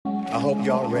I hope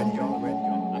y'all ready.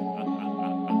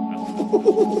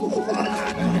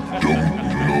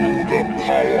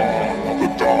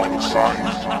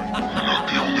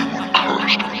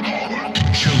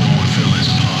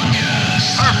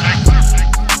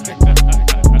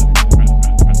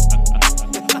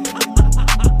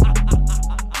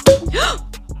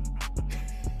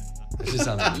 That shit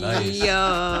sounded nice. Yo.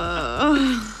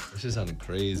 That shit sounded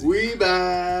crazy. We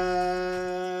back.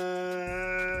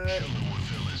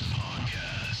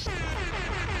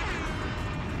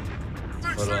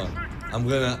 Hold on. I'm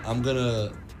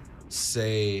gonna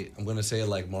say it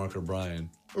like Mark or Brian.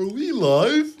 Are we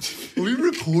live? Are we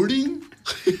recording?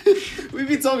 We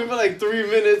be talking for like 3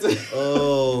 minutes.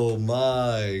 Oh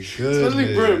my goodness.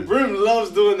 Especially Brim. Brim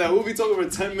loves doing that. We'll be talking for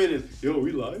 10 minutes. Yo,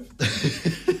 we live?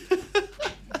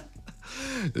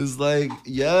 It's like,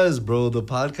 yes, bro, the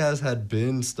podcast had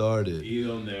been started. You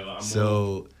don't know.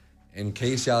 So, in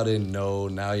case y'all didn't know,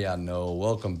 now y'all know.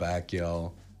 Welcome back,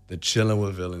 y'all. The Chillin'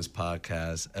 with Villains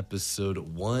podcast, episode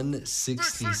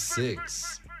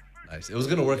 166. Nice. It was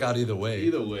gonna work out either way.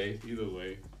 Either way.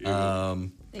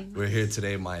 We're here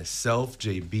today, myself,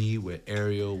 JB, with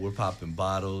Ariel. We're popping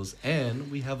bottles,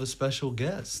 and we have a special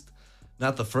guest.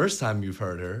 Not the first time you've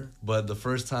heard her, but the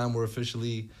first time we're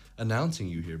officially announcing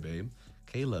you here, babe.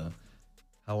 Kayla,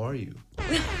 how are you?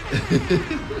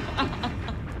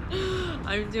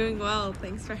 I'm doing well.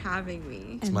 Thanks for having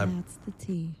me. And my- that's the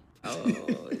tea.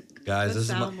 Oh, Guys, The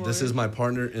this is soundboard. my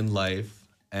partner in life,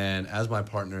 and as my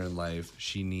partner in life,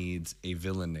 she needs a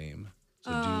villain name.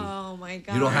 So oh my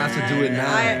god. you don't have to do it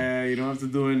now. Yeah, you don't have to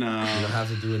do it now. you don't have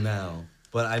to do it now.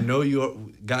 But I know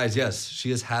guys, yes,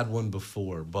 she has had one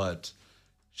before, but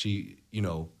she,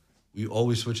 we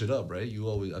always switch it up, right?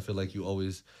 I feel like you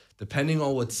always, depending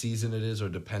on what season it is or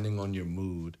depending on your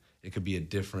mood, it could be a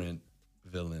different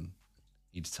villain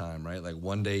each time, right? Like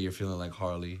one day you're feeling like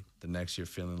Harley, the next you're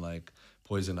feeling like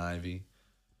Poison Ivy.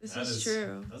 This is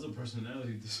true. That's a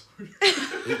personality disorder.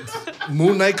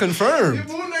 Moon Knight confirmed.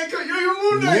 Moon Knight. You're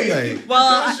Moon Moon Knight. Knight.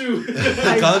 Well,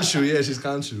 Khonshu, yeah, she's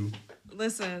Khonshu.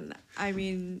 listen, I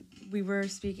mean, we were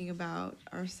speaking about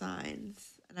our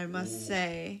signs, and I must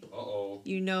say,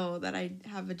 you know that I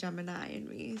have a Gemini in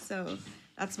me, so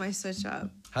that's my switch up.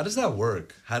 How does that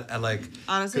work?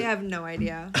 Honestly, I have no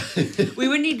idea. We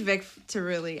would need Vic to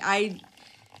really. I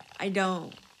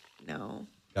don't know.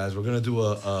 Guys, we're gonna do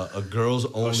a girls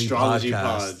only Astrology podcast.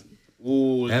 pod.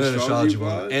 Ooh, And an astrology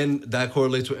pod? one. And that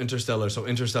correlates with Interstellar. So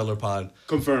Interstellar pod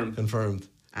Confirmed. confirmed.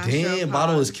 Astro Damn, pod.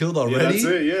 Bottle is killed Yeah, already. that's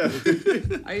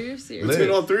it, yeah. Are you serious? Lit.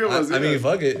 Between all three of us, I mean, yeah.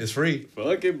 fuck it. It's free.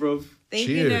 Fuck it, bro. Thank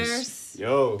you, Cheers. nurse.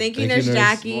 Yo. Thank you, Thank you, nurse nurse.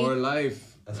 Jackie. More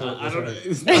life. That's I what don't. it-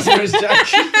 It's not Nurse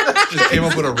Jackie. Just came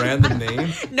up with a random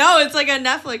name. No, it's like a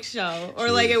Netflix show,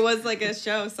 or like it was like a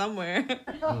show somewhere.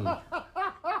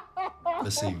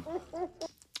 Let's see.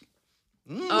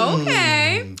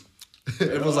 Okay,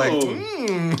 It was like,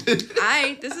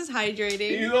 this is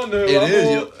hydrating. You don't know.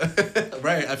 it is.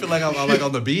 Right. I feel like I'm like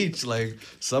on the beach, like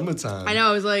summertime. I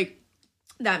know. It was like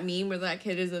that meme where that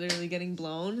kid is literally getting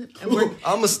blown, and we're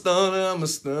I'm a stunner.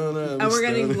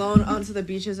 getting blown onto the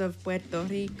beaches of Puerto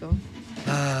Rico.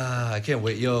 I can't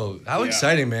wait. Yo, how Yeah.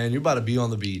 exciting, man. You're about to be on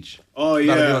the beach. Oh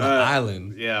You're about to be yeah. on the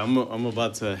island. Yeah, I'm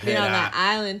about to Be head on out. that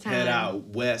island time. Head out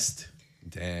west.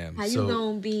 Damn. How you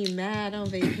gonna be mad on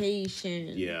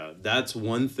vacation? Yeah, that's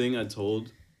one thing I told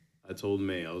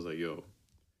May. I was like, yo,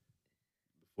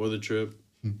 before the trip,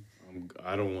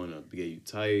 I don't want to get you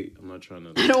tight. I'm not trying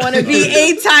to. I don't want to be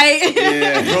A-tight.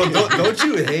 Yeah. Bro, don't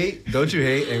you hate? Don't you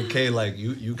hate? And Kay, like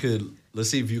you could. Let's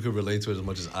see if you could relate to it as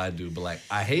much as I do. But like,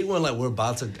 I hate when like we're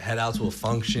about to head out to a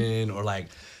function or like,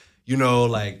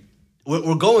 like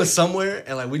we're going somewhere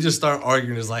and like we just start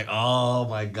arguing. It's like, oh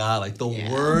my god, like the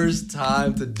worst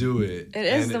time to do it. It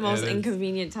is And- the most and it-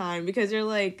 inconvenient time because you're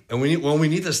like, And when we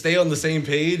need to stay on the same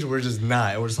page, we're just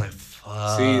not. We're just like,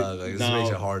 fuck. See, like, this now- makes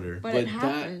it harder. but it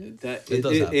happens. It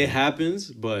does happen. It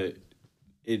happens, but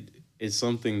it's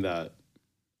something that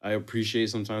I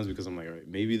appreciate sometimes because I'm like, all right,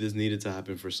 maybe this needed to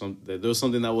happen for there was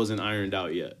something that wasn't ironed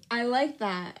out yet. I like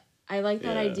that. I like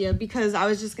that Yeah. idea because I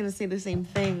was just gonna say the same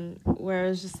thing where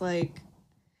it's just like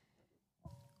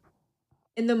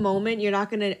in the moment you're not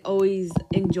gonna always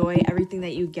enjoy everything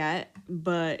that you get,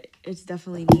 but it's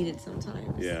definitely needed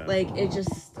sometimes. Yeah. Like it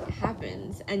just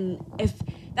happens. And if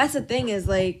that's the thing is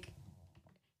like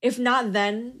if not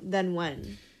then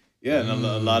when? Yeah, and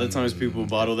a lot of times people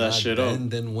bottle that Not shit then, up.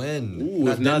 Then when? Ooh,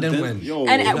 if not not then then- when? yo.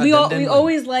 And not we then when.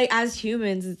 always like as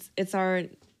humans it's our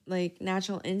like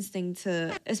natural instinct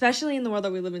to, especially in the world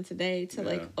that we live in today, to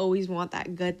like always want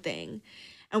that good thing.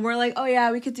 And we're like, oh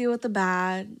yeah, we could deal with the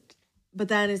bad. But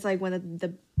then it's like when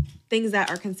the things that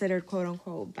are considered quote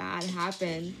unquote bad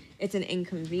happen, it's an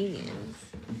inconvenience.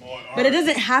 But it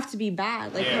doesn't have to be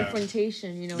bad, like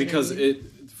confrontation, you know. Because what I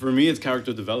mean? for me, it's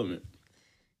character development.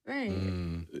 Right.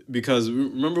 Because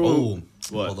remember what?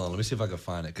 Hold on, let me see if I can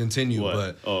find it. Continue,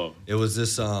 What? but it was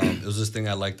this thing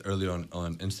I liked earlier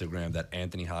on Instagram that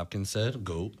Anthony Hopkins said,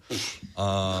 "Goat."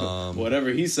 Whatever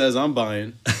he says, I'm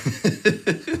buying.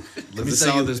 Let me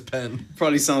sell you this pen.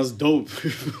 Probably sounds dope.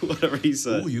 Whatever he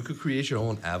said. Ooh, you could create your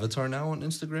own avatar now on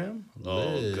Instagram.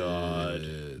 Oh God!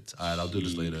 All right, I'll do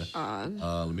this later.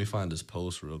 Let me find this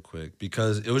post real quick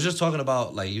because it was just talking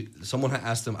about like someone had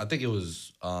asked him. I think it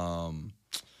was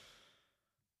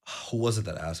who was it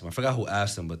that asked him? I forgot who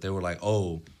asked him, but they were like,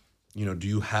 "Oh, you know, do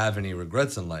you have any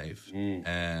regrets in life?"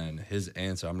 And his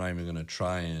answer, I'm not even gonna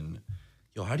try and.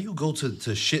 Yo, how do you go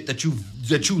to shit that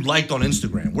you liked on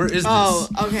Instagram? Where is this? Oh,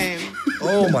 okay.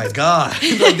 Oh my God.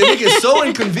 Like, they make it so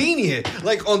inconvenient.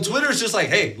 Like, on Twitter, it's just like,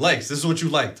 hey, likes, this is what you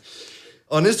liked.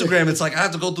 On Instagram, it's like, I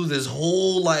have to go through this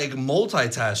whole, like,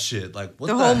 multitask shit. Like, what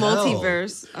the whole hell?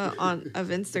 Multiverse of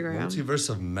Instagram. Multiverse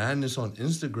of madness on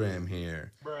Instagram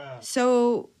here.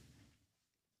 So,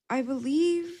 I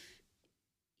believe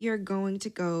you're going to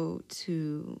go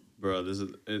to... Bro, this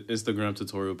is Instagram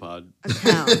tutorial pod.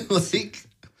 Account. Like, this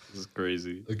is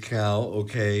crazy. Account,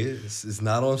 okay. It's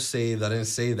not on saved. I didn't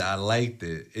say that. I liked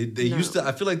it. They used to.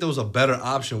 I feel like there was a better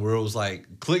option where it was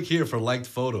like, click here for liked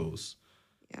photos.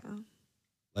 Yeah.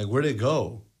 Like, where'd it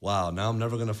go? Wow, now I'm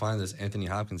never gonna find this Anthony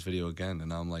Hopkins video again, and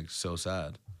now I'm like so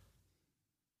sad.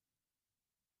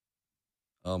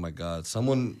 Oh my God.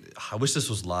 I wish this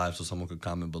was live so someone could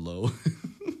comment below.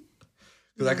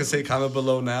 Because I could say comment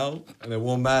below now, and it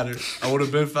won't matter. I would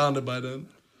have been found it by then.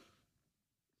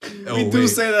 We do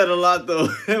say that a lot, though.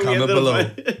 Comment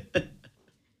below.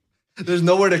 There's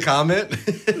nowhere to comment.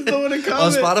 There's nowhere to comment.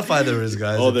 On Spotify, there is,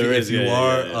 guys. Oh, there is. If you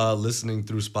are listening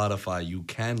through Spotify, you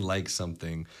can like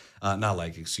something.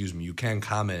 You can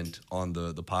comment on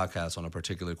the podcast on a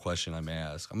particular question I may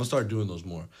ask. I'm going to start doing those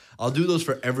more. I'll do those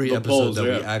for every episode that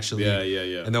we actually...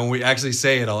 Yeah. And then when we actually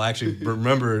say it, I'll actually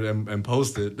remember it and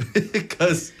post it.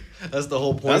 Because that's the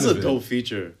whole point of it. That's a dope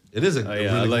feature. It is a really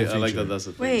cool feature. I like that that's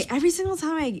a thing. Wait, every single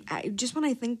time just when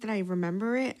I think that I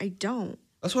remember it, I don't.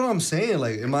 That's what I'm saying.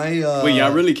 Like, am I... Wait,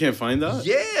 y'all really can't find that?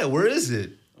 Yeah, where is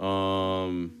it?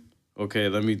 Okay,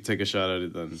 let me take a shot at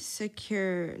it then.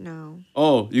 Secure, no.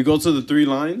 Oh, you go to the 3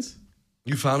 lines?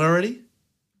 You found it already?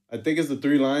 I think it's the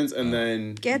 3 lines, and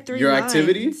then Get 3 your lines.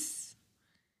 activity?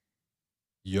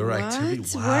 Your What? activity?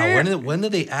 Wow. Where? When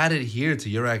did they add it here to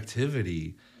your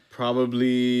activity? Probably...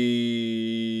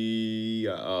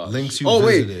 Links you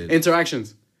wait, visited.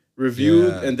 interactions.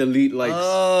 Reviewed and delete likes.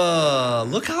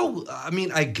 Look how... I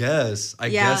mean, I guess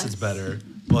Yes. it's better,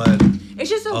 but... It's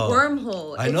just a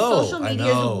wormhole. I know. Social media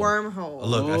is a wormhole.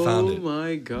 Look, I found it. Oh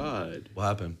my God. What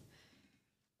happened?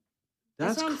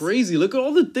 That's crazy. Look at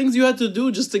all the things you had to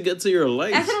do just to get to your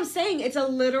likes. That's what I'm saying. It's a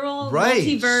literal Right.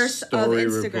 multiverse of Story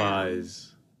Instagram.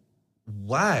 replies.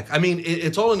 Whack. I mean,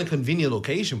 it's all in a convenient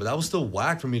location, but that was still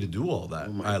whack for me to do all that.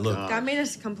 Oh my all right, look. God. That made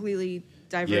us completely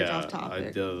diverge off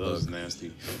topic. That was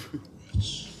nasty.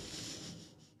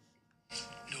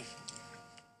 No,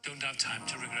 don't have time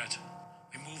to regret.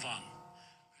 We move on.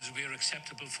 Because we are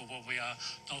acceptable for what we are,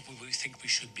 not what we think we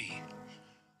should be.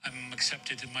 I'm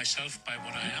accepted in myself by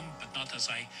what I am, but not as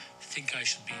I think I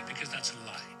should be, because that's a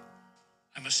lie.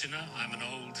 I'm a sinner. I'm an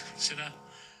old sinner.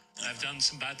 I've done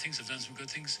some bad things. I've done some good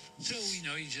things. So,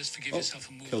 you just forgive yourself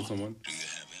and move Killed on. someone.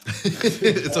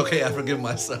 It's okay, I forgive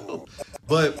myself.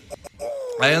 But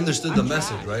I understood the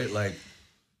message, right? Like,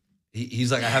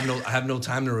 he's like, I have no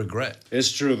time to regret.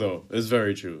 It's true though. It's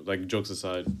very true. Like, jokes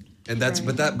aside. And that's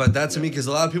but that to me, because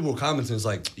a lot of people were commenting, it's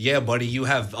like, yeah, buddy, you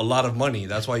have a lot of money,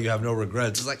 that's why you have no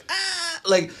regrets. It's like,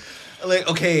 like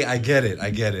okay, I get it.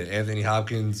 Anthony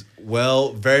Hopkins,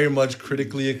 very much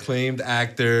critically acclaimed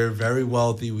actor, very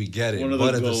wealthy, we get it.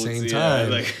 But at the same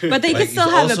time, but they can still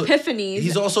have epiphanies.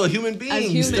 He's also a human being.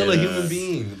 He's still a human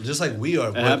being, just like we are.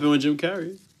 It happened with Jim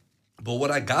Carrey. But what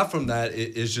I got from that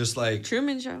is just like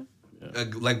Truman Show.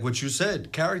 Like what you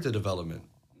said, character development.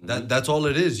 That's all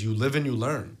it is. You live and you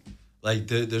learn. Like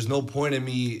there's no point in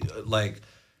me like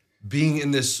being in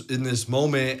this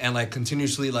moment and like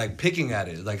continuously like picking at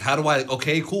it. Like how do I?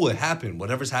 Okay, cool, it happened.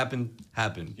 Whatever's happened.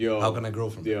 Yo, how can I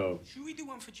grow from it? Should we do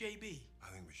one for JB?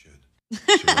 I think we should.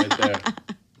 Right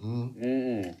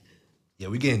there. Yeah,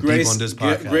 we getting deep on this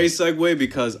podcast. Great segue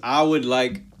because I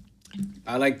like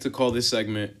to call this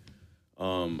segment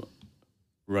Run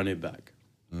It Back.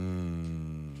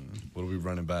 What are we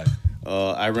running back?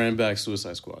 I ran back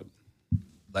Suicide Squad.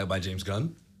 Like by James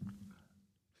Gunn?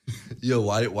 Yo,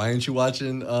 why aren't you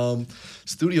watching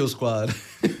Studio Squad?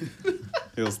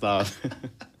 He'll stop.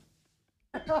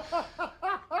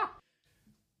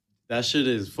 That shit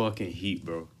is fucking heat,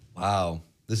 bro. Wow.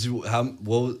 This is how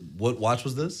what watch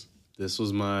was this? This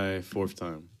was my 4th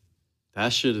time.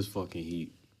 That shit is fucking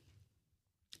heat.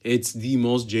 It's the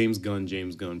most James Gunn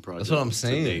project. That's what I'm to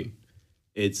saying. date.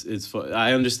 It's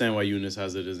I understand why Eunice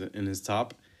has it in his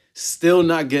top. Still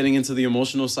not getting into the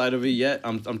emotional side of it yet.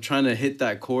 I'm trying to hit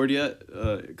that chord yet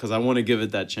because I want to give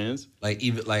it that chance. Like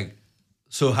even like,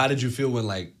 so how did you feel when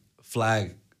like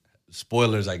Flag?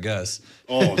 Spoilers, I guess.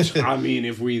 Oh, I mean,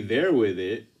 if we there with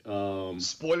it.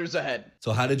 Spoilers ahead.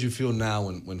 So how did you feel now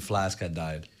when Flask had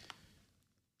died?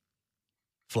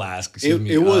 Flask, excuse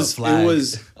me. It was. Flag. It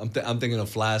was. I'm thinking of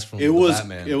Flask from It was.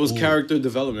 Batman. It was Ooh. character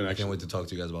development. I Actually. can't wait to talk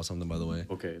to you guys about something. By the way.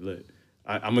 Okay, lit.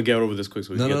 I'm gonna get over this quick.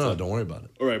 So we No, can get no, to don't worry about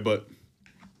it. All right, but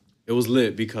it was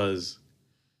lit because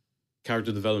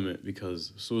character development.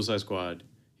 Because Suicide Squad,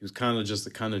 he was kind of just a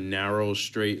kind of narrow,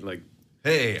 straight like.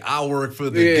 Hey, I work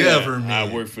for the government.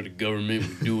 I work for the government.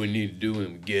 We do what we need to do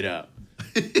and we get out.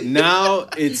 Now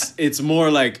it's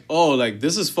more like, oh, like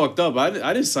this is fucked up. I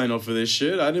didn't sign up for this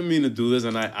shit. I didn't mean to do this,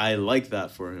 and I like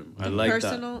that for him. I like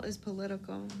Personal is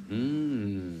political.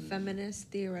 that. Feminist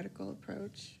theoretical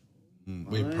approach.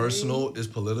 Wait, personal is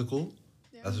political?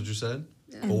 That's what you said?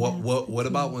 Yeah. But what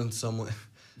about when someone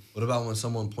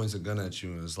points a gun at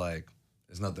you and it's like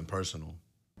it's nothing personal?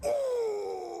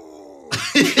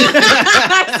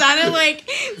 That sounded like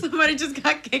somebody just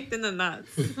got kicked in the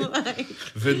nuts. Like,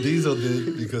 Vin Diesel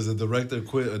did because the director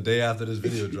quit a day after this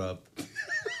video dropped.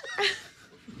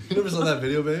 You never saw that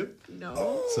video, babe?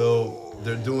 no. So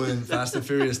they're doing Fast and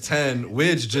Furious 10,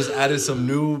 which just added some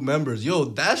new members. Yo,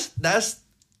 that's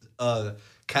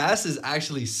cast is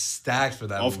actually stacked for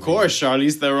that. Of movie. course,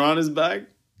 Charlize Theron is back.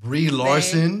 Brie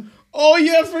Larson. Oh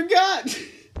yeah, I forgot.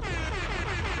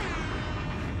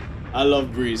 I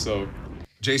love Brie so.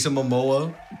 Jason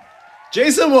Momoa.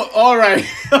 Jason, all right.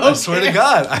 I swear to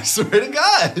God. I swear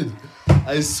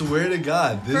to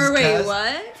God. This For wait, cast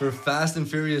what? for Fast and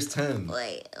Furious 10.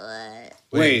 Wait, what?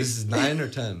 Wait. This is 9 or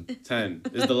 10? 10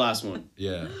 is the last one.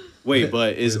 Yeah. Wait,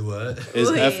 but is Wait, what? is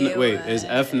Wait, is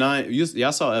F9?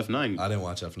 Y'all saw F9? I didn't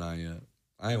watch F9 yet.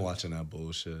 I ain't watching that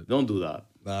bullshit. Don't do that.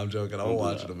 Nah, I'm joking. I will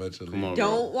watch it eventually. Come on,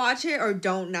 Don't watch it or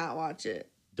don't not watch it.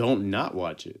 Don't not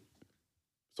watch it.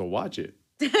 So watch it.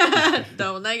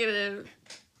 Don't negative.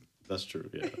 That's true.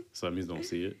 Yeah. So that means don't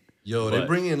see it. Yo, But- they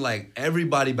bringing like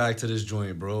everybody back to this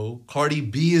joint, bro. Cardi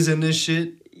B is in this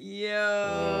shit. Yo.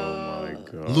 Oh my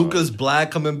god. Lucas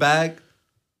Black coming back,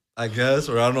 I guess,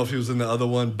 or I don't know if he was in the other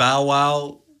one. Bow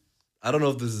Wow. I don't know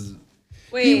if this is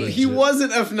Wait. He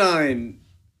wasn't F9.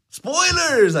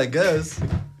 spoilers, I guess.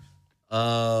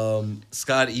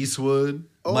 Scott Eastwood,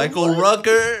 Oh, Michael what?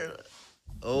 Rucker.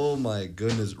 Oh my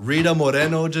goodness, Rita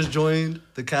Moreno just joined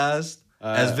the cast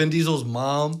as Vin Diesel's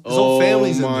mom. His whole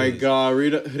family's in Oh my this. god.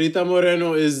 Rita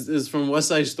Moreno is from West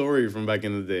Side Story from back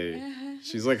in the day.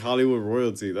 She's like Hollywood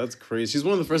royalty. That's crazy. She's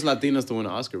one of the first Latinas to win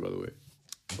an Oscar, by the way.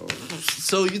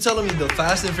 So you telling me the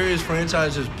Fast and Furious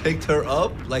franchise just picked her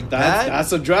up like that?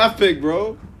 That's a draft pick,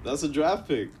 bro. That's a draft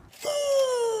pick.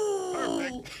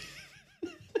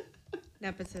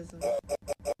 Nepotism.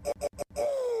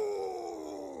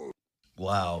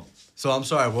 Wow. So I'm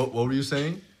sorry. What were you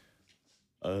saying?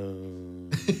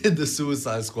 The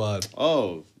Suicide Squad.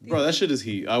 Oh, bro, that shit is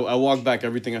heat. I walk back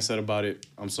everything I said about it.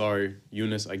 I'm sorry,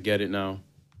 Eunice. I get it now.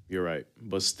 You're right,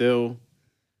 but still,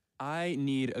 I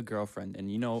need a girlfriend,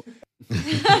 and you know,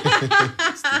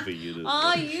 stupid Eunice.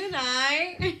 Oh, you and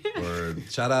I. Word.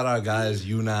 Shout out our guys,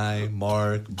 Unai,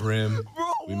 Mark, Brim.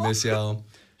 We miss y'all.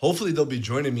 Hopefully they'll be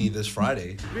joining me this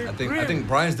Friday. I think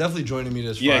Brian's definitely joining me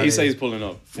this Friday. Yeah, he said he's pulling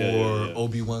up for Yeah.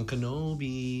 Obi-Wan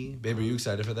Kenobi. Baby, are you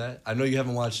excited for that? I know you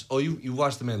haven't watched. Oh, you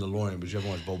watched The Mandalorian, but you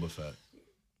haven't watched Boba Fett.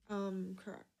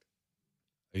 Correct.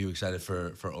 Are you excited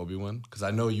for Obi-Wan? Because I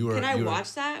know you were. Can I you were-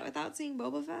 watch that without seeing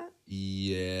Boba Fett?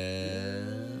 Yeah,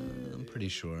 I'm pretty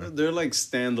sure. They're like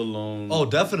standalone. Oh,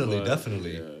 definitely, but,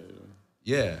 definitely. Yeah.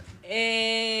 Yeah.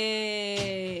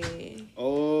 Hey.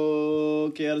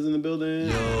 Oh, Kiara's in the building.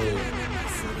 Yo.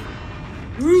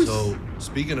 So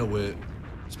speaking of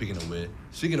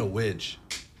which,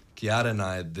 Kiara and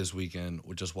I this weekend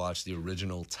would just watch the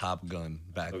original Top Gun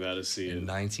back I gotta see in it.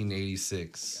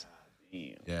 1986.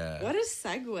 Damn. Yeah. What a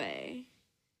segue.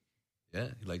 Yeah,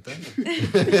 you like that?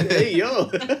 Hey yo.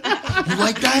 You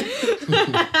like that?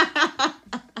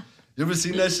 You ever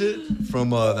seen that shit from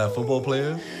that football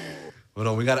player? Hold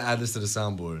on, we gotta add this to the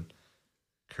soundboard.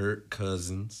 Kirk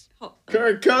Cousins.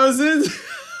 Kirk Cousins.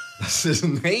 That's his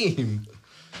name.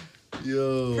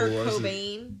 Yo. Kurt what's it?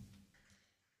 Cobain.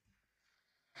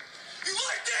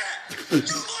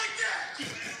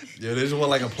 Yeah, they just want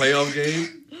like a playoff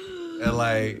game, and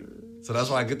like, so that's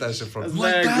why I get that shit from. That's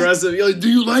mad aggressive. Yo, do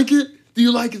you like it? Do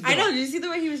you like it? I know. Did you see the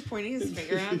way he was pointing his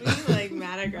finger at me, like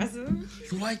mad aggressive?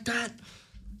 You like that?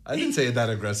 I didn't say it that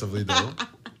aggressively though.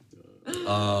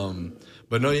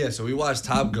 But no, yeah. So we watched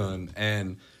Top Gun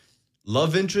and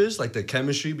love interest, like the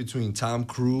chemistry between Tom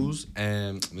Cruise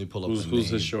and let me pull up. Who's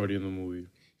his shorty in the movie?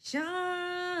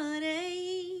 Shawty.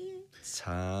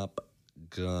 Top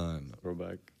Gun.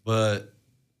 Throwback. But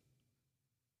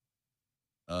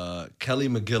Kelly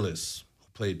McGillis, who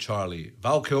played Charlie.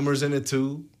 Val Kilmer's in it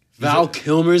too. Val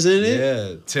Kilmer's in it?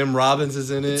 Yeah. Tim Robbins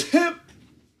is in it.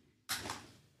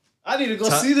 I need to go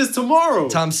see this tomorrow.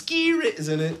 Tom Skerritt is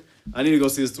in it. I need to go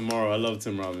see this tomorrow. I love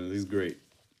Tim Robbins. He's great.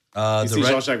 You see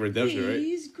Shawshank Redemption, right?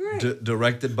 He's great.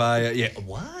 Directed by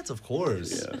what? Of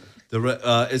course.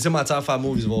 Yeah. It's in my top 5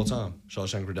 movies of all time.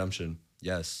 Shawshank Redemption.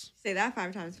 Yes. Say that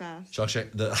 5 times fast.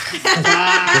 Shawshank the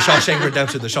Shawshank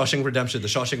Redemption. The Shawshank Redemption. The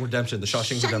Shawshank Redemption. The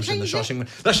Shawshank Redemption. The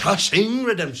Shawshank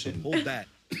Redemption. Hold that.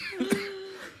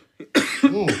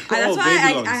 That's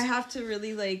why I have to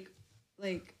really like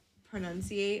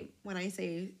pronunciate when I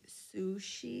say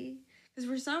sushi. Because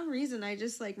for some reason, I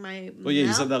just like my. Oh yeah,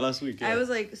 you said that last week. Yeah. I was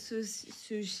like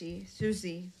sushi.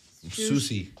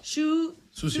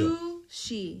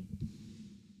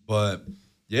 But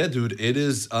yeah, dude, it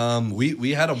is.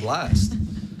 We had a blast.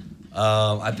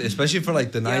 Especially for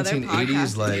like the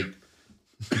 1980s, like.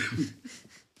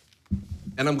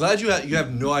 And I'm glad you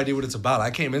have no idea what it's about.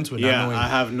 I came into it not knowing. I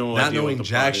have no idea. Not knowing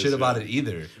jack shit about it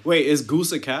either. Wait, is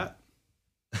Goose a cat?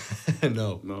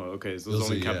 No. No. Okay, so it's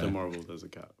only Captain Marvel that's a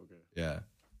cat. Okay. Yeah,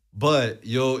 but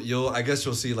I guess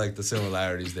you'll see like the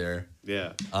similarities there.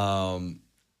 Yeah.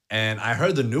 And I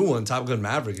heard the new one, Top Gun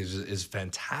Maverick, is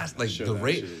fantastic. Like the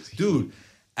rate, dude,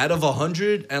 out of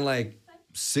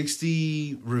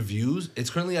 160 reviews, it's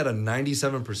currently at a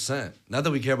 97%. Not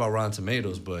that we care about Rotten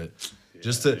Tomatoes, but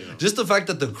just the fact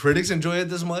that the critics enjoy it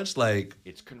this much, like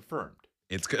it's confirmed.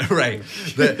 It's right.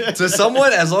 To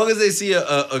someone, as long as they see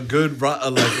a good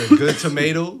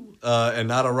tomato and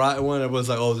not a rotten one, everyone's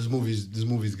like, "Oh, this movie's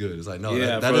good." It's like, no,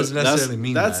 that doesn't necessarily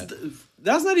mean that.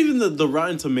 That's not even the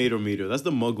Rotten Tomato meter. That's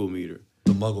the Muggle meter.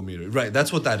 The Muggle meter, right?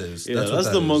 That's what that is. Yeah, that's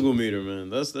the Muggle meter, man.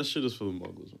 That shit is for the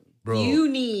Muggles, man. Bro, you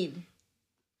need.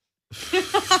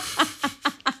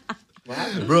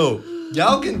 Bro,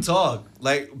 y'all can talk.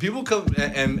 Like people come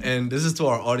and this is to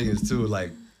our audience too.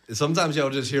 Like. Sometimes y'all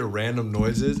just hear random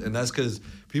noises, and that's because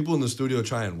people in the studio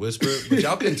try and whisper, but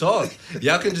y'all can talk.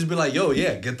 Y'all can just be like, yo,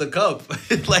 yeah, get the cup.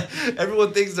 Like,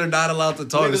 everyone thinks they're not allowed to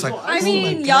talk. It's like, I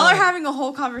mean, y'all are having a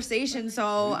whole conversation,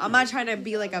 so I'm not trying to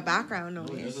be like a background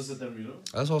noise.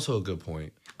 That's also a good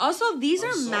point. Also, these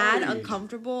are mad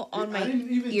uncomfortable on my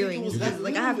earrings.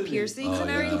 Like, I have piercings and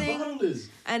everything,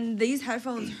 and these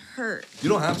headphones hurt. You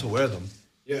don't have to wear them.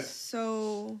 Yeah.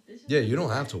 So. Yeah, you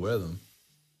don't have to wear them.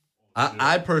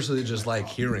 I personally just like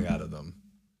hearing out of them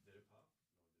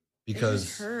because it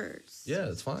just hurts. Yeah,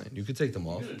 it's fine. You can take them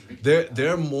off.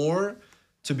 They're more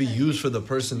to be used for the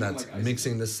person that's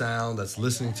mixing the sound, that's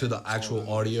listening to the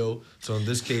actual audio. So in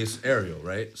this case, Ariel,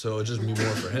 right? So it'll just be more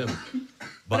for him.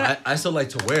 But I still like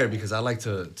to wear it because I like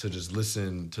to just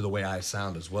listen to the way I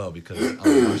sound as well because I'm a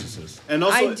narcissist. And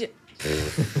also,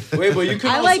 wait, but you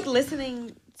can. I like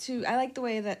listening to. I like the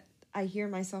way that I hear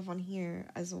myself on here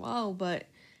as well, but.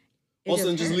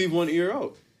 Also, just leave one ear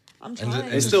out. I'm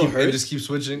trying. It still hurts. Just keep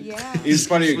switching. Yeah. It's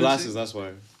part of your glasses. That's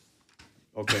why.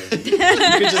 Okay. You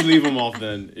can just leave them off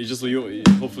then. It's just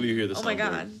hopefully you hear the sound. Oh my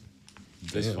god.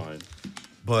 It's fine.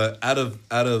 But out of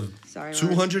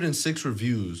 206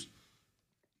 reviews,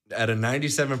 at a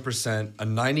 97%, a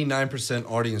 99%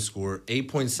 audience score,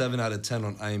 8.7 out of 10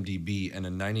 on IMDb, and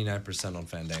a 99% on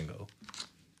Fandango.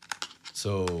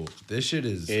 So this shit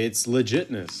is. It's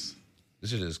legitness.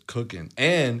 This shit is cooking.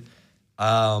 And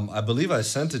I believe I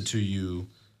sent it to you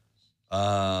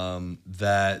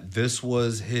that this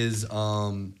was his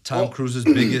Tom Cruise's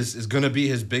biggest, is going to be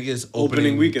his biggest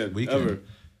opening weekend ever.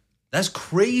 That's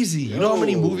crazy. You know how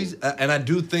many movies, and I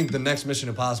do think the next Mission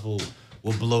Impossible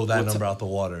will blow that number out the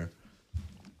water.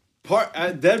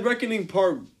 Dead Reckoning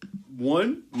Part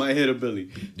 1 might hit a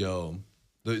billy. Yo,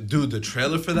 the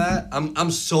trailer for that, I'm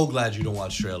so glad you don't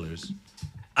watch trailers.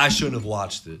 I shouldn't have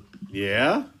watched it.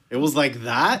 Yeah? It was like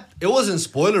that? It wasn't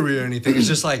spoilery or anything. It's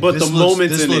just like, but this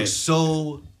looks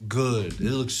so good.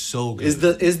 It looks so good.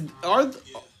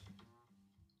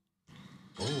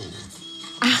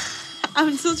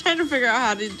 I'm still trying to figure out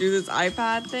how to do this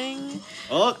iPad thing.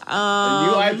 Oh, a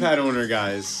new iPad owner,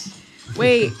 guys.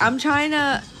 Wait, I'm trying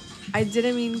to. I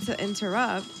didn't mean to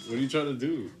interrupt. What are you trying to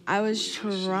do? I was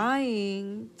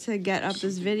trying to get up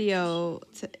this video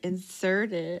to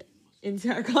insert it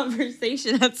into our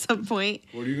conversation at some point.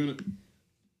 What are you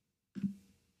gonna?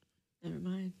 Never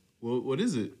mind. What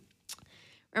is it?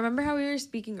 Remember how we were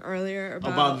speaking earlier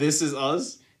About This Is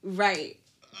Us? Right.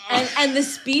 And the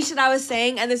speech that I was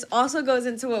saying, and this also goes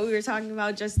into what we were talking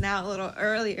about just now a little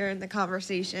earlier in the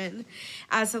conversation,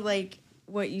 as to like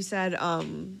what you said,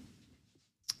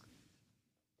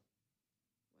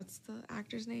 what's the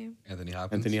actor's name? Anthony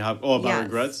Hopkins. Oh, about Yes.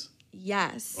 regrets?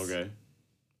 Yes. Okay.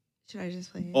 Should I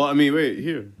just play it? Oh, I mean, wait,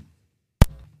 here.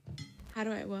 How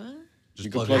do I what? Just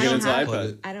You can plug it into plug iPad.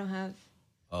 it. I don't have.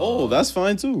 Oh, that's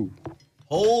fine too.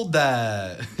 Hold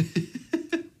that.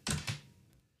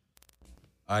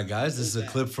 All right, guys, this is a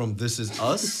clip from This Is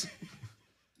Us.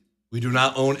 We do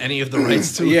not own any of the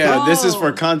rights to it. Yeah, this is for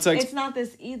Oh, context. It's not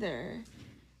this either.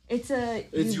 It's a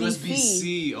It's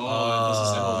USB-C. USB-C.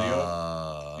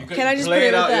 Oh, that's a Can I just play put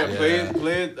it out? with Yeah, that?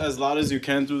 play it as loud as you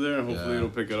can through there, and hopefully Yeah. it'll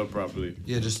pick it up properly.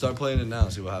 Yeah, just start playing it now.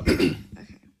 See what happens. Okay.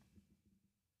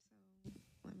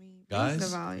 Let me raise Guys?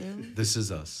 the volume. This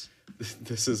is us.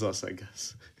 This is us, I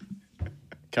guess.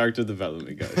 Character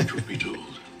development, guys. Truth be told,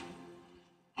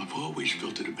 I've always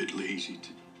felt it a bit lazy to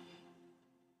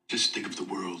just think of the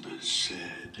world as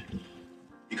sad.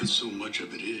 Because so much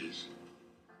of it is.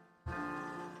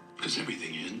 Because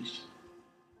everything ends.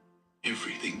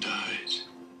 Everything dies.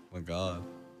 Oh my God.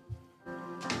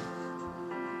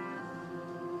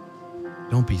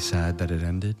 Don't be sad that it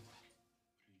ended.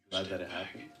 Glad that it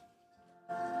happened.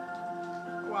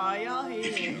 Why y'all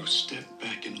If here? you step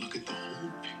back and look at the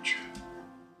whole picture,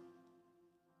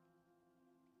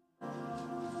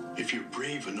 if you're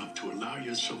brave enough to allow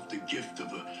yourself the gift of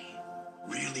a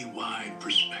really wide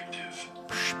perspective.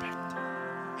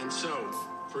 And so,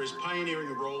 for his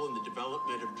pioneering role in the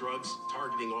development of drugs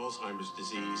targeting Alzheimer's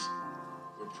disease,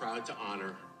 we're proud to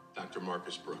honor Dr.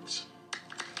 Marcus Brooks.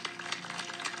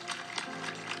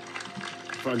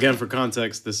 Again, for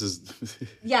context, this is.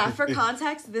 Yeah, for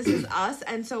context, this is us.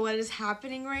 And so what is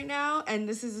happening right now, and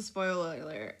this is a spoiler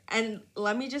alert. And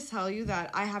let me just tell you that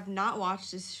I have not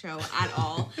watched this show at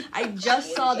all. I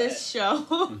just saw this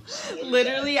show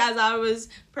literally as I was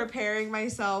preparing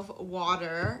myself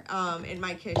water in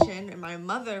my kitchen, and my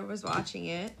mother was watching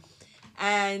it.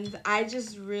 And I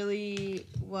just really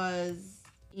was,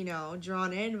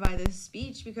 drawn in by this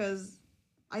speech because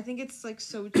I think it's like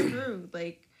so true.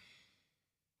 Like,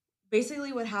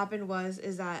 basically what happened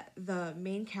is that the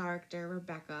main character,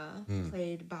 Rebecca,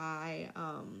 played by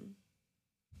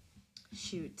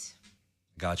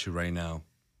Got you right now.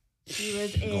 she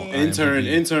was in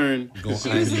Intern. Go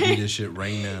IMDb this shit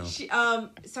right now. she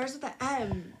starts with the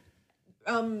M.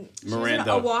 She was in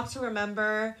Miranda. A Walk to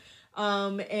Remember,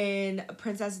 in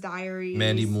Princess Diaries.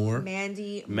 Mandy Moore.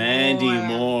 Mandy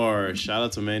Moore. Shout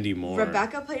out to Mandy Moore.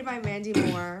 Rebecca played by Mandy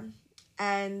Moore.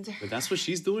 And But that's what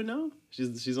she's doing now? She's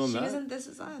on she that? was in This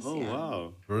Is Us. Oh, yeah.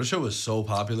 wow. Bro, this show was so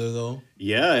popular though.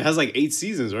 Yeah, it has like 8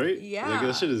 seasons, right? Yeah. Like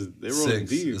that shit is, they rolling 6.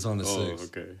 deep. It's on the oh, 6.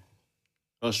 okay.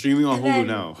 Oh, streaming on And Hulu then-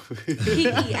 now.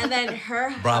 Kiki, and then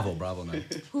her Bravo now.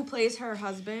 who plays her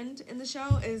husband in the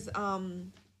show is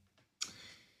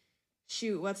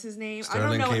what's his name?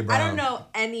 Sterling K. I don't Brown. know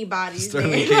anybody's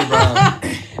Sterling name. K.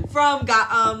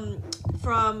 Brown.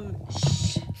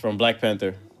 From Black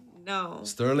Panther. No.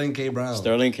 Sterling K. Brown.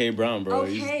 Sterling K. Brown, bro.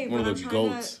 Okay, He's one but I'm of the trying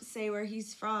goats. to say where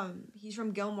he's from. He's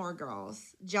from Gilmore Girls.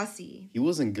 Jesse. He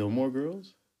was in Gilmore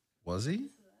Girls? Was he?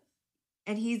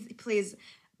 And he plays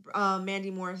Mandy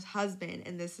Moore's husband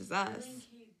in This Is Us.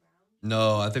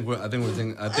 No, I think we're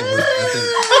thinking.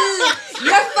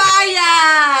 You're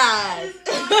fired!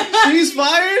 She's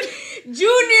fired?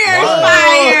 Junior's Why?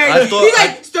 fired! I thought- He's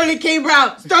like, Sterling K.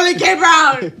 Brown! Sterling K.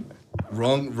 Brown!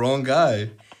 wrong guy.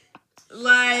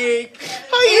 Like,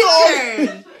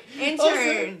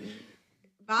 intern.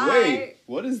 Bye. Wait,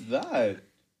 what is that?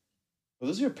 Are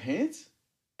those your pants?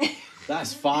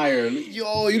 That's fire.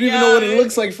 Yo, you don't even know what it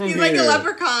looks like from He's here. like a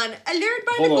leprechaun. Allured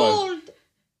by the Hold on. gold.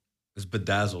 It's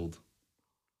bedazzled.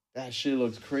 That shit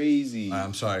looks crazy.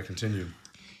 I'm sorry. Continue.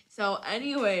 So,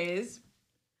 anyways,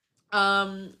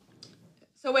 so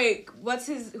wait,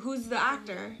 who's the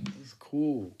actor? It's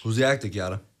cool. Who's the actor,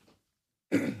 Kiara?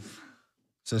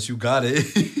 Since you got it.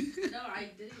 No, I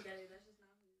didn't get it. That's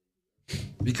just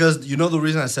not. Because you know the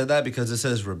reason I said that? Because it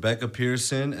says Rebecca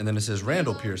Pearson and then it says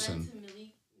Randall Pearson.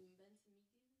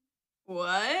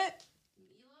 What?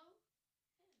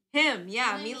 Him,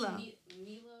 yeah, Milo.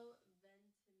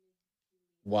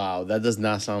 Wow, that does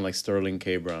not sound like Sterling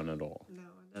K. Brown at all. No,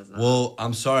 it does not. Well,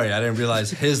 I'm sorry. I didn't realize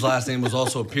his last name was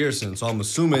also Pearson. So I'm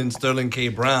assuming Sterling K.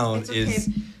 Brown It's okay. is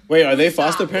Wait, are they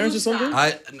foster parents or something?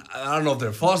 I don't know if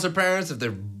they're foster parents, if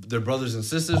they're brothers and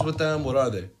sisters with them. What are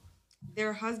they?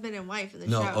 They're husband and wife in the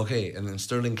No, show. okay. And then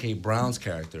Sterling K. Brown's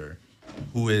character,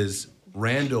 who is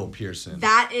Randall Pearson.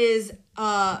 That is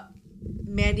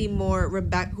Mandy Moore,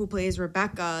 who plays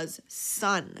Rebecca's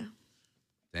son.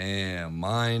 Damn,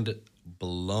 mind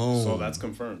blown. So that's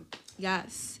confirmed.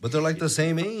 Yes. But they're like the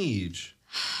same age.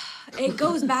 It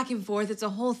goes back and forth. It's a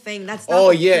whole thing. That's not Oh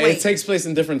the yeah, point. it takes place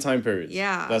in different time periods.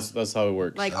 Yeah. That's how it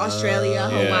works. Like Australia,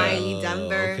 Hawaii, Oh,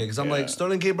 Denver. Okay, because I'm like,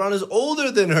 Sterling K. Brown is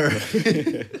older than her.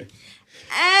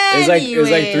 It's like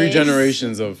 3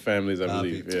 generations of families, I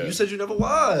believe. Yeah. You said you never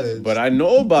watched. But I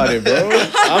know about it, bro.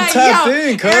 I'm tapped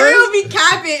in, cuz. Ariel be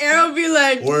capping. Ariel be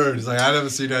like, Word. He's like, I never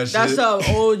seen that that's shit. some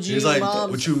OG He's like,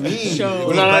 mom's what you mean? show. It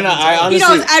goes No, back in I time. He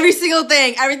honestly- knows every single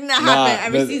thing, everything that happened,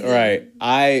 every season. Right.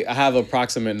 I have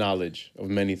approximate knowledge of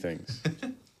many things.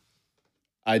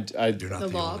 You're not The the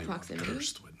law only of one proximity.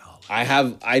 cursed with knowledge.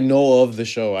 I know of the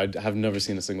show. I have never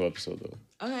seen a single episode though.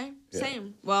 Okay,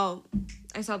 same. Well,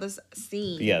 I saw this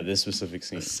scene. Yeah, this specific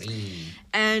scene.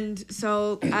 And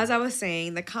so, as I was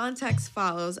saying, the context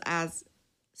follows as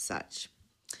such.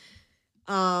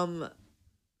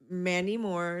 Mandy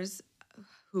Moore's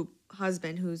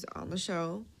husband, who's on the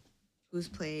show, who's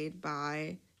played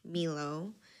by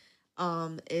Milo,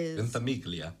 is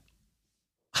Ventimiglia.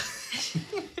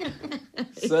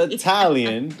 It's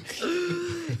Italian.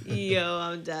 yo,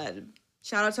 I'm dead.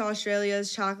 Shout out to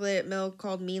Australia's chocolate milk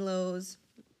called Milo's.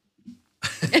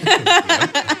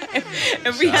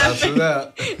 If we Shout out have to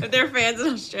that. if they're fans in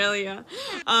Australia.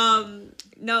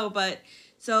 No, but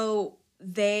so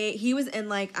he was in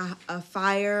like a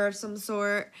fire of some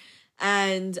sort,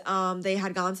 and they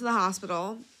had gone to the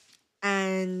hospital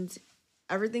and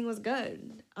everything was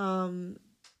good. In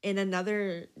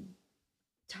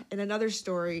another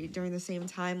story during the same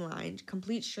timeline,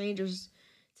 complete strangers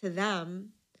to them,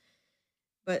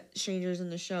 but strangers in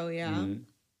the show, yeah.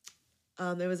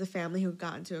 Mm-hmm. There was a family who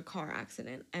got into a car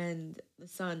accident and the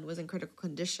son was in critical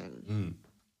condition.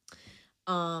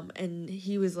 And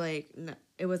he was like,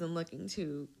 it wasn't looking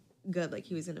too good, like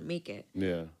he was gonna make it.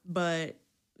 Yeah. But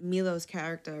Milo's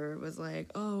character was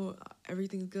like, oh,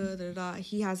 everything's good, da, da, da.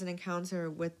 He has an encounter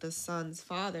with the son's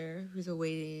father who's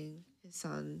awaiting his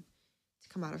son to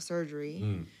come out of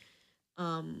surgery.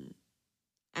 And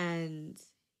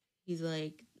he's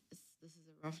like, this is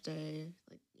a rough day,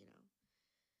 like, you know,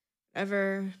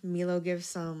 whatever. Milo gives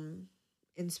some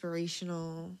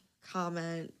inspirational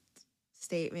comment,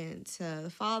 statement to the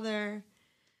father.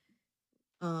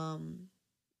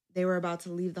 They were about to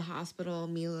leave the hospital,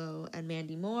 Milo and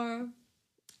Mandy Moore.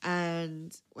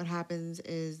 And what happens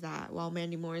is that while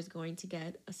Mandy Moore is going to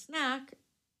get a snack,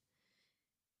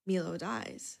 Milo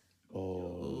dies.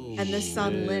 Oh. And the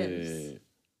son lives.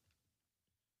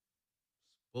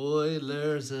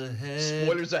 Spoilers ahead.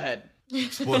 Spoilers ahead.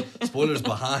 Spoilers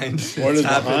behind. Spoilers It's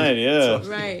happened. behind, yeah.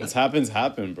 Right. It's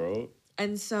happened, bro.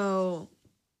 And so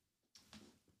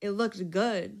it looked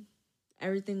good.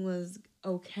 Everything was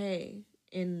okay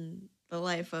in the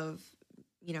life of,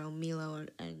 you know, Milo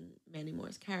and Mandy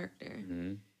Moore's character.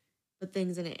 Mm-hmm. But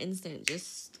things in an instant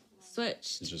just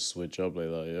switched. Just switch up like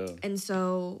that, yeah. And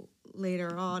so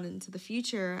later on into the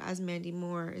future, as Mandy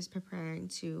Moore is preparing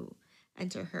to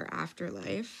enter her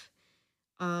afterlife,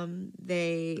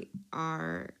 they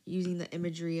are using the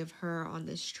imagery of her on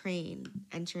this train,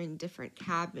 entering different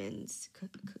cabins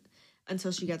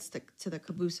until she gets to the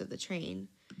caboose of the train,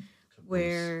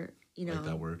 where, you know, Like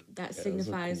that word. that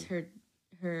signifies her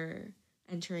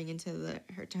entering into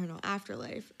her eternal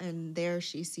afterlife. And there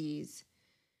she sees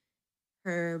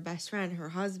her best friend, her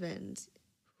husband,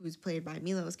 who's played by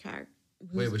Milo's character.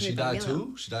 Wait, but she died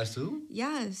too? She dies too?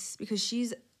 Yes, because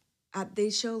she's they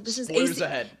show this Spoilers is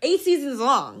ahead. 8 seasons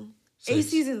long. 8 6.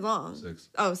 seasons long. 6.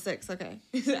 Oh, 6. Okay.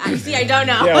 I see. I don't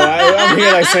know. Yeah, well, I'm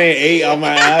here like saying 8 on my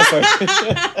ass. Like,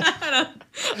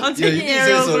 I'm Yeah, you taking can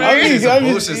say Ariel's so. word. I'm just- I'm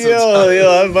bullshit yo,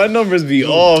 sometimes. my numbers be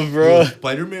off, bro.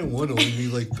 Spider-Man 1 only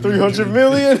made like 300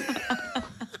 million?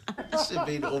 That shit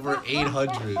made over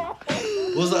 800.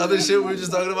 What was the other shit we were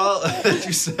just talking about that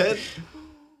you said?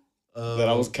 That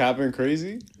I was capping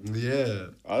crazy? Yeah.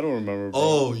 I don't remember, bro.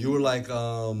 Oh, you were like,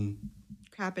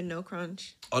 Crap and no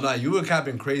crunch. oh no, you were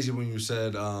capping crazy when you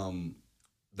said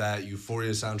that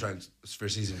Euphoria soundtrack for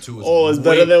season 2 was it's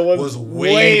better than one. was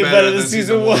way better than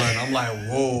season 1. 1. I'm like,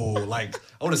 whoa, like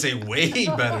I want to say way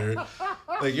better.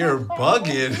 Like you're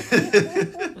bugging.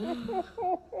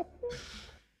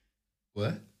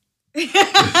 What?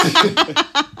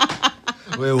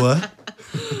 Wait, what?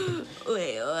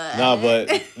 Wait, what? Nah,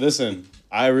 but listen,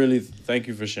 I really thank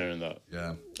you for sharing that.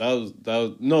 Yeah.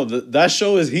 That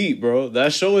show is heat, bro.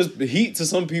 That show is heat to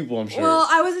some people, I'm sure. Well,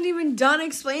 I wasn't even done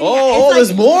explaining. Oh,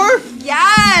 there's more?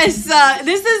 Yes,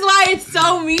 this is why it's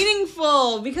so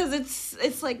meaningful because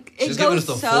it's like it She's giving goes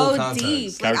us the full so context.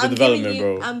 deep. Character development,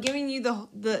 bro. I'm giving you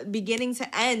the beginning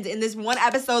to end. In this one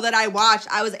episode that I watched,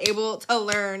 I was able to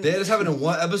learn. They just happened in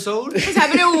one episode? It's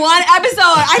happened in one episode.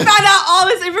 I found out all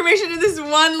this information in this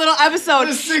one little episode,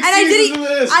 There's 6 and seasons of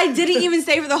this. I didn't even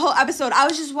stay for the whole episode. I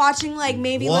was just watching like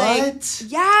maybe What?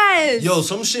 yes. Yo,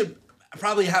 some shit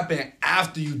probably happened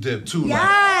after you dip too.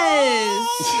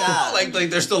 Yes. Like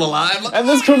they're still alive. And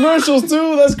there's commercials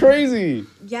too. That's crazy.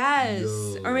 Yes.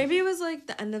 Yo. Or maybe it was like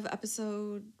the end of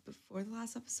episode before the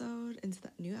last episode into the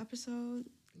new episode.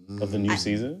 Of the new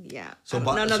season? Yeah. So,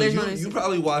 there's no new you season.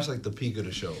 probably watched like the peak of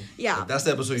the show. Yeah. Like, that's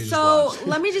the episode you just So watched.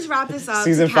 let me just wrap this up.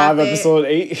 Season to cap 5, episode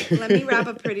 8. Let me wrap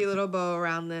a pretty little bow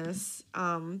around this.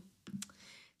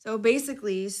 So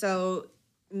basically,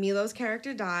 Milo's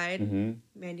character died. Mm-hmm.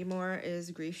 Mandy Moore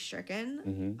is grief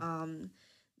stricken.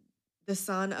 The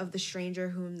son of the stranger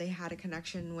whom they had a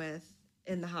connection with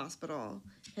in the hospital,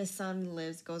 his son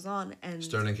lives, goes on, and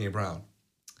Sterling K. Brown.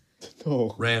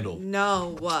 No. Randall.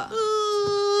 no,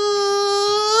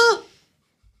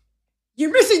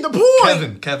 you're missing the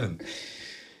point. Kevin.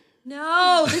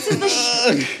 No, this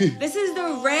is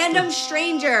the random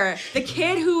stranger, the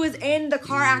kid who was in the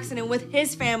car accident with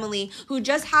his family, who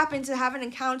just happened to have an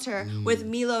encounter with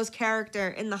Milo's character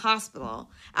in the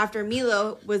hospital after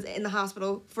Milo was in the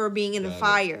hospital for being in a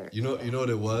fire. You know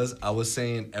what it was? I was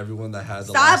saying everyone that has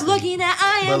the Stop last name. looking at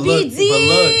But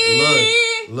IMDb.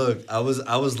 look. I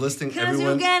was listing Because everyone.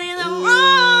 you're getting the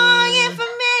wrong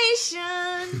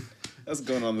information. That's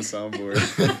going on the soundboard.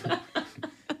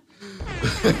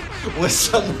 When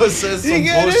someone says some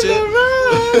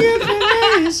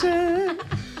bullshit.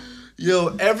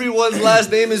 Yo, everyone's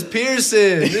last name is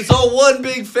Pearson. It's all one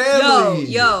big family.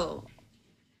 Yo.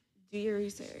 Do your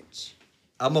research.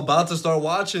 I'm about to start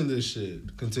watching this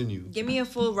shit. Continue. Give me a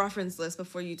full reference list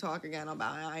before you talk again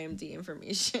about IMD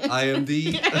information.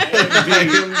 IMD.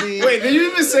 Wait, did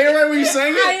you even say it right when you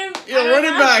sang it? Run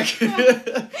it back.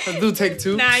 Let's do take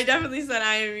 2. Nah, I definitely said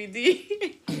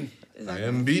IMBD.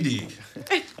 IMBD.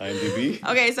 IMDb?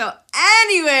 Okay, so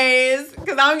anyways,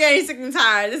 because I'm getting sick and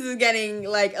tired. This is getting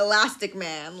like Elastic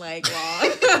Man, like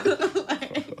long.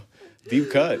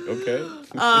 Deep cut, okay.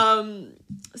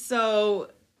 So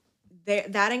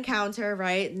that encounter,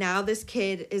 right? Now this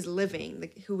kid is living,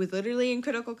 who was literally in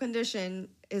critical condition,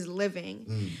 is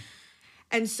living.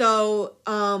 And so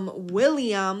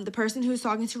William, the person who's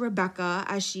talking to Rebecca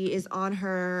as she is on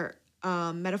her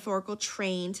metaphorical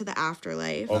train to the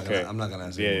afterlife. Okay. I'm not gonna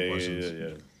ask any more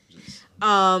questions.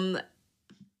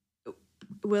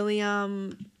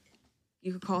 William,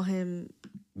 you could call him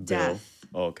Bill. Death.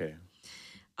 Oh, okay.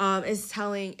 Is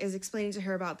explaining to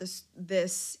her about this,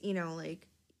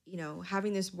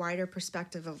 having this wider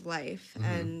perspective of life.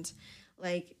 And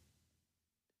like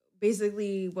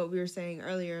basically what we were saying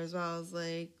earlier as well is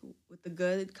like with the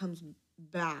good comes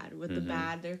bad. With the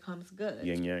bad there comes good.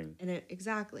 Yin yang. And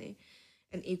exactly.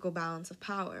 An equal balance of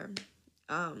power.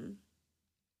 And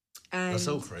That's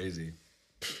so crazy.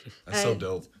 That's so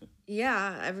dope.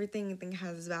 Yeah, everything I think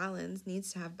has balance,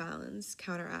 needs to have balance,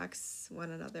 counteracts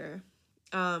one another.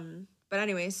 But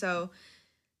anyway, so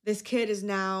this kid is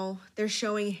now, they're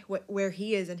showing where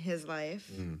he is in his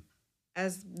life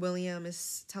as William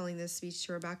is telling this speech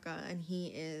to Rebecca, and he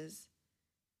is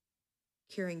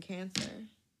curing cancer.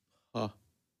 Huh.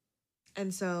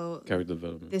 And so Character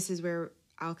development. this is where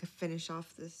I'll finish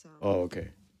off this. Oh, okay.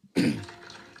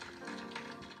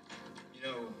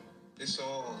 This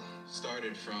all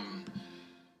started from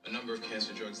a number of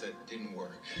cancer drugs that didn't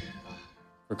work.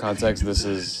 For context, this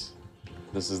is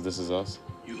us.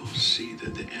 You'll see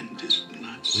that the end is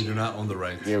not We do not own the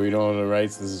rights. Yeah, we don't own the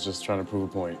rights. This is just trying to prove a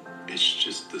point. It's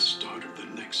just the start of the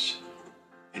next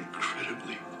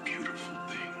incredibly beautiful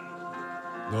thing.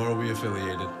 Nor are we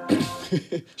affiliated.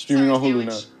 Streaming on Hulu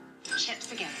now.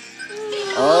 Chips again.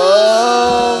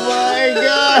 Oh my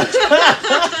god!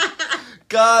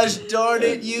 Gosh darn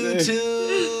it,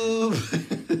 YouTube!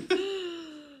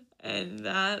 And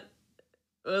that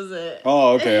was it.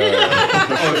 Oh, okay. All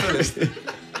right.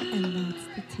 And that's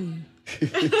the tea.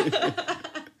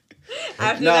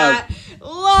 After that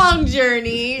long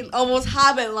journey, almost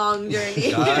Hobbit long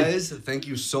journey. Guys, thank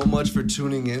you so much for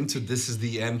tuning in to This Is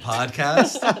The End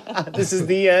podcast. This is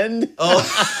the end? Oh,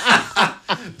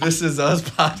 This Is Us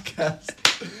podcast.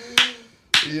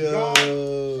 Yo.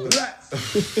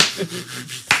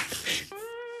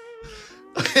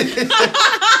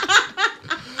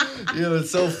 Yo,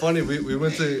 it's so funny. We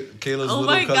went to Kayla's Oh little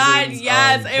my cousin's god,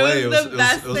 yes. play. It was the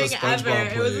best it was a thing SpongeBob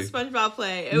ever. It was a play. SpongeBob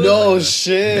play. It No was,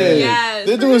 shit. Yes.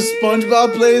 They're doing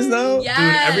SpongeBob plays now? yes.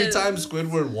 Dude, every time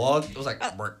Squidward walked, it was like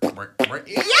brr, brr, brr.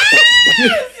 Yes!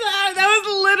 That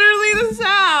was literally the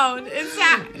sound.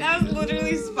 That was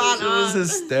literally spot It was on.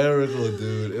 hysterical,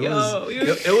 dude.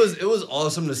 It was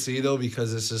awesome to see though,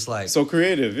 because it's just like So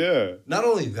creative, yeah. not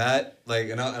only that, like,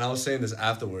 and I was saying this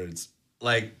afterwards.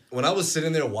 Like when I was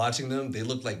sitting there watching them, they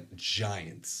looked like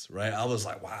giants, right? I was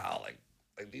like, wow, like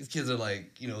these kids are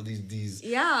like, you know, these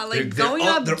Yeah, like they're going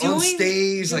up, they're doing, on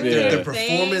stage, like doing they're their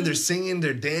performing, thing. they're singing,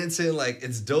 they're dancing, like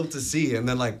it's dope to see. And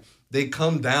then like they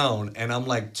come down and I'm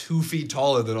like 2 feet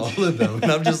taller than all of them. And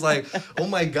I'm just like, oh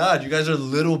my God, you guys are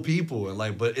little people. And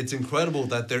like, but it's incredible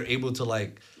that they're able to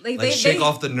like shake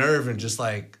off the nerve and just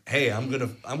like, hey, I'm gonna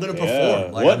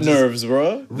perform. Like, what nerves,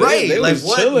 bro? Right. They like was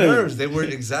what chilling. nerves? They were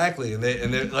exactly. And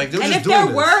they're like, they were And just if doing there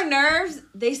this. were nerves,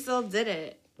 they still did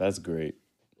it. That's great.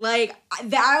 Like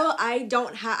that,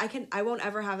 I won't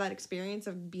ever have that experience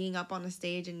of being up on a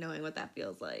stage and knowing what that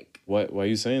feels like. Why are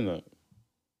you saying that?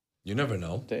 You never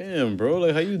know. Damn, bro.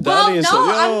 Like how you Well, doubting no,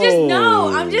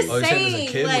 yourself? I'm just Oh, you said as a saying,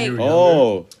 kid when like, you were younger?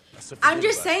 Oh. I'm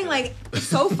just saying, like,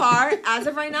 so far, as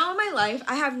of right now in my life,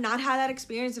 I have not had that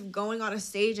experience of going on a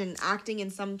stage and acting in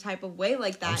some type of way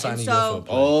like that. I'm signing And you up for a so,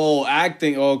 play. Oh,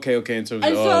 acting. Okay. In terms of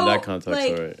and so, that context,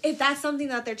 like, all right. if that's something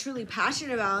that they're truly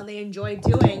passionate about and they enjoy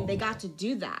doing, they got to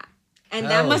do that. And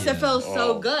Hell that must have yeah. felt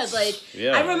so Oh, good. Like,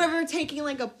 yeah. I remember taking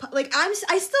like I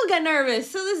still get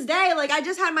nervous to this day. Like, I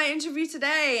just had my interview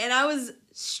today and I was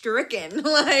stricken.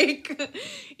 Like,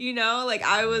 you know, like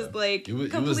I was like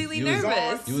completely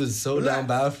nervous. You was so down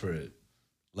bad for it.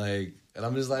 Like, and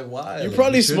I'm just like, why? You Like,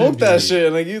 probably shouldn't smoked that be.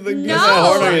 shit. Like you No, that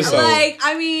hard on yourself. like,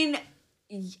 I mean,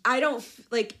 I don't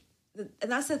like,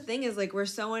 and that's the thing is like we're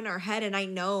so in our head, and I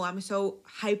know I'm so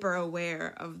hyper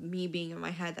aware of me being in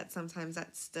my head that sometimes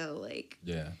that still like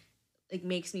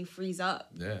makes me freeze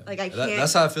up. Yeah. Like I can't.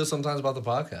 That's how I feel sometimes about the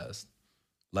podcast.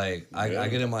 Like I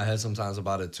get in my head sometimes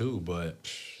about it too, but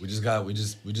we just got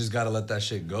to let that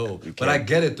shit go. But I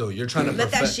get it though. You're trying to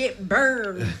let that shit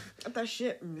burn. Let that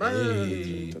shit burn.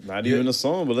 Hey. Not even a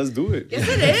song, but let's do it. Yes,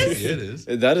 it is. Yeah, it is.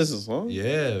 That is a song.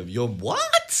 Yeah. Yo,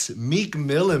 what? Meek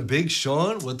Mill and Big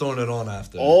Sean? We're throwing it on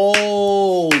after.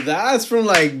 Oh, that's from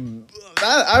like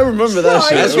that. I remember that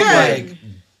shit. That's from Okay. like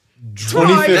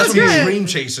 2015. That's from Dream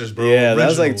Chasers, bro. Yeah,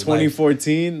 that's like Original,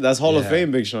 2014. That's Hall of Yeah.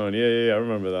 Fame, Big Sean. Yeah. I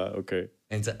remember that. Okay.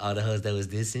 And to all the hoes that was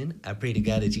dissing, I pray to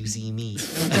God that you see me.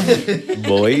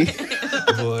 Boy.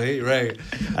 Boy, right.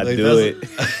 I Like, do it.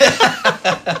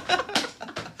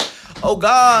 Oh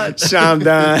God. Sham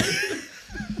down.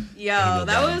 Yo,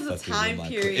 that was a time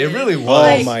period. It really was. Oh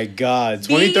Like, my God.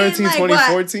 being in, 2013, like,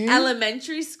 2014? what,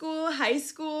 elementary school, high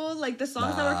school, like the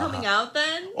songs that were coming out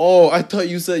then. Oh, I thought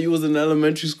you said you was in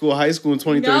elementary school, high school in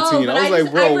 2013. No, I was but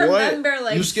like, bro, I what? remember,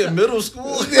 like, You skipped middle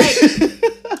school?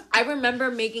 I remember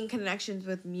making connections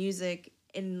with music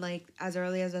in like as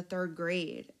early as the 3rd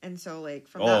grade, and so like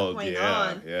from that point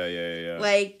on, Yeah.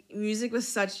 like music was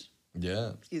such.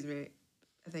 Yeah. Excuse me,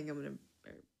 I think I'm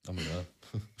gonna.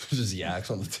 Just yaks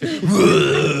on the table.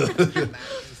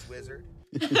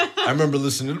 I remember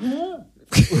listening to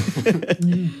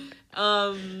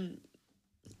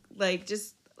like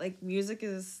just like music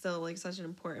is still like such an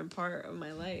important part of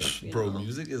my life, you bro, know?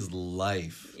 music is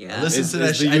life. Yeah. I listen It's to that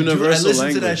the shit. universal I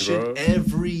listen to that language, shit bro.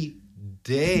 every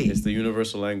day. It's the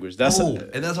universal language. That's and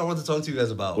that's what I want to talk to you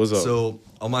guys about. What's up? So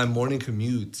on my morning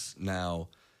commutes now,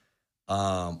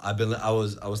 I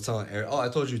was telling Eric, I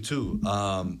told you too.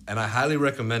 And I highly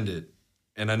recommend it.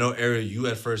 And I know, Eric, you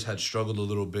at first had struggled a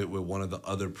little bit with one of the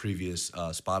other previous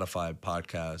Spotify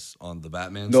podcasts on the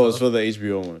Batman No, stuff. it's for the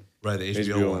HBO one. Right, the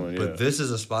HBO one. yeah. But this is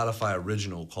a Spotify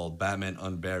original called Batman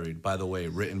Unburied. By the way,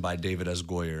 written by David S.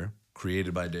 Goyer,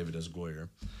 created by David S. Goyer,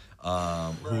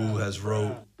 who has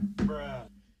wrote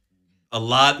a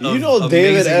lot of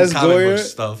David amazing S. comic book Goyer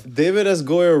stuff. David S.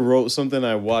 Goyer wrote something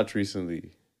I watched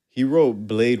recently. He wrote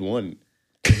Blade 1.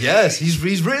 Yes, he's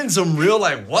written some real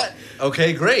like what?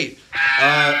 Okay, great.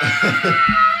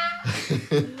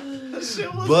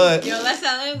 But Yo, that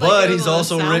sounded like but it was he's on a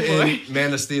also soundboard. written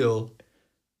Man of Steel.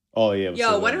 Oh yeah.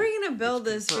 Yo, when are we gonna build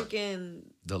this freaking?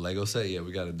 The Lego set, yeah,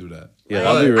 we got to do that. Yeah, Like,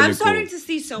 that'd be really I'm starting cool. to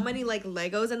see so many like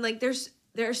Legos, and like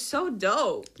they're so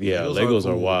dope. Yeah, Legos are Legos are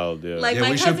cool. wild. Yeah. Like, Yeah,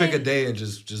 my we should pick a cousin- day and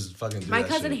just fucking do My that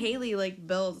cousin shit. Haley like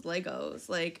builds Legos,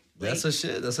 like That's a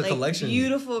shit. That's a like, collection.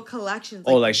 beautiful collections.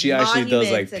 Oh, like, she actually does,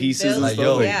 like, monuments and pieces and builds- Like,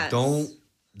 yo, Yes.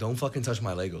 don't fucking touch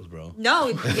my Legos, bro. No,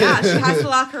 yeah, she has to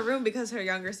lock her room because her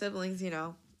younger siblings, you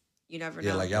know, you never know.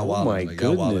 Yeah, like y'all Oh wild. my Like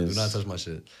y'all wild. Do goodness. not touch my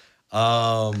shit.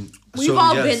 We've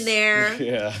all been there.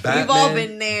 Yeah. We've all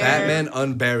been there. Batman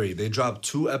Unburied. They drop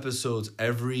 2 episodes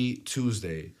every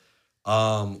Tuesday.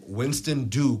 Winston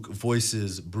Duke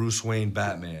voices Bruce Wayne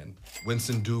Batman.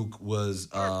 Winston Duke was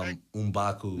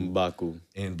M'Baku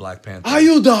in Black Panther. Are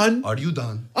you done? Are you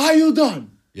done? Are you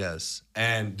done? Yes.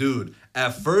 And dude,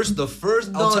 at first,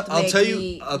 I'll tell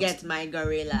you. Get my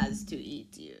gorillas to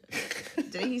eat you.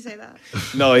 Did he say that?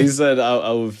 No, he said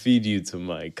I will feed you to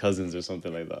my cousins or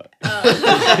something like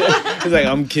that. He's like,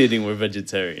 I'm kidding, we're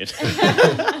vegetarian.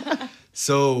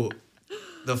 So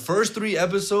the first 3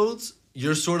 episodes,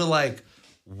 you're sort of like,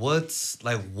 what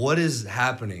is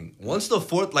happening? Once the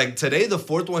 4th, like today, the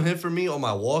 4th one hit for me on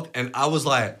my walk, and I was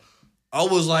like, yo,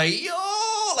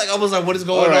 what is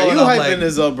going on? You hyping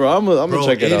this up, bro. I'm gonna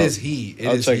check it out. It is he.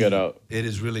 I'll check it out. It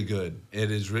is really good. It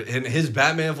is, and his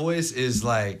Batman voice is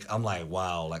like, I'm like,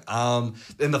 wow, like and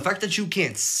the fact that you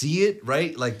can't see it,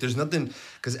 right? Like, there's nothing,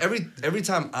 because every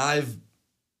time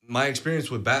my experience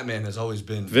with Batman has always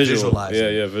been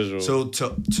visualizing. Yeah, visual. So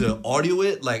to audio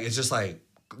it, like, it's just like,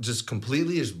 just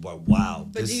completely is like, wow.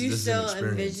 But do you still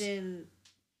envision?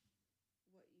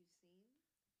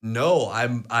 No,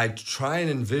 I try and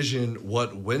envision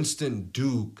what Winston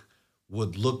Duke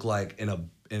would look like in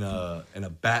a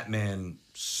Batman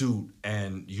suit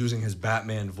and using his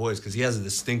Batman voice, because he has a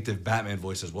distinctive Batman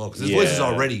voice as well, because his voice is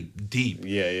already deep.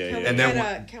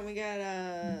 Yeah. Can we get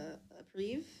a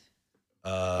preview?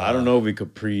 I don't know if we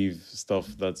could preview stuff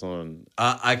that's on.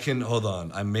 I can, hold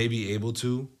on. I may be able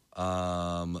to.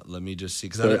 Let me just see,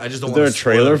 because I just don't want to. Is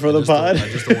there a trailer for the pod? I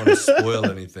just don't want to spoil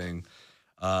anything.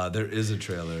 There is a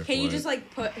trailer. Can you just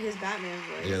like put his Batman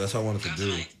voice? Yeah, that's what I wanted to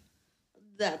do.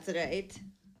 That's right.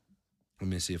 Let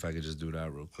me see if I could just do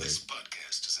that real quick. This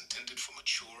podcast is intended for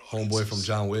mature Homeboy from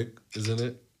John Wick, isn't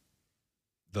it?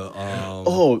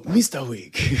 Mr.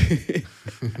 Wick.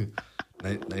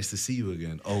 Nice to see you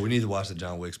again. Oh, we need to watch the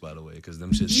John Wicks, by the way, because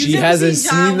them shits. She hasn't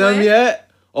seen them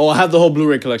yet. Oh, I have the whole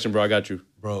Blu-ray collection, bro. I got you,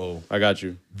 bro. I got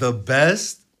you. The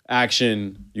best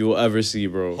action you will ever see,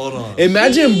 bro. Hold on.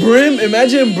 Imagine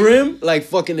Brim like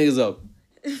fucking niggas up.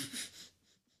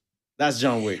 That's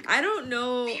John Wick. I don't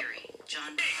know.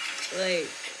 Like,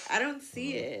 I don't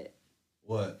see it.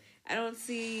 What? I don't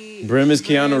see. Brim is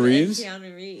Keanu Reeves?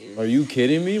 Keanu Reeves. Are you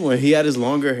kidding me? When he had his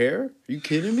longer hair? Are you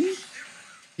kidding me?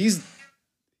 He's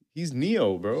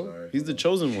Neo, bro. Sorry, he's the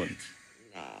chosen one.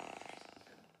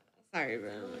 Sorry,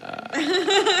 bro.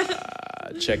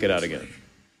 Check it out again.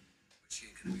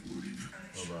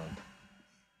 Hold on.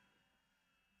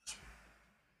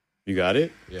 You got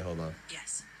it? Yeah, hold on.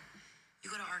 Yes. You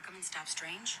go to Arkham and stop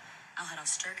Strange. I'll head off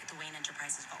Stark at the Wayne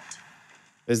Enterprises vault.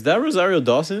 Is that Rosario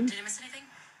Dawson? Did I miss anything?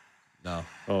 No.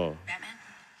 Oh. Batman?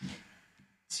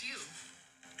 It's you.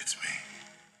 It's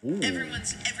me. Ooh.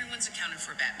 Everyone's accounted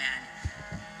for Batman.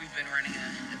 We've been running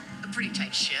a pretty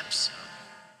tight ship, so.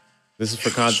 This is for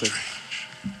context.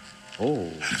 Oh.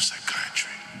 Head of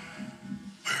psychiatry.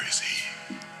 Where is he?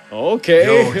 Okay.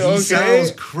 Yo, he okay.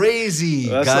 sounds crazy.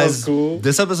 That Guys, sounds cool.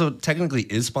 This episode technically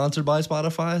is sponsored by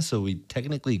Spotify, so we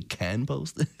technically can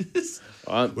post this.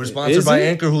 We're sponsored by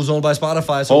Anchor, who's owned by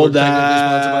Spotify, so we're technically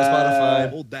sponsored by Spotify.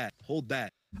 Hold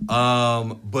that.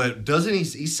 But doesn't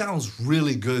he sounds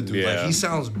really good, dude. Yeah. Like, he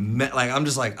sounds like, I'm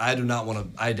just like, I do not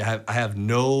want to, I have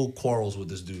no quarrels with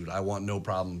this dude. I want no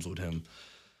problems with him.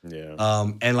 Yeah.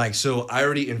 And like, so I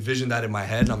already envisioned that in my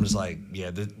head, and I'm just like,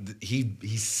 yeah,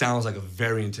 he sounds like a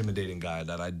very intimidating guy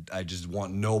that I just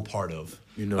want no part of.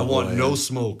 You know, I want no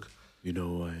smoke. You know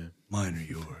who I am. Mine are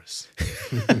yours.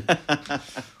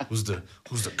 Who's the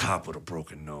cop with a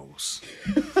broken nose?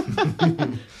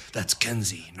 That's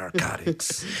Kenzie,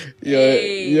 narcotics. Yeah.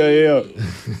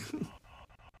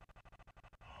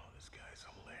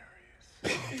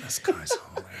 This guy's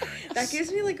hilarious. That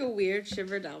gives me like a weird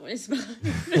shiver down my spine.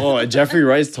 Oh, Jeffrey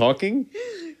Wright's talking?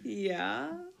 Yeah.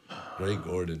 Ray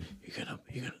Gordon.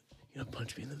 You're gonna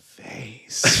punch me in the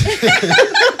face.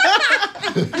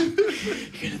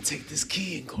 You're gonna take this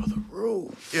key and go to the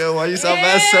roof. Yo, why you sound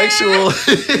mad sexual?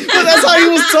 But that's how he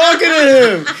was talking to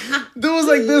him. Dude was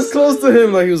like this close to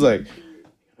him, like he was like,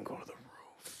 "I'm gonna go to the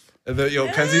roof." And then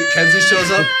Kenzie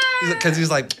shows up. Kenzie's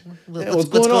like, what's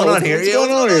going on here? What's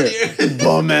going on here?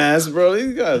 Bum ass, bro.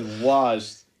 These guys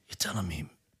washed. You're telling me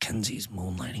Kenzie's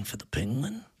moonlighting for the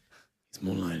Penguin? He's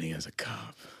moonlighting as a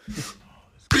cop.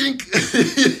 Pink.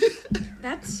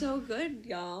 That's so good,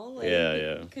 y'all. Like,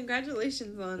 Yeah.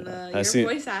 Congratulations on your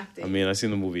voice acting. I mean, I've seen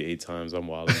the movie 8 times. I'm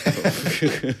wild.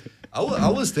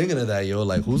 I was thinking of that, yo.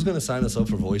 Like, who's gonna sign us up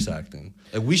for voice acting?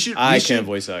 Like, we should. I can't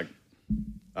voice act.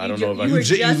 I don't know if I can.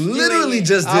 You literally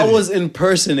just did. I was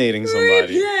impersonating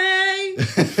somebody.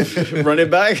 Run it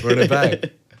back. Run it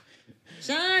back.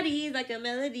 Shawty. carries like a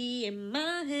melody in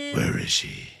my head. Where is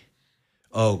she?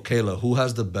 Oh, Kayla, who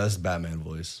has the best Batman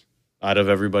voice? Out of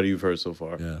everybody you've heard so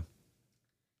far. Yeah.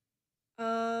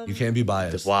 You can't be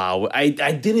biased. Wow. I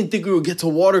didn't think we would get to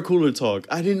water cooler talk.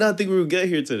 I did not think we would get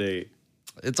here today.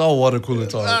 It's all water cooler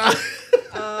talk.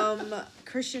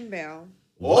 Christian Bale.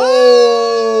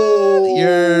 Whoa!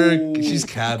 She's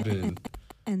capping.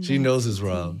 She knows it's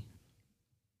Rob.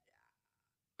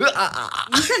 You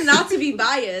said not to be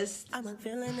biased.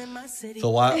 So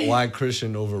why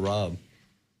Christian over Rob?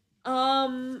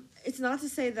 It's not to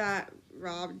say that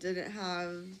Rob didn't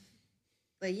have,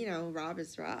 like, you know, Rob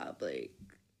is Rob, like,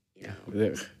 you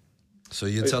know. So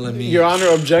you're telling me, Your Honor,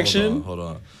 objection? Hold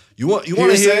on. You want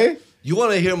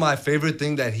to hear my favorite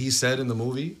thing that he said in the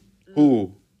movie?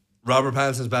 Who? Robert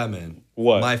Pattinson's Batman.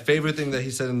 What? My favorite thing that he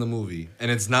said in the movie,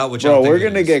 and it's not what y'all think. Bro, we're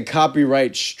gonna get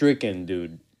copyright stricken,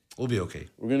 dude. We'll be okay.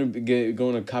 We're gonna go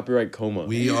in a copyright coma.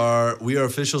 We are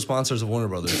official sponsors of Warner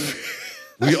Brothers.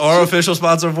 We are official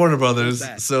sponsor of Warner Brothers.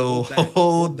 So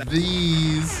hold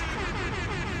these.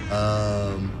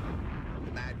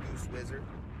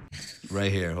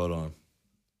 Right here. Hold on.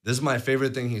 This is my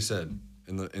favorite thing he said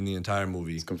in the entire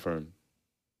movie. It's confirmed.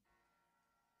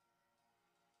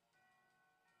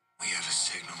 We have a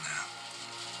signal now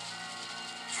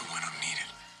for when I'm needed.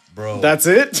 Bro. That's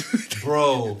it?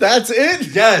 Bro. That's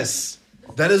it? Yes.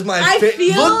 That is my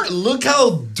favorite. Look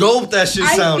how dope that shit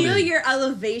sounded. I feel your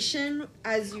elevation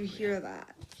as you hear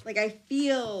that. Like, I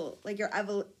feel like your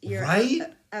right?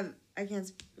 I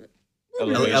can't.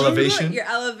 Elevation? Your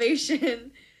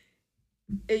elevation.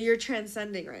 You're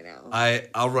transcending right now.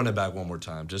 I'll run it back one more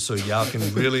time just so y'all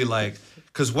can really like,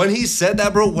 because when he said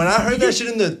that, bro, when I heard that shit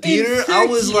in the theater, I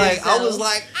was like,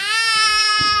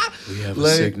 ah! We have a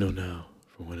signal now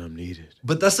for when I'm needed.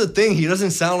 But that's the thing. He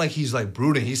doesn't sound like he's like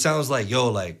brooding. He sounds like, yo,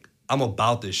 like, I'm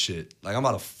about this shit. Like, I'm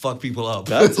about to fuck people up.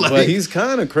 Like, but he's "Ah!"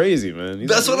 kind of crazy, man.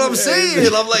 That's what I'm saying.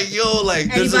 I'm like, yo, like,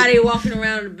 anybody walking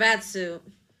around in a bat suit.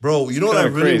 Bro, you know what I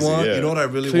really want? Yeah. You know what I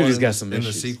really Clearly want in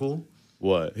the sequel?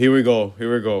 What? Here we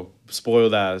go.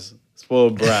 Spoiled ass.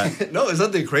 Spoiled brat. No, it's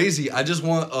nothing crazy. I just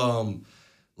want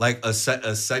like a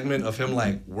segment of him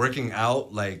like working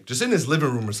out, like just in his living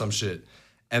room or some shit.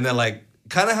 And then like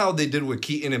kind of how they did with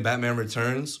Keaton in Batman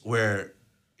Returns, where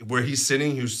he was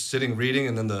sitting reading,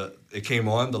 and then the light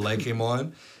came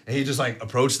on, and he just like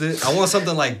approached it. I want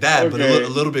something like that, but a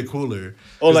little bit cooler.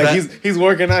 Oh, like he's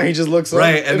working out, he just looks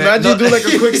right, up. And imagine you do like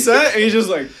a quick set, and he's just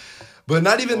like. But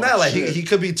not even that. Like he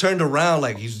could be turned around,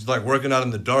 like he's like working out in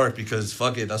the dark because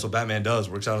fuck it, that's what Batman does.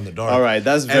 Works out in the dark. All right,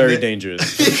 that's very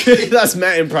dangerous. That's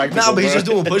Matt impractical. Nah, but he's just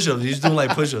doing push-ups. He's doing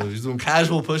like push-ups. He's doing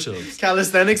casual push-ups.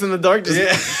 Calisthenics in the dark.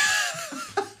 Yeah.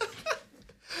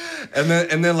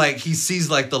 and then like he sees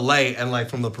like the light and like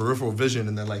from the peripheral vision,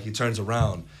 and then like he turns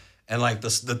around and like the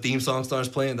theme song starts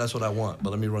playing. That's what I want. But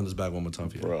let me run this back one more time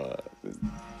for you.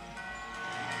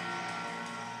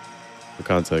 For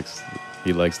context.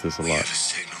 He likes this a lot. We have a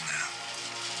signal now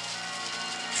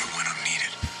for when I'm needed.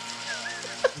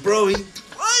 Bro,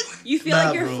 what? You feel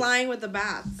like you're flying with the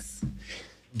bats.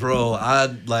 Bro,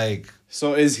 I'd like.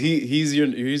 So is he's your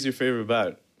favorite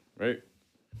bat, right?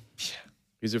 Yeah.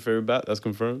 He's your favorite bat? That's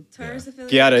confirmed?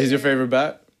 Kiara, he's your favorite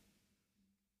bat?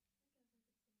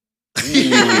 I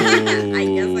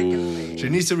guess I can. She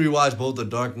needs to rewatch both The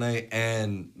Dark Knight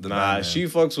and the Batman. She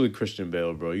fucks with Christian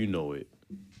Bale, bro. You know it.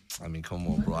 I mean, come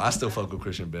on, bro. I still fuck with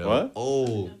Christian Bale. What?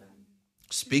 Oh,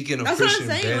 speaking of That's Christian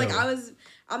what I'm saying. Bale, Like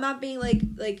I'm not being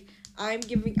like I'm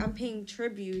paying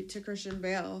tribute to Christian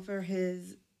Bale for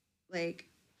his like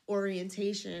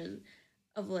orientation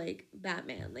of like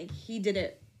Batman. Like he did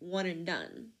it one and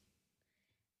done.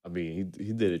 I mean,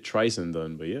 he did it twice and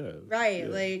done, but yeah. Right,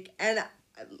 yeah. like and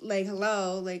like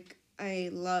hello, like I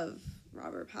love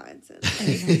Robert Pattinson.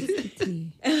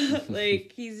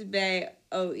 Like he's Bay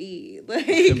OE. Like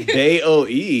Bay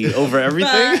OE over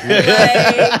everything.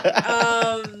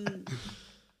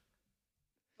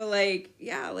 But like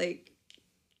yeah, like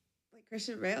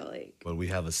Christian Bale, like. But we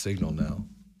have a signal now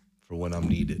for when I'm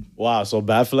needed. Wow, so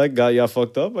Batfleck got y'all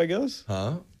fucked up, I guess?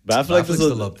 Huh? Batfleck is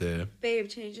still up there. Babe,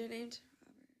 change your name to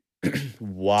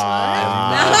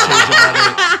wow.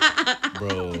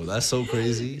 Bro, that's so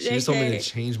crazy. She just told me to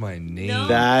change my name. No,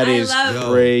 that is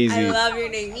crazy. I love your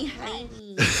name.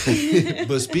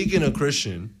 But speaking of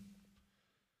Christian,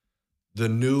 the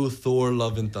new Thor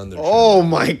Love and Thunder. Oh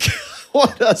my God.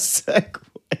 What a segue.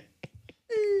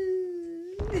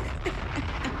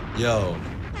 Yo,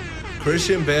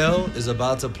 Christian Bale is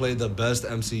about to play the best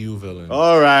MCU villain.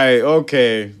 All right,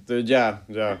 okay. Ja.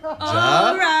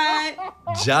 All right.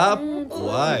 Ja?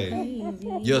 Why?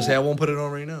 Yo, say I won't put it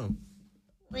on right now.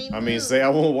 I mean, say I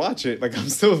won't watch it. Like I'm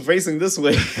still facing this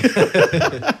way.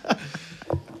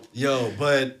 Yo,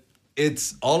 but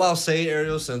it's all I'll say,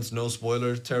 Ariel, since no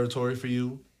spoiler territory for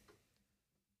you.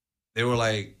 They were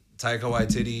like, Taika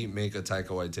Waititi, make a Taika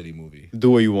Waititi movie.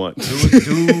 Do what you want.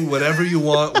 Do whatever you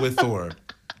want with Thor.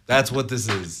 That's what this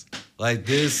is. Like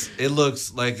this, it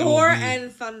looks like Thor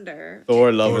and Thunder.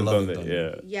 Thor, Love and Thunder.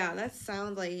 Yeah. Yeah, that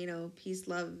sounds like, peace,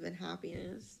 love, and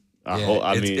happiness. I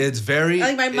mean, it's very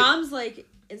like my mom's like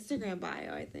Instagram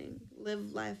bio, I think.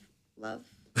 Live, life, love.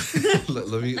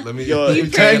 let me Yo,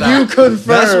 check can it out. you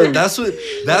confirm? That's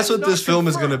what this film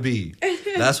is gonna be.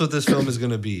 That's what this film is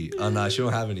gonna be. Oh nah, she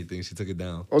don't have anything. She took it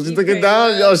down. Oh, she took it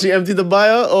down? Yo, she emptied the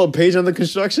bio? Oh, page under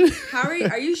construction? How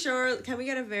are you sure? Can we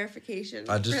get a verification?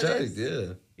 I just checked,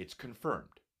 yeah. It's confirmed.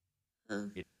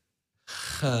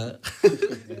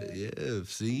 Yeah,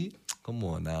 see? Come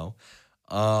on now.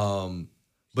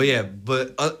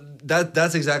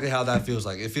 That's exactly how that feels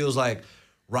like. It feels like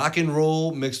rock and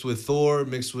roll mixed with Thor,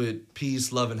 mixed with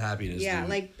peace, love, and happiness. Yeah, dude.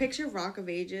 like picture Rock of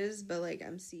Ages, but like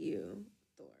MCU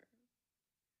Thor.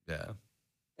 Yeah.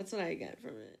 That's what I get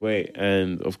from it. Wait,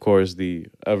 and of course the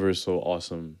ever so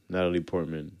awesome Natalie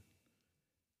Portman.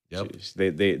 Yep.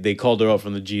 They called her up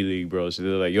from the G League, bro. So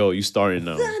they're like, "Yo, you starting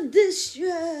now?"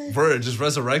 Bro, just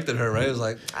resurrected her, right? It was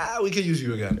like, we could use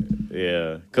you again.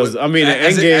 Yeah, because I mean,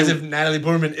 as Endgame, if Natalie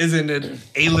Portman isn't an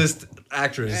A-list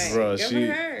actress, Right. bro. Good She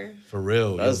for her. for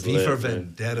real. Yo, That's V lit, for man.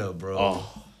 Vendetta, bro.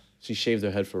 oh, she shaved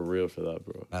her head for real for that,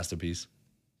 bro. Masterpiece.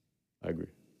 I agree.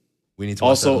 We need to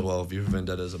watch that Also- as well. V for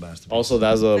Vendetta is a masterpiece. Also,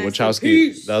 that's a Wachowski.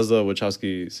 Masterpiece. That's the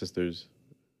Wachowski sisters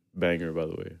banger, by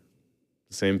the way.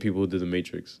 The same people who did The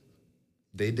Matrix.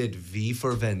 they did V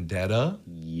for Vendetta.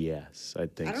 Yes, I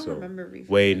think I don't so. remember V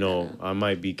for Wait, Vendetta. no, I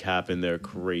might be capping there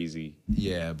crazy.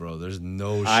 Yeah, bro. There's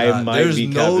no I shot. might There's be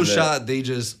no capping that. shot. They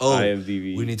just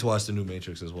IMDb. we need to watch the new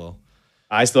Matrix as well.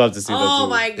 I still have to see that Oh too.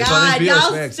 my It's on god, HBO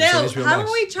y'all Max. It's on still HBO haven't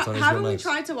Max. we It's on HBO haven't we Max.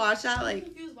 tried to watch that? Like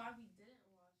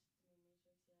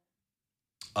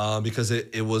Because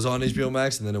it was on HBO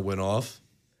Max and then it went off.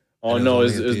 Oh And it no,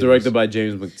 was it's only in directed by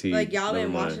James McTeague. Like y'all Never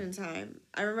didn't watch mind. it in time.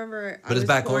 I remember I But was it's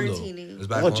back on though. quarantining. It's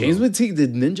back Oh, on. James though. McTeague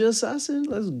did Ninja Assassin.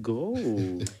 Let's go.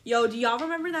 Yo, do y'all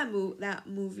remember that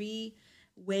movie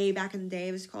way back in the day?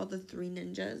 It was called The Three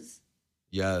Ninjas.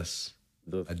 Yes.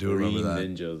 The I do remember that.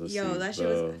 Ninjas. Let's Yo, see. that shit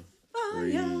was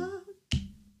Three fire.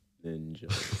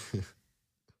 Ninjas.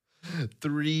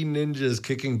 Three ninjas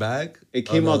kicking back. It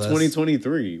came Oh, no, out that's-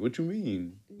 2023. What you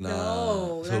mean?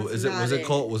 No, So that's is it not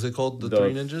was it called the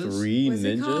Three Ninjas? Three Was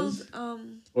it Ninjas? called,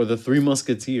 Or the Three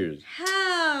Musketeers?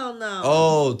 hell no.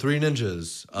 Oh, Three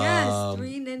Ninjas. Yes,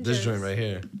 Three This Ninjas. joint right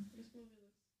here.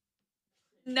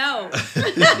 No.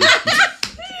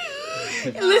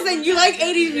 Listen, you like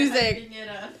 80s music.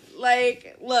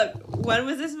 Like, look, when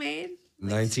was this made?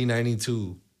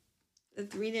 1992. The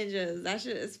Three Ninjas. That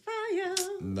shit is fire.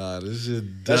 Nah, this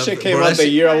shit. That shit came out the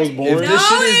year I was born. If No, this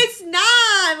shit is, it's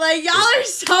not. Like, y'all are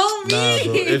so mean. nah,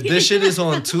 bro. If this shit is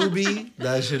on Tubi,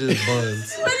 that shit is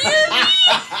buns. What do you mean?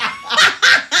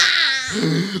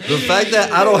 The fact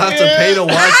that I don't have to pay to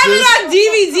watch I this. have it on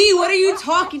DVD. What are you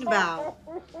talking about?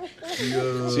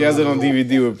 She has it on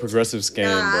DVD with progressive scan,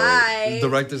 Aye.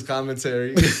 Director's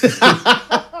commentary.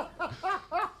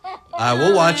 Alright,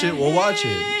 we'll watch it. We'll watch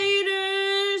it.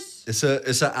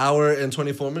 It's an hour and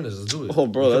 24 minutes. Let's do it. bro. Oh,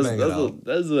 bro, We can bang it out.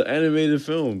 that's an animated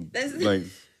film. That's- Like,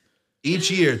 Each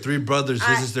year, three brothers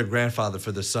visit their grandfather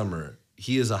for the summer.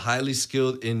 He is a highly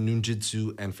skilled in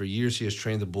ninjutsu, and for years he has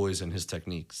trained the boys in his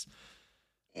techniques.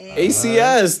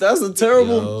 ACS. That's a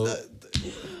terrible. Yo.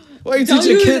 Why are you Don't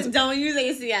teaching use, kids? don't use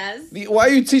ACS. Why are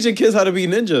you teaching kids how to be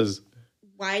ninjas?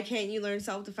 Why can't you learn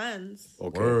self-defense?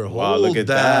 Okay. Word, Wow, hold look at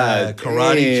that.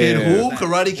 Karate Kid Damn. who?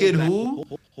 Karate Kid who?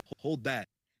 Hold that.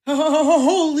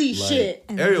 Holy Like, shit.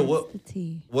 Ariel,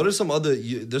 what are some other?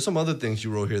 There's some other things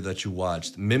you wrote here that you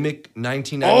watched. Mimic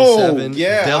 1997. Oh,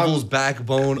 yeah, Devil's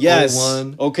Backbone. Yes.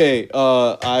 01. Okay.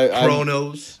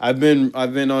 Chronos. I've been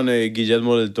on a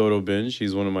Guillermo del Toro binge.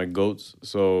 He's one of my goats.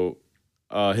 So,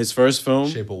 his first film.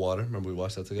 Shape of Water. Remember we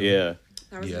watched that together? Yeah.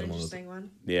 That was Yeah, an I'm on interesting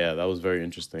one. Yeah, that was very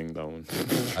interesting. That one.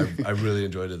 I really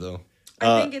enjoyed it though.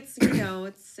 I think it's,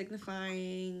 it's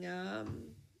signifying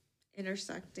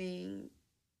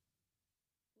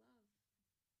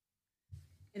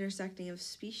intersecting of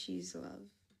species love.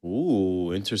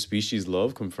 Ooh, interspecies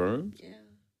love confirmed. Yeah.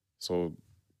 So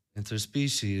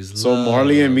Interspecies. So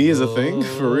Marley and Me is a thing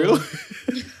for real?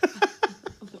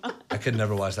 I could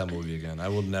never watch that movie again. I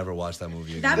will never watch that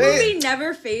movie again. That movie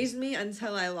never fazed me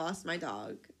until I lost my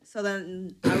dog. So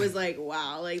then I was like,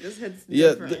 wow, like this hits Yeah,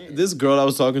 different. this girl I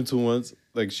was talking to once,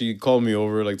 like she called me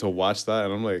over like to watch that,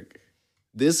 and I'm like,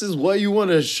 This is what you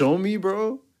want to show me,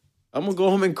 bro? I'm gonna go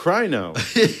home and cry now. But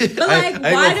like, I ain't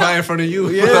gonna cry in front of you.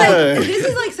 Yeah. like, this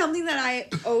is like something that I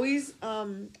always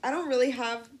I don't really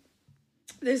have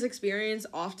this experience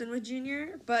often with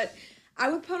Junior, but I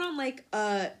would put on like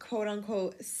a quote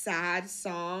unquote sad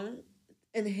song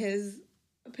in his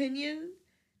opinion,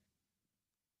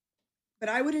 but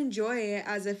I would enjoy it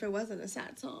as if it wasn't a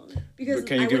sad song. Because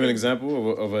Can you give an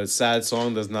example of a sad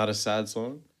song that's not a sad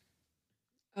song?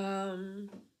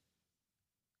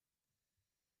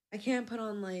 I can't put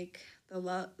on like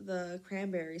the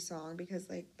Cranberry song because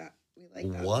like that we like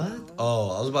that What? song.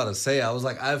 Oh, I was about to say. I was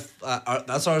like,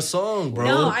 that's our song, bro.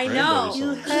 No, I know.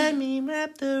 You had me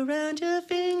wrapped around your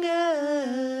finger.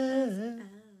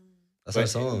 That's our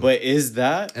song. But is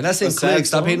that And that's in a sad Click.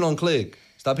 Stop song? hating on Click.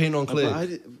 Stop hating on Click. I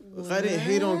didn't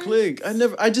hate on Click.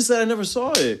 I just said I never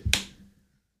saw it.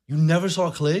 You never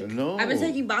saw Click? No. I've been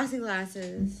taking boxing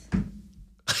classes.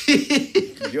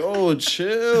 Yo,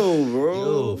 chill, bro.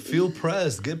 Yo, feel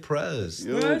pressed. Get pressed.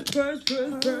 Yo. Press.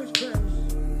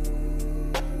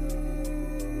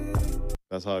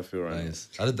 That's how I feel right Nice.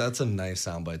 That's a nice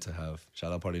soundbite to have.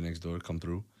 Shout out Party Next Door. Come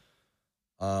through.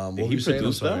 What Did were he you saying? I'm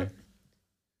produce sorry. that?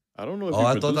 I don't know if Oh, he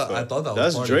I produced thought that- that. I thought that was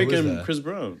That's Party. Drake Who is and that? Chris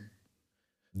Brown.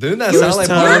 Didn't that sound First like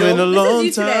time Party? in a This is long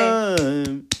you today.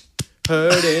 time.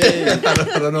 Heard it.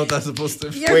 I don't know what that's supposed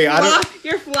to be. You're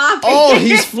you're flopping. Oh,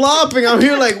 he's flopping. I'm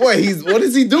here like, what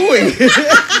is he doing?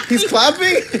 He's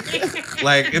clapping?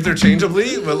 Like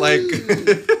interchangeably, but like.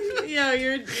 Yo,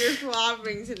 you're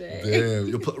flopping today.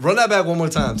 Damn. Run that back one more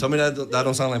time. Tell me that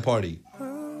don't sound like Party.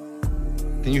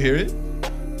 Can you hear it?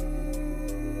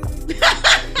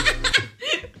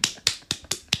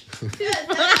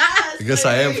 I guess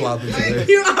I am flopping today.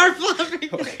 You are flopping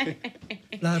today.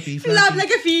 Floppy, Flop like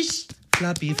a fish.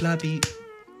 floppy.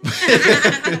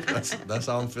 that's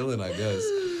how I'm feeling, I guess.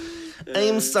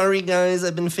 I'm sorry, guys.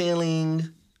 I've been failing.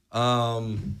 But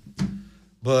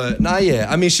yeah.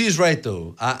 I mean, she's right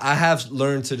though. I have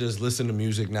learned to just listen to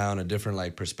music now in a different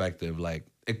like perspective. Like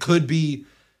it could be,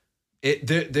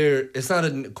 it's not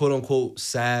a quote unquote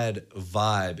sad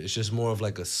vibe. It's just more of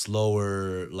like a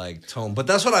slower like tone. But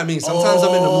that's what I mean. Sometimes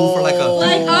I'm in the mood for like a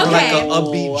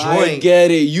upbeat joint. I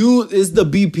get it. It's the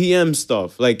BPM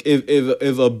stuff. Like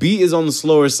if a beat is on the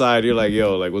slower side, you're like,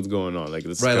 yo, like what's going on? Like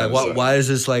this Right, like why is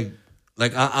this like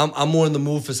I'm more in the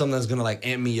mood for something that's gonna like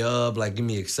amp me up, like get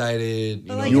me excited.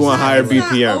 But, like, You it's want not- higher it's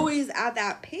not BPM. always at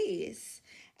that pace,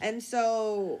 and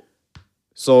so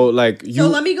like you. So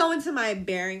let me go into my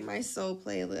Bearing My Soul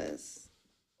playlist.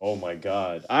 Oh my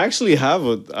god, I actually have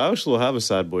a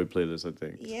sad boy playlist. I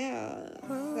think. Yeah.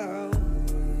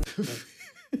 So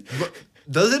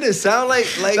Doesn't it sound like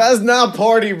That's not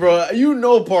Party, bro. You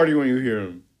know Party when you hear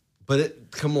him. But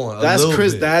come on, That's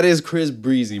Chris. Bit. That is Chris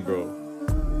Breezy, bro.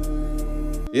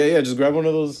 Yeah. Just grab one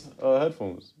of those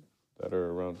headphones that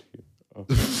are around here. Oh.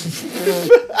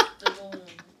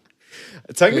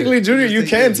 Technically, Junior, you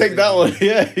can take that one.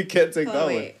 Yeah, you can take that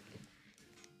one.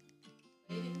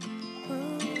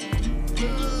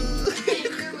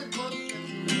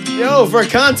 Yo, for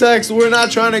context, we're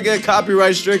not trying to get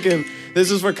copyright stricken.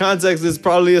 This is for context. It's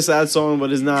probably a sad song,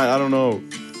 but it's not. I don't know.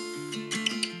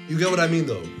 You get what I mean,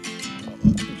 though.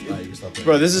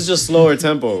 Bro, this is just slower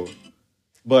tempo.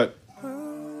 But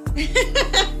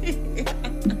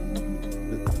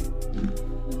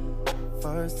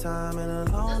First time in a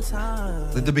long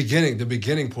time. Like the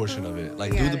beginning portion of it.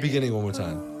 Like do the beginning one more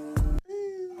time.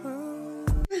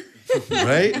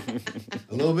 Right?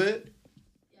 A little bit?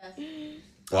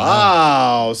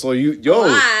 wow. So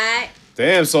What?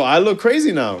 damn, so I look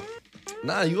crazy now.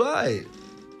 Nah, you alright.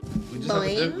 We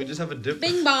just have a different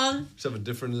Bing bong. just have a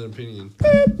different opinion.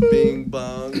 Bing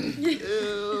bong.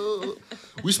 Ew.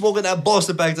 We smoking that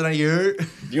Boston back tonight, you heard?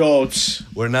 Yo,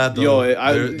 We're not though. Yo,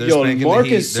 yo, spanking Mark the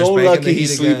heat. is They're so spanking lucky the he's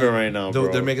heat sleeping again. right now, They're,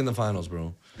 bro. they're making the finals,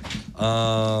 bro.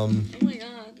 Oh my god.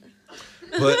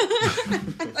 But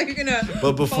Like you're gonna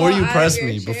but before fall you out of press your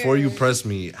me, chair. before you press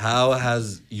me, how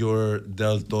has your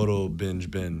Del Toro binge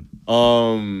been?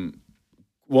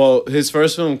 Well, his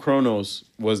first film, Kronos,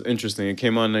 was interesting. It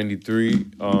came out in 93.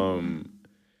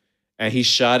 And he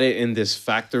shot it in this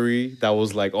factory that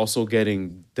was like also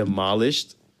getting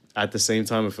demolished at the same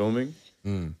time of filming.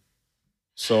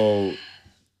 So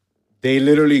they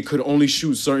literally could only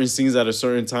shoot certain scenes at a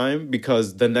certain time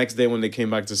because the next day when they came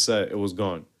back to set, it was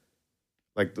gone.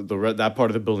 Like that part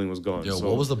of the building was gone. Yo, So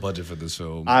what was the budget for this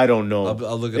film? I don't know.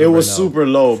 I'll look at it it was right now. super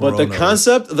low, but the Corona.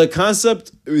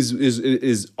 concept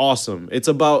is awesome. It's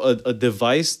about a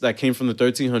device that came from the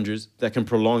 1300s that can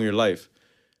prolong your life.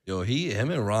 Yo, him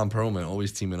and Ron Perlman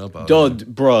always teaming up out Yo, here.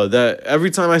 bro, that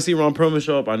every time I see Ron Perlman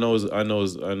show up, I know Del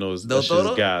that shit's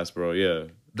Toro? gas, bro. Yeah.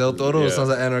 Del Toro, Yeah. Sons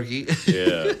of Anarchy.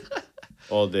 Yeah.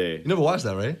 All day. You never watched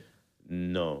that, right?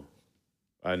 No.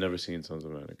 I never seen Sons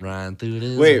of Anarchy. Run through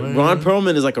this Wait, world. Ron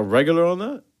Perlman is like a regular on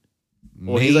that?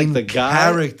 Or he's like Main the guy?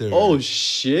 character. Oh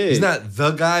shit. He's not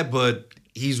the guy, but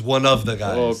he's one of the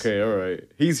guys. Oh, okay, all right.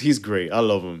 He's great. I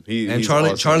love him. And he's Charlie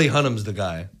awesome. Charlie Hunnam's the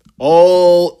guy.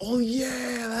 Oh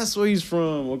yeah, that's where he's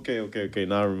from. Okay.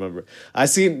 Now I remember.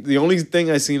 The only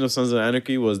thing I seen of Sons of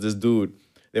Anarchy was this dude.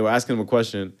 They were asking him a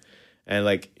question, and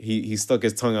like he stuck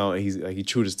his tongue out and he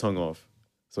chewed his tongue off,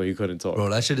 so he couldn't talk. Bro,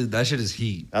 that shit is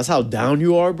heat. That's how down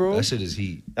you are, bro. That shit is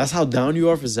heat. That's how down you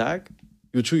are for Zach.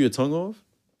 You chew your tongue off.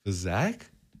 For Zach?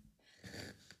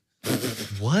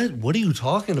 What? What are you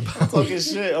talking about? Talking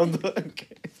shit.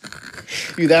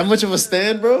 You that much of a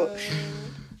stand, bro?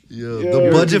 Yo,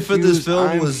 the budget for this film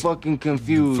I'm was fucking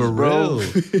confused, for bro.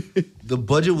 real. The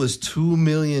budget was $2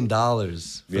 million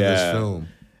for this film.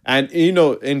 And you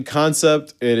know, in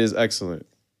concept, it is excellent.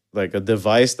 Like a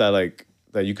device that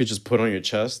you could just put on your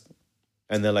chest,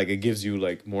 and then like it gives you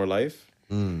like more life.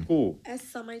 Cool.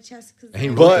 That's on my chest because he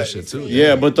wrote that shit too.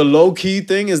 Yeah, but the low key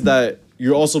thing is that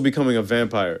you're also becoming a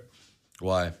vampire.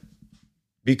 Why?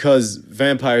 Because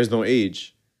vampires don't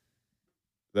age.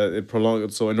 That it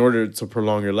prolongs. So in order to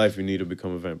prolong your life, you need to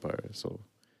become a vampire. So,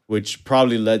 which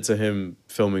probably led to him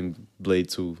filming Blade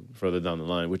 2 further down the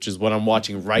line, which is what I'm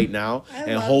watching right now.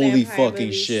 And love holy vampire fucking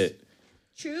movies. shit.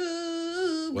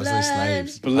 True Wesley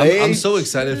Snipes. Blade. I'm so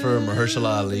excited for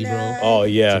Mahershala Ali, bro. Oh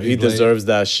yeah, To be he Blade. deserves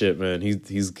that shit, man.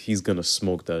 He's gonna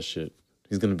smoke that shit.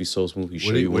 He's gonna be so smooth. You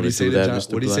sure you want to do that,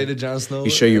 Mr. What do you Black? say to Jon Snow? You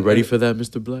sure you ready for that,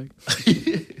 Mr. Black?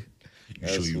 You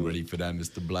sure you ready for that,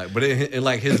 Mr. Black? But in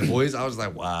like his voice, I was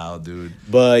like, wow, dude.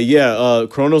 But yeah,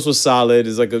 Kronos was solid.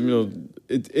 It's like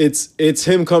it's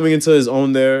him coming into his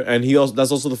own there, and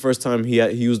that's also the first time he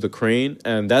used the crane,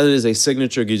 and that is a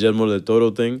signature Guillermo del Toro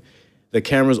thing. The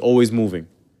camera's always moving.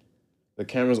 The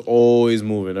camera's always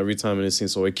moving every time in the scene,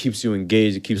 so it keeps you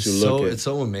engaged. It keeps you looking. It's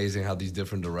so amazing how these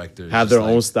different directors have just, their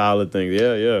own style of things.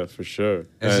 Yeah, for sure.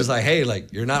 It's just like, hey,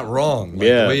 like you're not wrong. Like,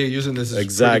 Yeah. the way you're using this is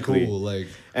Exactly. pretty cool. Like,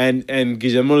 and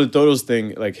Guillermo del Toro's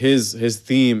thing, like his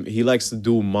theme, he likes to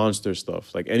do monster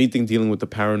stuff, like anything dealing with the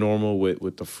paranormal,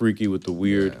 with the freaky, with the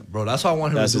weird. bro, that's why I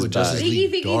want him That's to do his it Justice bag.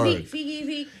 League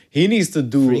Dark. He needs to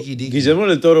do. Freaky deaky. Guillermo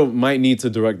del Toro might need to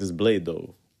direct this Blade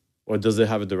though, or does it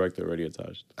have a director already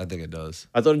attached? I think it does.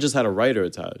 I thought it just had a writer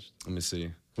attached. Let me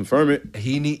see. Confirm it.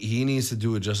 He needs to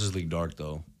do a Justice League Dark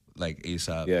though, like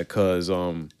ASAP. Yeah, cause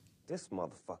This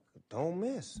motherfucker don't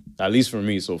miss. at least for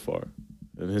me so far,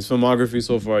 in his filmography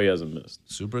so far, he hasn't missed.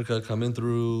 Supercut coming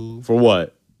through. For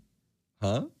what?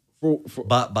 Huh? For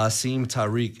Basim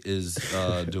Tariq is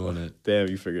doing it. Damn,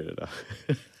 you figured it out.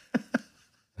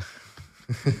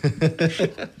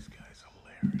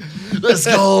 Let's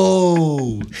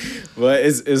go. But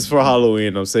it's for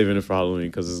Halloween. I'm saving it for Halloween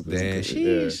because it's Damn, good.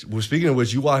 sheesh. Well, speaking of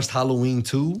which, you watched Halloween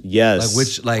 2?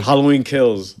 Yes. Like Halloween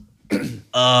Kills.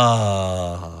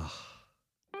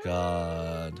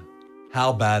 God.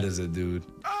 How bad is it, dude?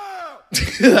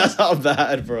 That's how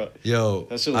bad, bro. Yo,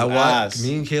 That shit was ass.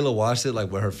 me and Kayla watched it like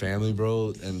with her family,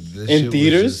 bro, and this In shit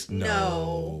theaters? was just,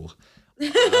 no.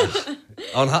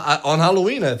 On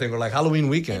Halloween, I think, or like Halloween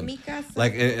weekend,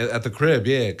 like at the crib,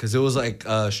 yeah, because it was like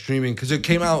streaming, because it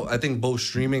came out, I think, both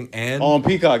streaming and On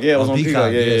Peacock, yeah, it was on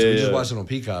Peacock. Yeah, so we yeah. just watched it on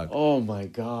Peacock, Oh my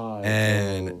god.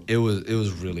 and it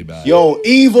was really bad. Yo,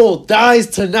 Evil dies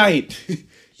tonight.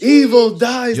 Evil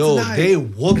dies Yo, tonight. they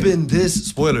whooping this,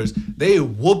 spoilers, they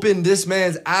whooping this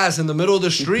man's ass in the middle of the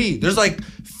street. There's like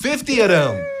 50 of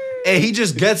them. And he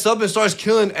just gets up and starts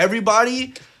killing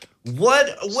everybody. What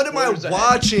am I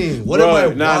watching? What am I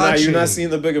watching? Nah, you're not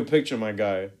seeing the bigger picture, my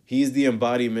guy. He's the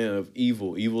embodiment of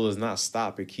evil. Evil does not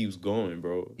stop. It keeps going,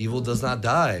 bro. Evil does not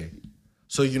die.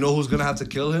 So you know who's gonna have to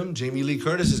kill him? Jamie Lee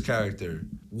Curtis's character,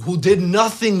 who did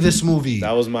nothing this movie.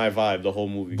 That was my vibe, the whole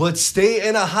movie. But stay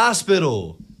in a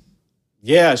hospital.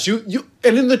 Yeah,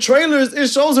 and in the trailers, it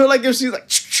shows her like if she's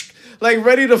like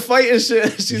ready to fight and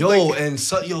shit. She's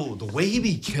the way he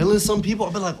be killing some people,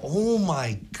 I've been like, oh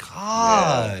my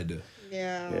god.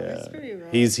 Yeah, it's pretty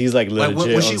rough. He's like legit Like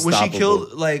when she unstoppable.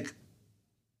 killed like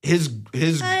his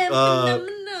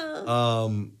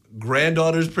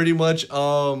granddaughter's pretty much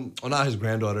well, not his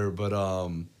granddaughter, but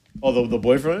the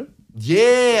boyfriend?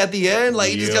 Yeah, at the end,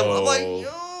 like he just kept, I'm like,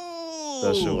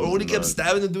 That shit was or when he kept nuts.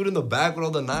 stabbing the dude in the back with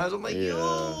all the knives, I'm like,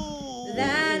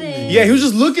 That is. Yeah, he was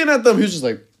just looking at them. He was just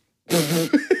like,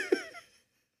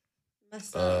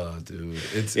 dude,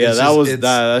 it's Yeah, it's that just- was- it's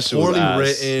that shit was poorly ass.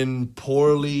 written,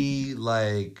 poorly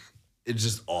like it's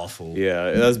just awful.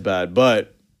 Yeah, that's bad.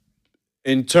 But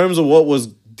in terms of what was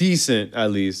decent,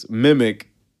 at least Mimic,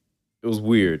 it was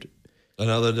weird.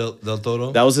 Another Del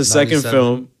Toro. That was his second 97.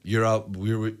 film.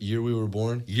 Year we were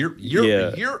born. Year.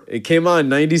 It came out in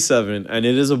 97, and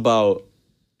it is about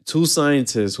two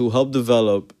scientists who helped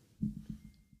develop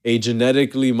a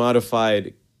genetically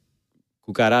modified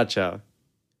cucaracha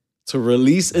to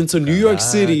release into New York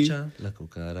City.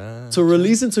 To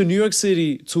release into New York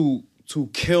City to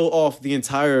kill off the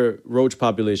entire roach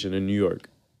population in New York.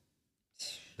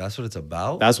 That's what it's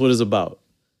about? That's what it's about.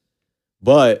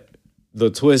 But the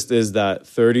twist is that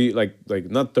 30, like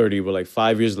not 30, but like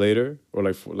 5 years later,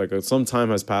 or some time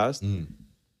has passed,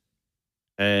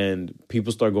 and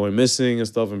people start going missing and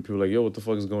stuff, and people are like, yo, what the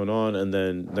fuck is going on? And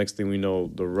then next thing we know,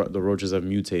 the roaches have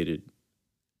mutated.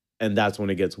 And that's when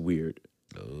it gets weird.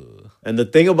 And the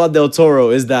thing about Del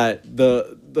Toro is that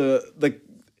the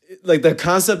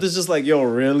concept is just like, yo,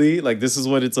 really? Like, this is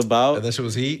what it's about? And that shit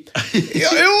was heat? It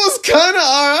was kind of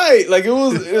all right. Like, it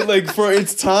was, like, for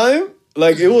its time,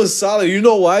 like, it was solid. You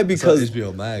know why? Because it's on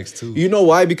HBO Max, too. You know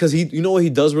why? Because you know what he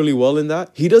does really well in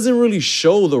that? He doesn't really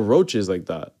show the roaches like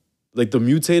that. Like, the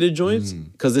mutated joints.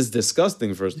 Because it's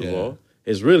disgusting, first of all.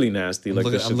 It's really nasty. I'm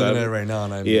looking at it right now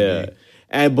on IMDb.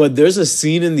 Yeah. But there's a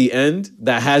scene in the end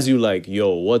that has you like,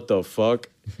 yo, what the fuck?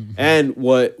 And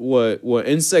what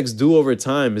insects do over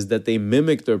time is that they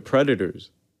mimic their predators.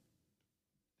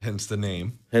 Hence the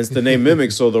name.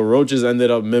 Mimic. So the roaches ended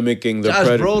up mimicking their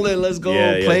predators. Josh Brolin, let's go.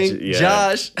 Playing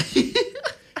Josh.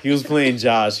 He was playing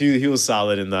Josh. He was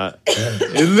solid in that.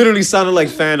 It literally sounded like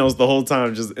Thanos the whole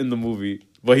time just in the movie.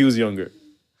 But he was younger.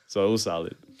 So it was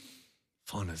solid.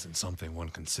 Fun isn't something one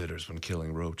considers when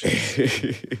killing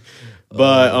roaches.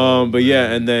 But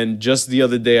yeah, and then just the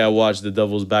other day I watched The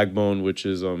Devil's Backbone, which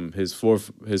is his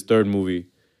third movie.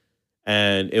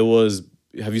 And it was,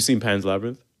 have you seen Pan's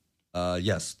Labyrinth?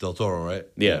 Yes, Del Toro, right?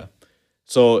 Yeah.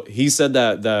 So he said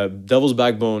that Devil's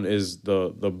Backbone is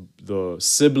the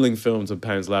sibling film to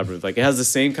Pan's Labyrinth. Like, it has the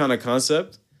same kind of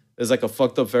concept. It's like a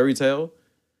fucked up fairy tale,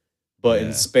 but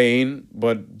in Spain,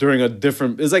 but during a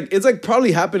different. It's like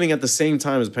probably happening at the same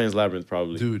time as Pan's Labyrinth,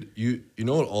 probably. Dude, you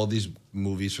know what all these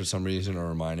movies for some reason are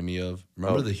reminding me of?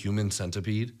 Remember The Human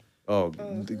Centipede? Oh,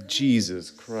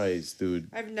 Jesus Christ, dude!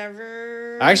 I've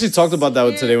never. I actually talked about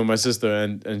that today with my sister,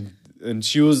 and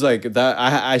she was like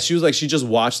that. She was like, she just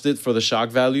watched it for the shock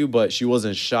value, but she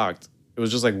wasn't shocked. It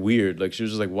was just like weird. Like, she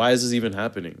was just like, why is this even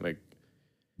happening? Like,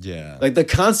 yeah, like the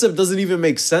concept doesn't even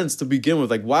make sense to begin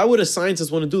with. Like, why would a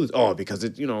scientist want to do this? Oh, because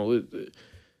it,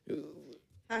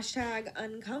 Hashtag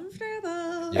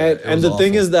uncomfortable. Yeah, and the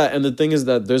thing is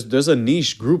that there's a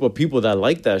niche group of people that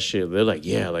like that shit. They're like,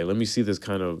 yeah, like, let me see this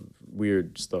kind of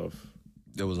weird stuff.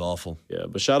 It was awful. Yeah,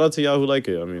 but shout out to y'all who like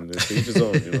it. I mean, it's each his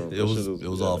own, you know. it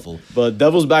was awful. But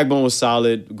Devil's Backbone was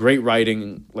solid. Great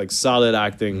writing, like solid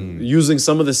acting, using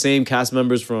some of the same cast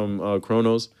members from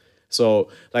Chronos. So,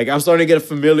 like, I'm starting to get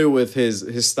familiar with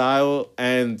his style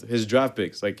and his draft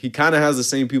picks. Like, he kind of has the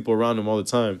same people around him all the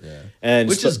time. Yeah. And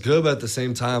which is good, but at the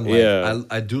same time, like,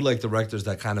 I do like directors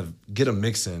that kind of get a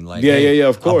mix in. Like, yeah,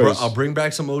 of course. I'll bring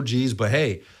back some OGs, but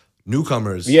hey,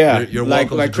 newcomers. Yeah, you're like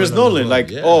Chris Nolan. Like,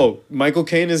 Michael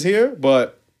Caine is here,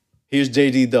 but here's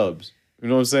JD Dubs. You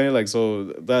know what I'm saying? Like, so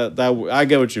that I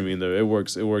get what you mean there. It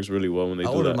works really well when they do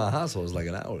that. I ordered my hot sauce like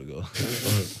an hour ago.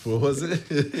 What was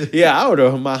it? Yeah, I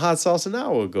ordered my hot sauce an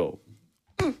hour ago.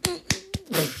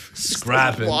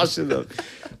 Scrapping. Washing up.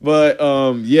 But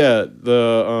yeah,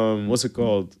 the what's it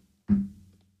called?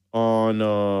 On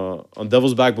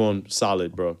Devil's Backbone,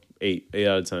 solid, bro. 8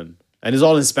 out of 10. And it's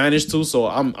all in Spanish too, so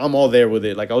I'm all there with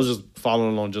it. Like, I was just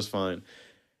following along just fine.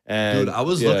 And, dude, I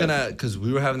was looking at, because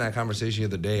we were having that conversation the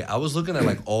other day, I was looking at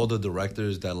like all the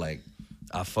directors that like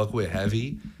I fuck with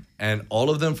heavy, and all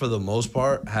of them for the most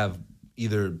part have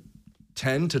either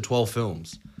 10 to 12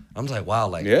 films. I'm just like, wow,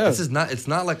 like it's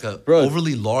not like a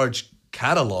overly large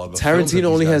catalog. Tarantino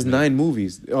only has 9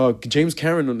 movies. James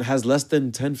Cameron has less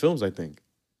than 10 films, I think.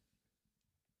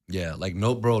 Yeah, like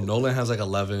Nolan has like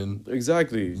 11.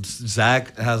 Exactly.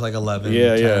 Zach has like 11.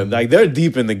 Yeah, 10. Yeah. Like, they're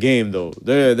deep in the game though.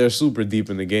 They're super deep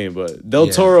in the game. But Del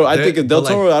Toro, I think Del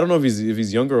Toro, I don't know if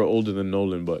he's younger or older than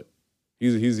Nolan, but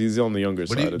he's on the younger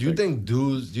side. Do you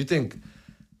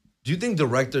think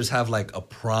directors have like a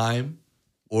prime,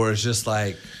 or it's just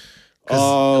like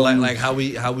like how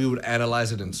we would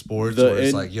analyze it in sports, where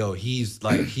it's like, yo, he's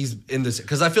in this,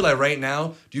 because I feel like right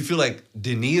now, do you feel like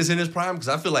Denis is in his prime? Because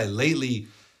I feel like lately,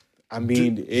 I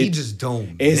mean, he just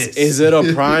don't miss. Is it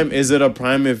a prime? Is it a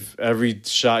prime if every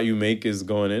shot you make is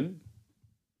going in?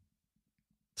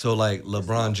 So like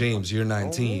LeBron James, you're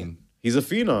 19. He's a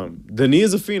phenom. Denis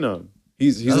is a phenom.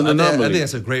 He's an anomaly. I think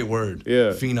that's a great word. Yeah.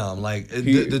 Phenom. Like,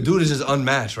 the dude is just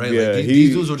unmatched, right? Yeah, like,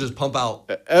 these dudes will just pump out.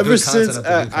 Ever good since content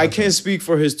after good I can't content. speak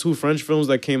for his 2 French films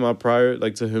that came out prior,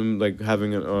 like to him, like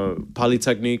having a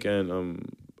Polytechnique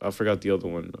and I forgot the other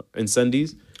one,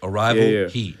 Incendies. Arrival,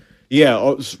 Heat. Yeah,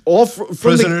 all from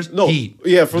Prisoners, Heat.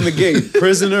 Yeah, from the gate.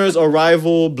 Prisoners,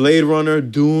 Arrival, Blade Runner,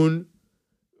 Dune,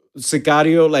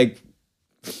 Sicario, like.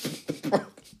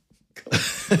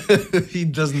 He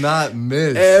does not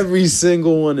miss. Every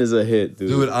single one is a hit, dude.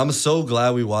 Dude, I'm so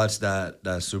glad we watched that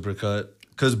supercut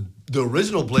because the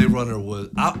original Blade Runner was.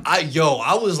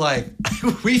 I was like,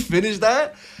 we finished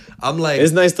that. I'm like,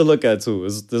 it's nice to look at too.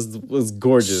 It's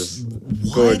gorgeous,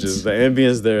 gorgeous. The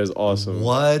ambience there is awesome.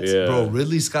 What, yeah. bro?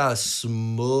 Ridley Scott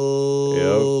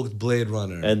smoked Blade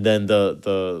Runner, and then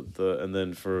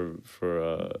for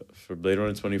Blade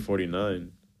Runner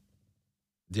 2049.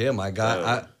 Yeah, my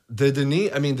God. Did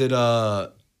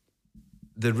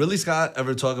Ridley Scott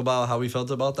ever talk about how he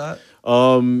felt about that?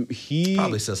 He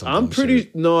probably said something. I'm pretty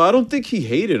shit. No, I don't think he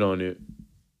hated on it.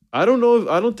 I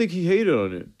don't think he hated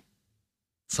on it.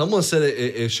 Someone said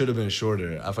it should have been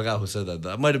shorter. I forgot who said that.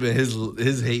 That might have been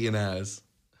his hating ass.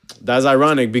 That's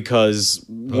ironic because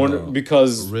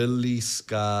Ridley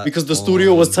Scott, because the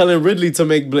studio was telling Ridley to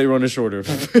make Blade Runner shorter.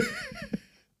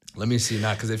 Let me see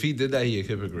now, because if he did that, he a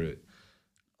hypocrite.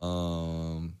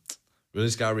 Ridley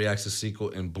Scott reacts to sequel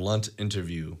in blunt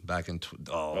interview back in. Look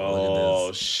at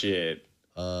this. Shit!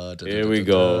 Here we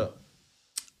go.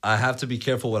 I have to be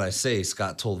careful what I say,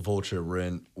 Scott told Vulture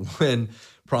when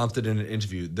prompted in an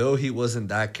interview. Though he wasn't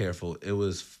that careful, it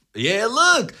was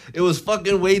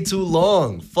fucking way too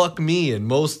long. Fuck me, and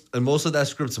most of that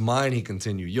script's mine. He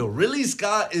continued. Yo, Ridley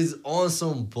Scott is on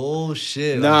some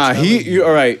bullshit. Nah, you're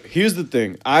all right. Here's the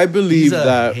thing. I believe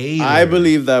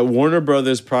that Warner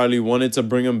Brothers probably wanted to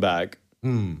bring him back,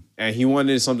 and he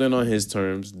wanted something on his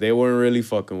terms. They weren't really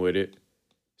fucking with it.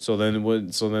 So then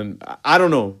I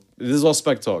don't know. This is all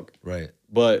spec talk, right?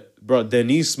 But bro,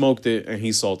 Denis smoked it, and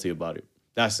he's salty about it.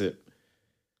 That's it.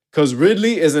 Because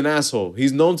Ridley is an asshole.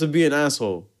 He's known to be an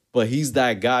asshole, but he's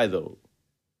that guy though.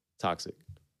 Toxic.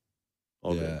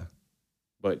 Okay. Yeah.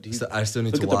 But I still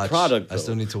need to watch. The product, I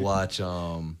still need to watch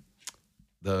the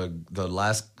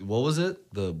last, what was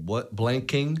it? The what? Blank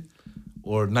King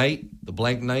or Knight? The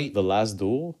Blank Knight? The Last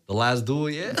Duel? The Last Duel,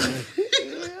 yeah.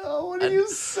 What are you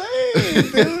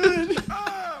saying, dude?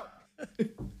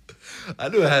 I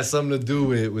knew it had something to do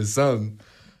with something.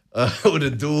 With a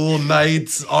dual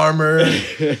knight's armor,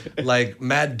 like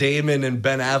Matt Damon and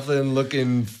Ben Affleck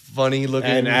looking funny looking,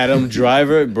 and Adam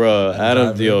Driver,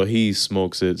 bro. Yo, he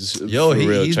smokes it. Yo,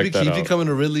 he's becoming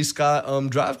a Ridley Scott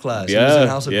drive class. Yeah, he was in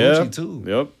House of Gucci too.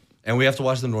 Yep. And we have to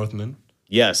watch The Northman.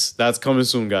 Yes, that's coming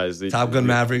soon, guys. Top Gun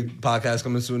Maverick podcast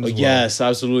coming soon as well. Yes,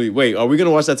 absolutely. Wait, are we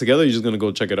gonna watch that together? Or are you just gonna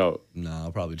go check it out? Nah,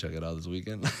 I'll probably check it out this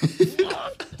weekend.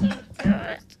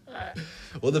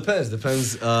 Well,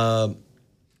 depends.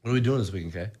 What are we doing this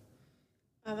weekend, Kay?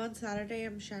 On Saturday,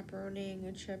 I'm chaperoning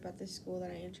a trip at the school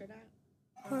that I interned at.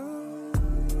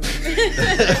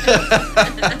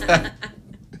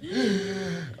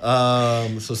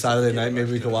 So Saturday night,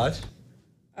 maybe we could watch?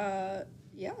 Yeah.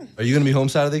 Are you going to be home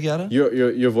Saturday, Kiara?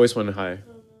 Your voice went high.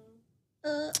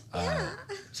 Yeah.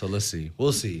 So let's see.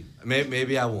 We'll see.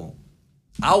 Maybe I won't.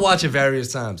 I'll watch it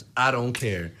various times. I don't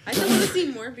care. I still want to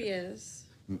see Morbius.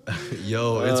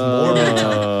 Yo, it's Morbin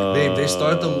time. Babe, they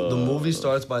start the movie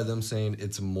starts by them saying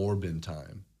it's Morbin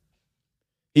time.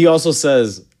 He also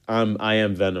says, I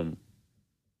am Venom.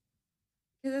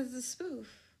 Because it's a spoof.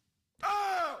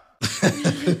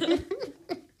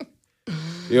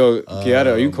 Yo,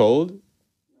 Kiara, are you cold?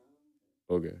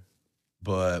 Okay.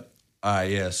 But, all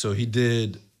right, yeah. So he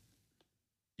did,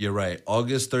 you're right,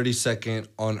 August 32nd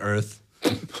on Earth.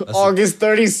 August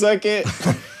 32nd.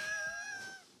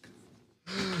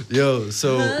 Yo,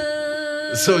 so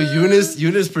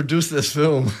Eunice produced this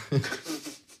film.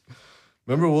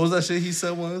 Remember what was that shit he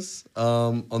said once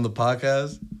on the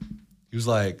podcast? He was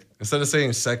like, instead of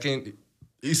saying second,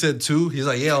 he said 2. He's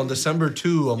like, yeah, on December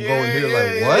 2, I'm going here.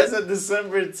 Like, what? He said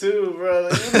December 2, bro.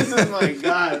 Like, this is my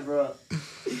guy, bro.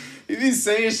 He be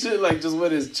saying shit like just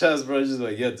with his chest, bro. Just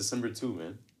like, yeah, December 2,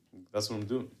 man. That's what I'm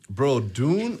doing. Bro,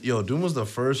 Dune was the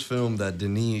first film that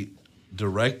Denis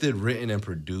directed, written, and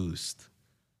produced.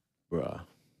 Bruh.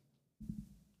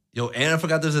 Yo, and I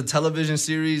forgot there's a television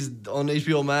series on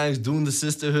HBO Max, Dune the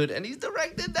Sisterhood, and he's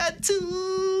directed that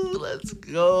too. Let's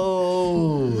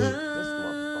go. This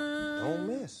motherfucker don't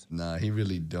miss. Nah, he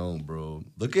really don't, bro.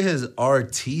 Look at his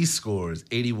RT scores.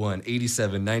 81,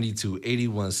 87, 92,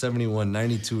 81, 71,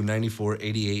 92, 94,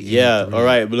 88, yeah, all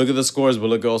right. But look at the scores, but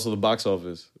look at also the box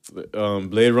office.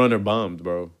 Blade Runner bombed,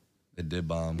 bro. It did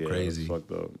bomb. Yeah, Crazy.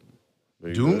 Fucked up.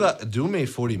 Doom made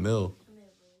 40 mil.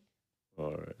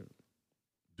 All right.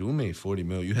 Doom made 40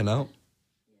 mil. You heading out?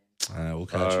 All right, we'll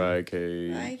catch you. All right,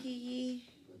 Kay. Bye, Kiki.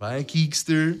 Bye,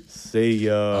 Keekster. See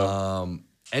ya.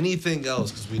 Anything else?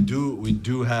 Because we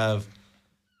do have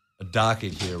a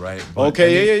docket here, right? But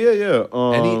Okay, yeah.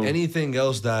 Anything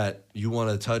else that you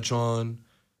want to touch on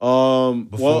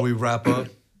before we wrap up?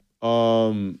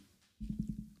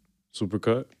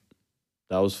 Supercut.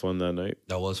 That was fun that night.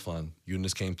 That was fun.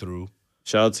 Eunice came through.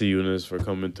 Shout out to Eunice for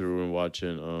coming through and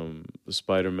watching the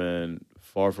Spider-Man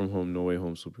Far From Home, No Way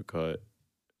Home Supercut.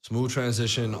 Smooth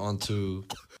transition onto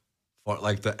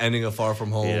like the ending of Far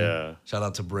From Home. Yeah. Shout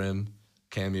out to Brim,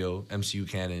 cameo, MCU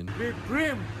canon. Big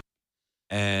Brim.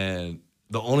 And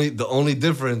the only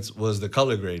difference was the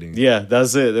color grading. Yeah,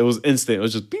 that's it. It was instant. It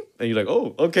was just beep, and you're like,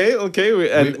 oh, okay.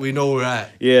 And we know where we're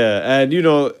at. Yeah, and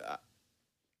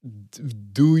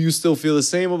do you still feel the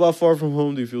same about Far From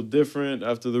Home? Do you feel different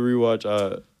after the rewatch?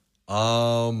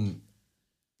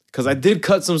 Because I did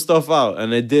cut some stuff out,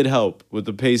 and it did help with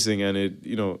the pacing,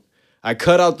 and I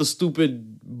cut out the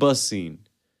stupid bus scene.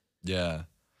 Yeah.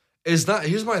 It's not,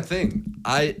 here's my thing.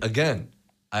 I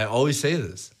always say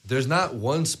this. There's not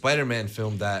one Spider-Man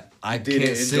film that I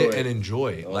can't sit and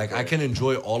enjoy. Okay. Like, I can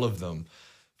enjoy all of them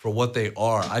for what they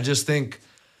are. I just think,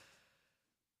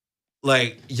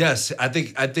 like, yes, I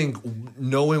think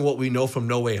knowing what we know from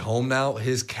No Way Home now,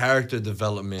 his character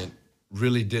development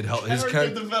really did help. His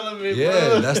character development, yeah,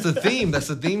 bro. That's the theme. That's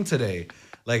the theme today.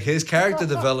 Like, his character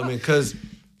development, because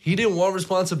he didn't want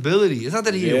responsibility. It's not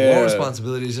that he didn't want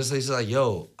responsibility. It's just he's like,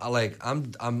 yo,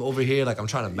 I'm over here, like I'm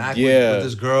trying to mac with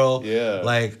this girl. Yeah.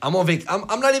 Like I'm on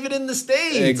I'm not even in the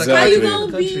States. Exactly. How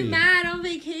Like, you gonna be mad on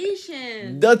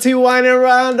vacation? Dirty whining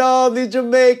around all the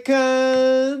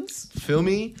Jamaicans. Feel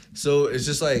me? So it's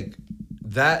just like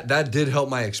that did help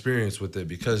my experience with it,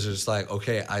 because it's like,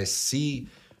 okay, I see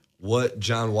what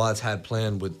John Watts had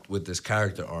planned with this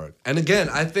character arc. And again,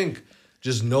 I think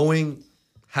just knowing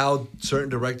how certain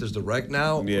directors direct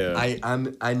now,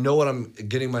 I know what I'm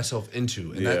getting myself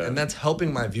into, and that's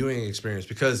helping my viewing experience,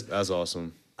 because that's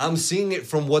awesome. I'm seeing it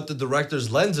from what the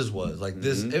director's lenses was. Like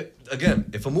this,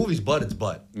 if a movie's butt, it's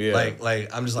butt. Yeah.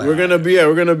 Like I'm just like, we're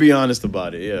gonna be honest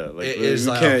about it. Yeah, like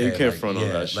you can't front on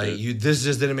that like shit. This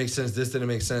just didn't make sense. This didn't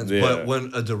make sense. Yeah. But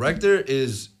when a director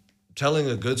is telling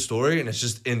a good story and it's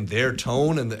just in their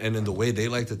tone and in the way they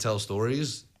like to tell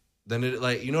stories, then it,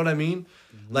 like, you know what I mean?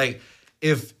 Like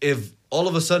if all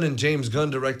of a sudden James Gunn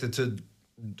directed to,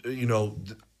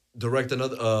 direct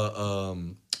another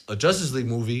a Justice League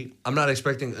movie, I'm not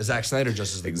expecting a Zack Snyder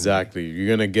Justice League exactly. Movie.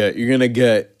 You're gonna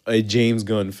get a James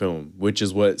Gunn film, which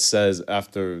is what it says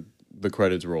after the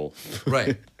credits roll.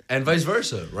 Right. And vice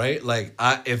versa, right? Like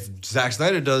if Zack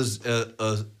Snyder does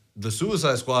the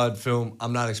Suicide Squad film,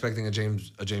 I'm not expecting a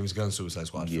James Gunn Suicide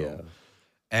Squad film. Yeah.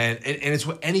 And it's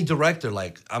with any director.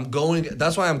 Like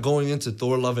that's why I'm going into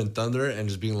Thor: Love and Thunder and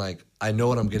just being like, I know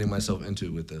what I'm getting myself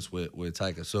into with this with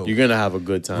Taika. So you're gonna have a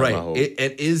good time, right? I hope.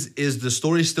 Is the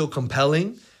story still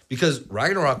compelling? Because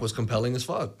Ragnarok was compelling as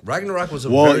fuck. Ragnarok was a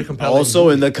very compelling. Also,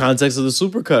 movie. in the context of the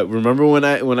Supercut, remember when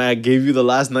I gave you the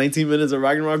last 19 minutes of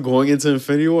Ragnarok going into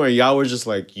Infinity War, and y'all were just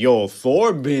like, "Yo,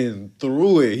 Thor been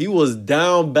through it. He was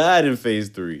down bad in Phase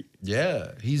 3."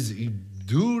 Yeah,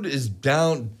 dude is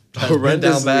down. Has been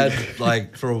down bad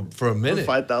like for a minute. For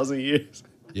 5,000 years.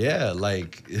 Yeah,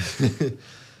 like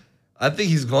I think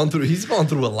he's gone through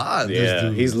a lot. Yeah, this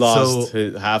dude. He's lost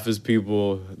half his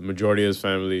people, majority of his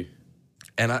family.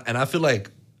 And I feel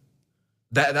like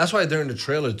that's why during the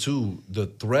trailer too, the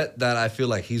threat that I feel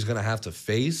like he's gonna have to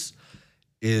face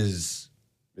is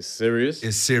serious.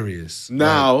 Is serious.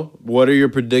 Now, what are your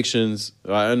predictions?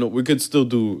 I know we could still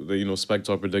do the Spec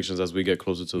Talk predictions as we get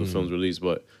closer to the film's release,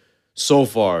 but so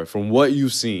far, from what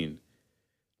you've seen,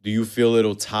 do you feel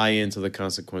it'll tie into the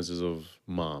consequences of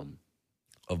Mom?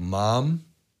 Of Mom?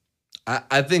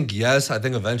 I think yes. I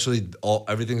think eventually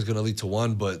everything's going to lead to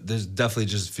one, but there's definitely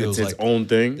just feels it's like... its own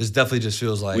thing? This definitely just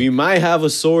feels like... We might have a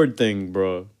sword thing,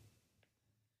 bro.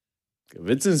 If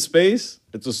it's in space,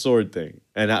 it's a sword thing.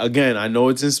 And again, I know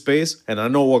it's in space, and I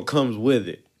know what comes with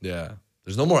it. Yeah.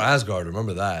 There's no more Asgard,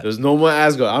 remember that. There's no more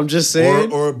Asgard. I'm just saying...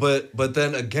 But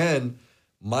then again...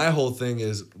 My whole thing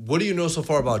is, what do you know so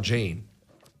far about Jane?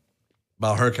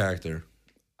 About her character?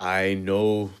 I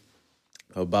know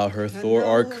about her Thor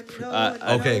arc.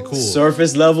 Okay, cool.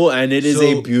 Surface level, and it is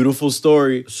a beautiful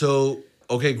story. So,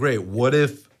 okay, great. What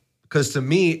if, because to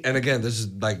me, and again, this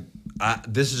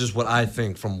is just what I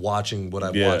think from watching what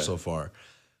I've watched so far.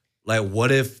 Like,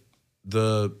 what if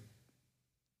the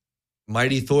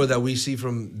mighty Thor that we see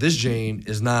from this Jane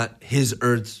is not his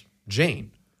Earth's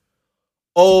Jane?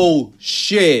 Oh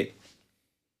shit!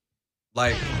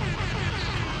 Like,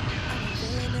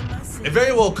 it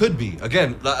very well could be.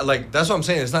 Again, like that's what I'm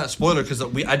saying. It's not a spoiler because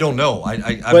I don't know.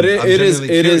 But it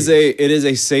is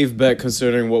a safe bet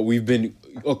considering what we've been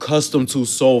accustomed to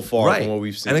so far from what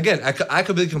we've seen. And again, I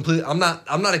could be completely. I'm not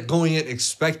going in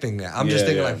expecting that. I'm just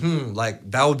thinking like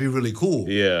that would be really cool.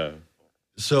 Yeah.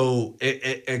 So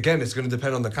again, it's going to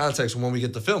depend on the context when we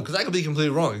get the film because I could be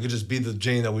completely wrong. It could just be the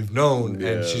Jane that we've known,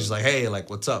 and she's like, "Hey, like,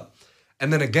 what's up?"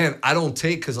 And then again, I don't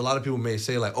take because a lot of people may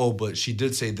say like, "Oh, but she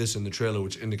did say this in the trailer,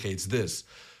 which indicates this."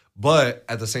 But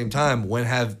at the same time, when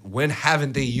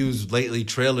haven't they used lately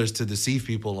trailers to deceive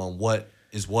people on what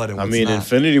is what and what's not?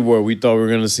 Infinity War, we thought we were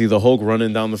going to see the Hulk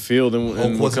running down the field in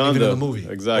Hulk wasn't even in the movie.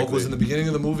 Exactly. Hulk was in the beginning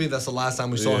of the movie. That's the last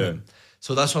time we saw him.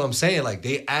 So that's what I'm saying. Like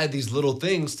they add these little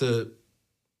things to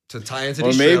tie into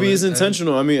these trailers. Or maybe it's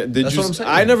intentional. I mean, that's what I'm saying.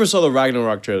 I never saw the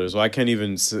Ragnarok trailer, so I can't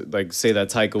even say that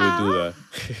Taika would do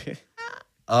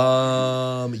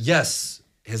that. Yes,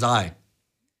 his eye.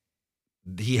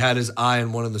 He had his eye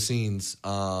in one of the scenes.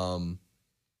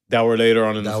 That were later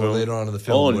on in the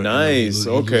film. Oh, nice.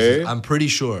 Okay, I'm pretty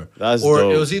sure. That's or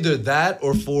dope. It was either that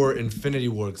or for Infinity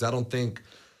War. Because I don't think.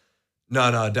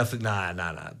 No, definitely nah.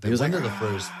 He was one like of the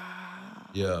first.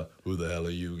 Yeah, who the hell are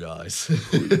you guys?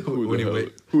 Who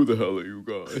the hell are you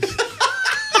guys?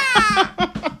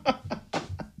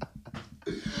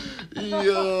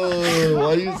 Yo,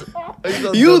 why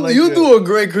you do a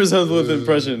great Chris Hemsworth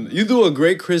impression. You do a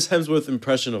great Chris Hemsworth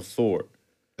impression of Thor.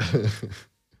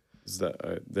 Is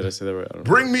that did I say that right? I don't know.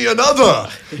 Bring me another.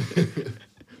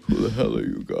 Who the hell are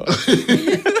you guys?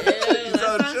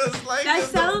 That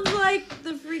sounds like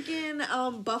the freaking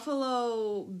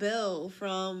Buffalo Bill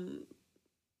from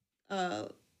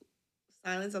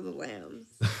Silence of the Lambs.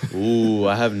 Ooh,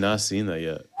 I have not seen that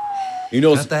yet. You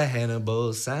know, got that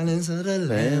Hannibal, Silence of the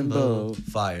Lambo.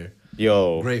 Fire.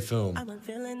 Yo. Great film.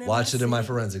 Watch it in my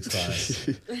forensics class.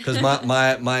 Because my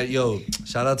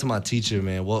shout out to my teacher,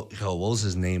 man. What was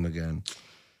his name again?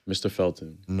 Mr.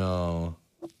 Felton. No.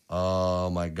 Oh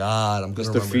my God. I'm gonna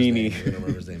Mr. Feeney.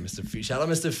 remember his name. Mr. Feeney. Shout out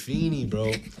Mr. Feeney,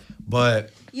 bro.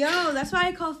 But yo, that's why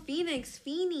I call Phoenix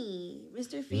Feeney.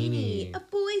 Mr. Feeney. A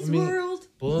boy's world.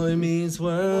 Boy meets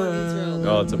world.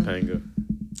 Oh, Topanga.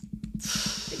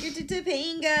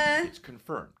 Topanga. It's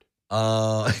confirmed.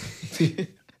 What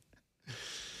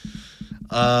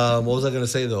was I gonna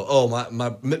say though? Oh, my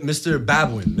Mr.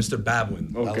 Babwin. Mr.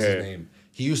 Babwin. That was his name.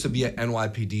 He used to be an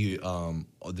NYPD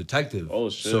detective. Oh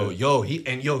shit. So he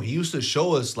used to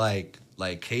show us like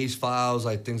case files,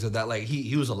 like things like that. Like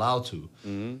he was allowed to.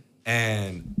 Mm-hmm.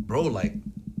 And bro, like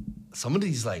some of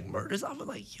these like murders, I was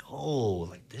like, yo,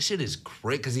 like this shit is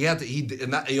great because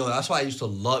that's why I used to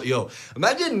love.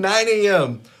 Imagine 9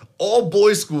 a.m. all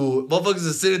boys school, motherfuckers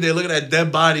are sitting there looking at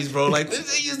dead bodies, bro. Like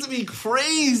this shit used to be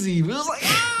crazy. It was like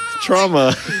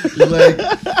trauma. You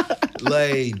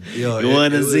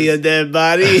want to see a dead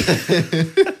body?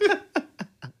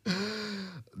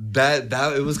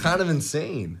 that it was kind of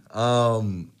insane.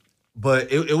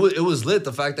 But it was lit.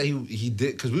 The fact that he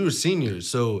did, because we were seniors,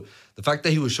 so the fact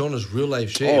that he was showing us real life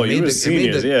shit. Oh, you were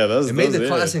seniors, it made the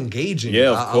class engaging.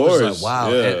 Yeah, of course. I was like,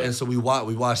 wow. Yeah. And so we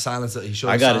watched Silence. He showed.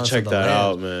 I gotta Silence check of the that Lambs.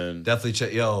 out, man. Definitely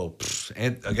check.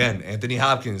 Again, Anthony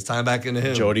Hopkins. Time back into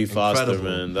him. Jodie Foster, Incredible.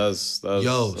 man. That's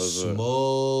smoke.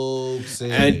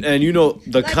 And you know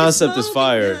the concept is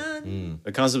fire.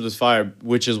 The concept is fire,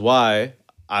 which is why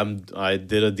I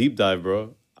did a deep dive,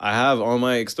 bro. I have on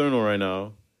my external right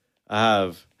now. I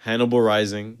have Hannibal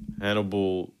Rising,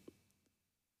 Hannibal.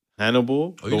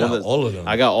 Oh, you got all of them.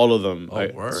 I got all of them.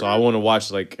 Oh, so I want to watch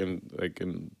I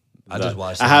just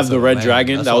watched. I have the Red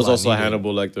Dragon. That's that was all I also needed.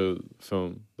 Hannibal, like the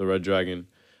film, the Red Dragon.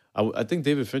 I think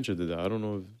David Fincher did that. I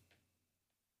don't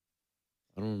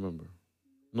remember.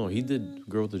 No, he did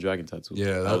Girl with the Dragon Tattoo.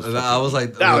 Yeah, I was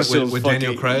like with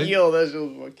Daniel Craig. Yo, that shit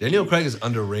was fucking. Daniel Craig is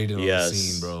underrated on the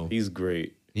scene, bro. He's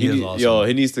great. He is awesome. Yo,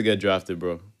 he needs to get drafted,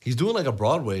 bro. He's doing like a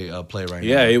Broadway play right now.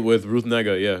 Yeah, with Ruth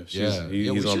Negga. Yeah,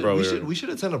 he's on Broadway. We should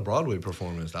attend a Broadway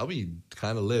performance. That'd be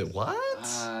kind of lit. What?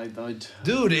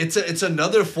 Dude, it's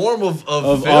another form of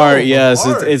film, art. Yes,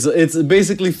 art. it's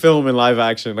basically film and live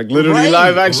action, like literally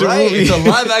live action movie. It's a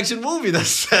live action movie.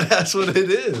 That's what it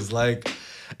is. Like.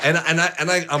 And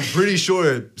I'm pretty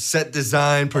sure set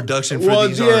design, production for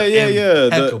these are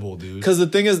impeccable, dude. Because the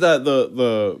thing is that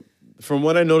the from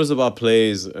what I noticed about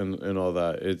plays and all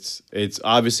that, it's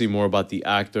obviously more about the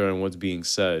actor and what's being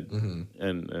said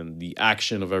and the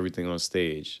action of everything on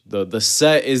stage. The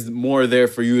set is more there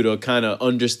for you to kind of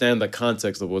understand the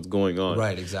context of what's going on.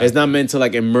 Right, exactly. It's not meant to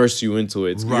like immerse you into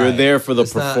it. You're there for the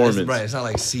performance. It's not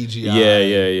like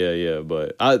CGI. Yeah.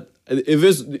 But if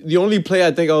it's the only play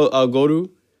I think I'll go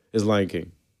to is Lion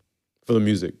King for the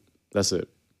music. That's it.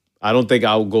 I don't think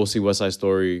I'll go see West Side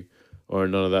Story or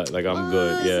none of that. Like I'm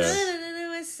good.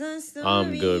 Yeah,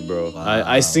 I'm good, bro. Wow.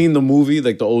 I seen the movie,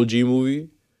 like the OG movie.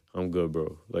 I'm good,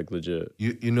 bro. Like legit.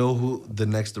 You know who the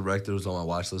next director was on my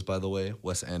watch list, by the way?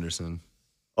 Wes Anderson.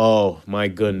 Oh my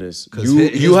goodness! His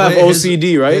You have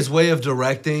OCD, right? His way of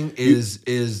directing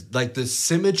is like the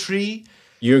symmetry.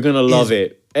 You're gonna love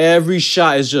it. Every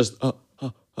shot is just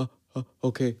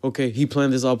okay. He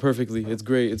planned this out perfectly. It's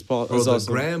great. It's Bro, it's the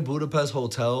awesome. Grand Budapest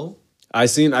Hotel. I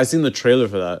seen the trailer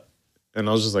for that, and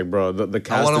I was just like, bro, the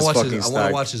cast is fucking I stacked. want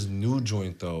to watch his new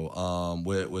joint though.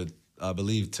 With I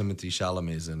believe Timothée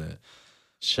Chalamet's in it.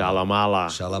 Shalamala.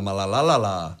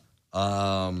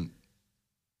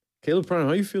 Caleb Prime,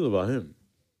 how you feel about him?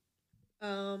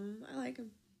 I like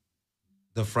him.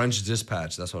 The French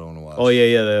Dispatch. That's what I want to watch. Oh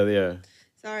yeah.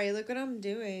 Sorry, look what I'm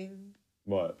doing.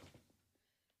 What?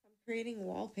 I'm creating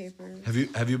wallpapers.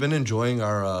 Have you been enjoying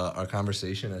our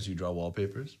conversation as you draw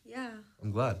wallpapers? Yeah. I'm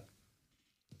glad.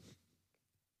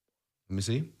 Let me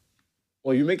see.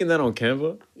 Well, you making that on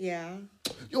Canva? Yeah.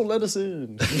 Yo, let us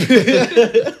in.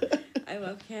 I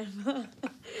love Canva.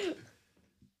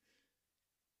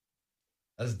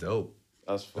 That's dope.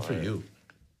 That's good for you.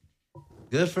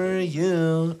 Good for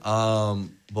you. But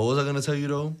what was I gonna tell you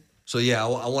though? So yeah,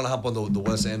 I want to hop on the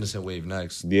Wes Anderson wave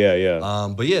next. Yeah.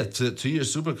 But yeah, to your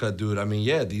supercut, dude. I mean,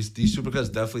 yeah, these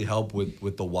supercuts definitely help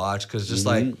with the watch because just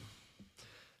like,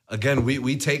 again,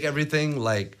 we take everything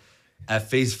like at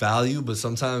face value, but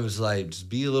sometimes like just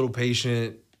be a little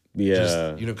patient.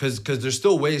 Yeah. Just, because there's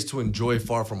still ways to enjoy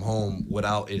Far From Home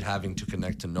without it having to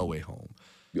connect to No Way Home.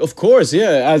 Of course,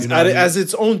 yeah. As You know what I mean? as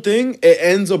its own thing, it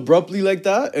ends abruptly like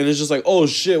that, and it's just like, oh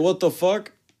shit, what the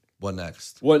fuck? What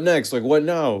next? What next? Like, what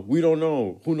now? We don't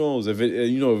know. Who knows? If it,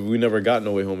 if we never got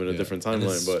No Way Home in a different And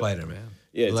timeline, it's but Spider-Man.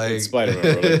 Yeah, it's, Like- it's Spider-Man,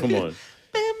 bro. Like, come on.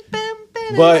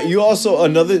 But you also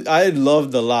I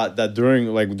loved a lot that during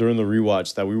the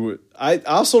rewatch that we were. I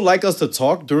also like us to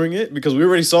talk during it because we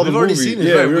already saw We've the already movie. seen it.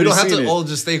 Yeah, Right? We already don't have seen to it. all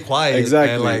just stay quiet.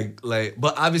 Exactly. And like,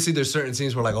 but obviously there's certain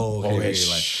scenes where like, oh, okay, like,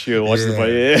 shit, watch the part.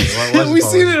 watch the We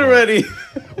part, seen watch it the part. already.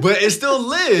 But it's still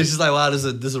lit. It's just like, wow, this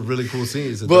is a really cool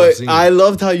scene. It's a dope But scene. I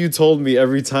loved how you told me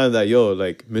every time that, yo,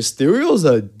 like, Mysterio's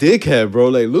a dickhead, bro.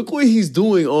 Like, look what he's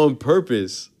doing on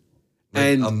purpose. Like,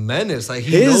 and a menace. Like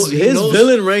his knows,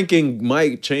 villain ranking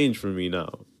might change for me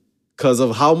now. Because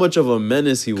of how much of a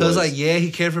menace he was. Because like, yeah,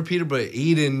 he cared for Peter, but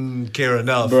he didn't care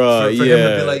enough Bruh, for him to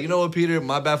yeah. be like, you know what, Peter,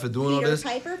 my bad for doing all this.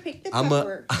 Piper picked the I'm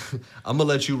pepper. gonna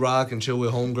let you rock and chill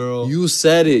with homegirl. You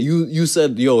said it. You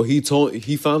said, yo, he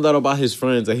found out about his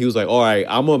friends and he was like, all right,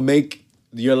 I'm going to make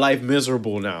your life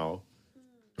miserable now.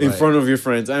 In Right. front of your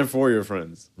friends and for your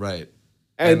friends. Right.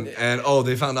 And oh,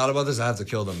 they found out about this. I have to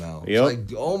kill them now. Yep.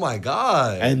 It's like, oh my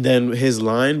god. And then his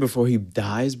line before he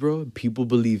dies, bro. People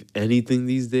believe anything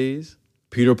these days.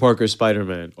 Peter Parker,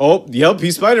 Spider-Man. Oh, yep,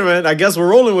 he's Spider-Man. I guess we're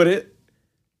rolling with it.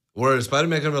 Where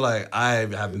Spider-Man could be like, I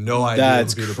have no idea.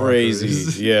 That's who Peter Parker is.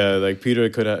 crazy. Yeah, like Peter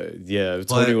could have. Yeah, if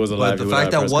Tony was alive. But he the would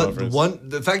fact have that a press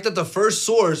conference. the fact that the first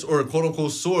source or quote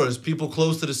unquote source, people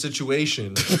close to the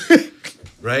situation,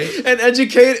 right? And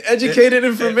educated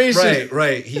information.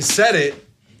 Right. He said it,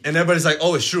 and everybody's like,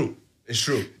 oh, it's true. It's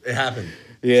true. It happened.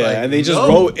 Yeah, It's like, and they just no.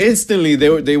 wrote instantly.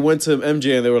 They went to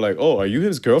MJ and they were like, "Oh, are you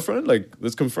his girlfriend? Like,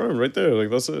 let's confirm right there.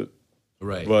 Like, that's it."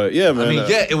 Right. But yeah, man. I mean,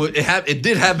 yeah, it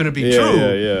did happen to be Yeah,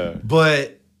 true. yeah.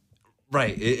 But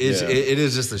right, it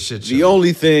is just a shit show. The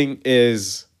only thing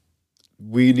is,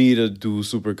 we need to do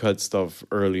supercut stuff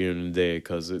earlier in the day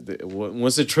because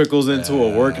once it trickles into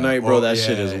a work night, bro, that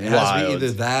shit is it has to be wild.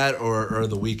 either that or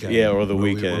the weekend. Yeah, or the where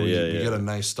weekend. we Yeah. get a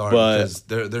nice start But- because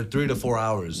they're 3 to 4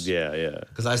 hours. Yeah.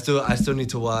 Because I still need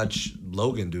to watch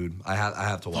Logan, dude. I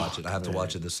have to watch it. I have to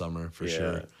watch it this summer for Yeah.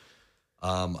 sure.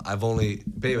 I've only,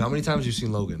 babe, how many times have you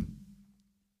seen Logan?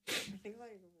 I think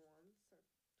like once or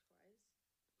twice.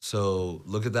 So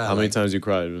look at that. How many like, times you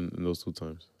cried in those 2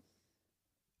 times?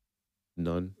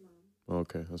 None.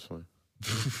 Okay, that's fine.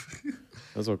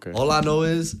 That's okay. All I know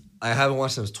is I haven't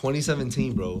watched since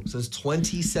 2017, bro. Since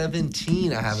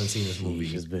 2017, I haven't seen this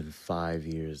movie. It's been 5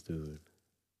 years, dude.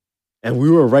 And we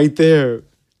were right there.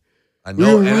 I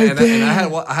know, We were right and there.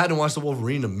 I hadn't watched the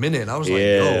Wolverine in a minute. And I was like,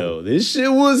 Yeah, yo, this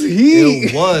shit was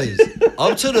heat. it was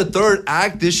up to the third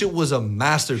act. This shit was a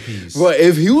masterpiece. But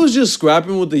if he was just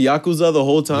scrapping with the Yakuza the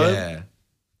whole time, Yeah,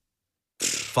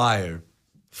 fire.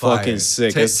 fucking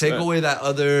sick. Take away that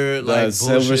other like that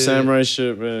Silver bullshit. Samurai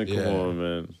shit, man. Come Yeah. on,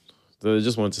 man. They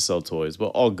just want to sell toys, but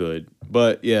all good.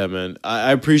 But yeah, man,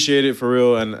 I appreciate it for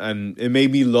real, and it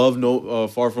made me love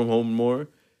Far From Home more.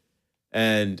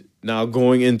 And now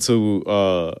going into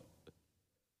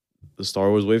the Star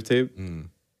Wars wave tape.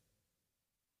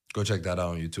 Go check that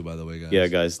out on YouTube, by the way, guys. Yeah,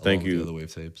 guys, thank Along with you. The other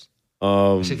wave tapes.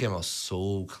 That shit Um, came out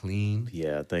so clean.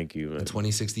 yeah, thank you, In man.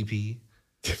 2060p.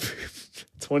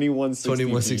 2160p.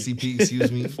 2160p,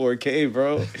 excuse me. 4K,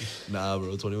 bro. Nah,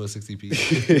 bro,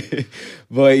 2160p.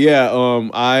 But yeah,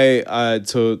 I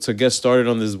to get started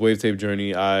on this wave tape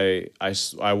journey, I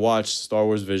watched Star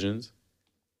Wars Visions.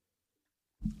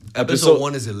 Episode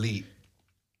 1 is elite.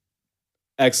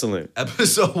 Excellent.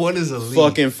 Episode 1 is elite.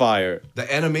 Fucking fire.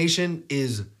 The animation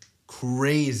is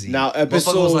crazy. Now, Motherfucker was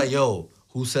episode- like, yo,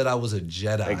 who said I was a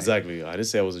Jedi? Exactly. I didn't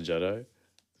say I was a Jedi.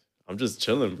 I'm just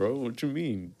chilling, bro. What you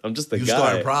mean? I'm just a You guy.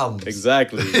 started problems.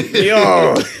 Exactly.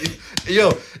 Yo.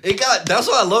 Yo, that's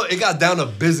what I love. It got down to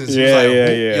business. He was Yeah, like,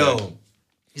 yeah. Yo,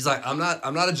 he's like, I'm not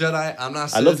a Jedi. I'm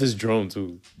not Sith. I love his drone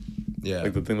too. Yeah.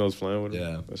 Like the thing that was flying with him.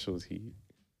 Yeah. That shit was heat.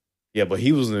 Yeah, but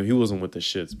he wasn't with the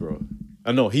shits, bro.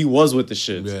 I know he was with the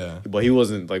shits. Yeah. But he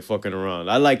wasn't like fucking around.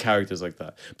 I like characters like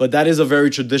that. But that is a very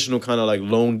traditional kind of like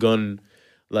lone gun,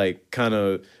 like kind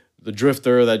of the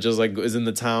drifter that just like is in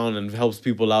the town and helps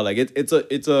people out. Like it's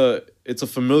a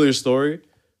familiar story,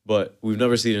 but we've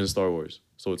never seen it in Star Wars.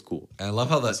 So it's cool. And I love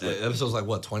how that episode's like,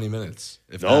 what, 20 minutes?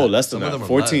 If No, that. less than Some of that. them are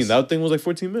 14. less. That thing was like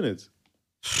 14 minutes.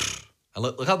 And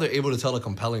look how they're able to tell a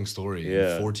compelling story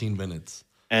Yeah. in 14 minutes.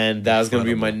 And that's going to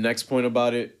be my Incredible. next point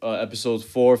about it. Episodes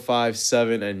 4, 5,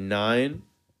 7, and 9.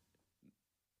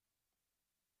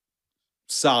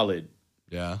 Solid.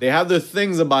 Yeah. They have their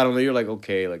things about them that you're like,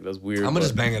 okay, like that's weird. I'm gonna but-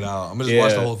 just bang it out. I'm gonna just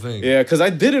watch the whole thing. Yeah, because I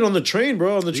did it on the train,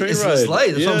 bro. On the train It's, ride. it's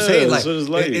light. That's what I'm saying. Like, it's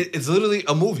light. it's literally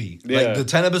a movie. Yeah. Like the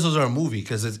 10 episodes are a movie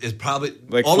because it's probably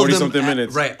Like all of 40 them something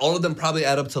minutes. Right. All of them probably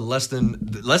add up to less than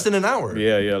an hour.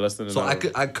 Yeah, less than an So hour.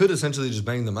 I could essentially just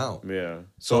bang them out. Yeah.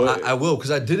 So I will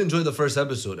because I did enjoy the first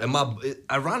episode. And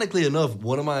ironically enough,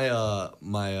 one of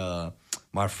my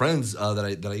friends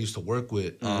that I used to work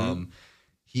with, Mm-hmm.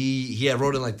 he had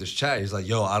wrote in like this chat. He's like,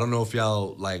 "Yo, I don't know if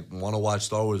y'all like want to watch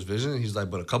Star Wars Vision." He's like,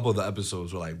 "But a couple of the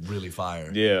episodes were like really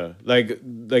fire." Yeah, like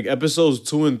episodes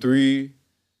 2 and 3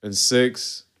 and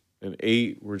 6 and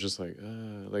 8 were just like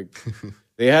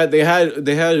they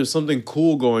had something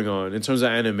cool going on in terms of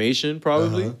animation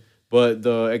probably, Uh-huh. but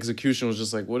the execution was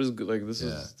just like, what is good? Like this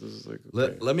is like.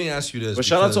 Okay. Let me ask you this. But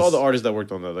shout out to all because- the artists that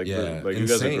worked on that. Like, Yeah, like you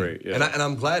guys are insane. great. Yeah. And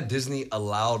I'm glad Disney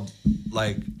allowed,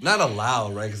 like, not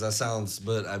allowed, right? Because that sounds,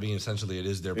 but I mean, essentially it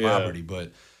is their Yeah. property.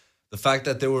 But the fact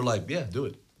that they were like, yeah, do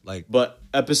it. Like, But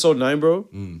episode 9, bro,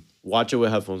 watch it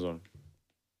with headphones on.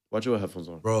 Watch it with headphones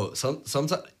on. bro,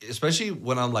 sometimes, especially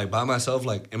when I'm like by myself,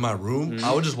 like in my room,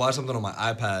 I would just watch something on my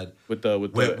iPad With the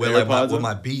with AirPods with on?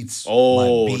 my beats.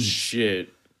 Oh my beats. shit.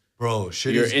 Bro,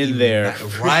 shit You're is in there.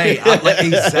 right?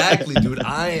 Exactly, dude.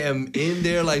 I am in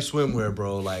there like swimwear,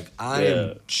 bro. Like I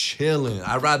am chilling.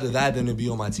 I'd rather that than to be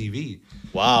on my TV.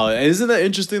 Wow, and isn't that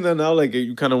interesting that now like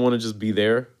you kind of want to just be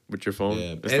there with your phone?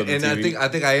 Yeah, instead of and the I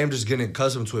TV? think I am just getting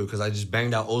accustomed to it because I just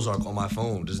banged out Ozark on my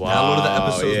phone. Just Wow, downloaded the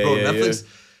episodes, yeah, bro. yeah, Netflix,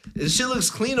 this shit looks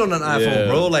clean on an iPhone, Yeah,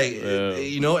 bro. Like yeah.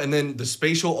 you know, and then the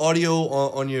spatial audio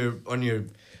on your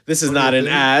This is on not your an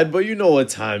thing. ad, but you know what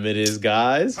time it is,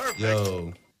 guys.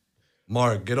 Yo,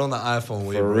 Mark, get on the iPhone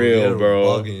way, For bro. real, You're bro.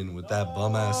 bugging with that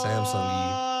bum ass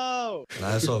Samsung.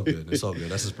 Nah, it's all good. It's all good.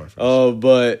 That's his preference.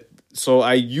 But so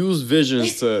I use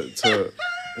Visions to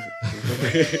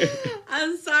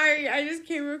I'm sorry. I just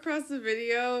came across a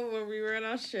video when we were in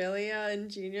Australia and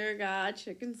Junior got a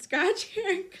chicken scratch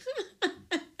haircut.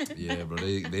 Yeah, bro.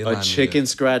 They a line me chicken up.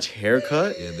 scratch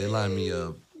haircut. Yeah, they line me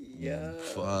up. Yeah.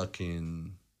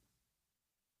 Fucking.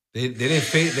 They didn't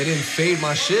fade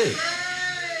my shit.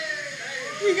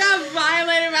 We got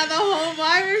violated by the whole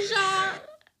barbershop.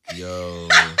 Yo.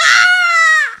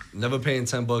 Never paying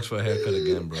 $10 for a haircut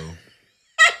again, bro.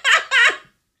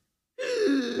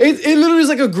 It literally is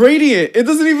like a gradient. It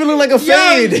doesn't even look like a Yo,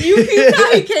 fade. you can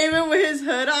tell he came in with his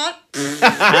hood on.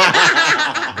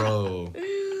 Bro.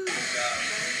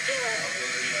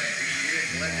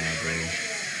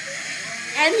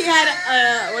 And he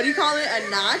had what do you call it? A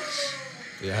notch?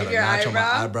 Yeah, I had In a your notch on my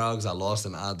eyebrow? eyebrow because I lost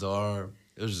an Adar.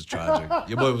 It was just tragic.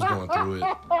 Your boy was going through it.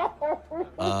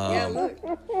 Yeah,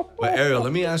 look. But Ariel,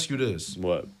 let me ask you this.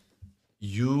 What? Are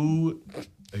you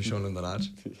showing him the notch?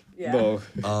 Yeah.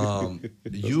 No.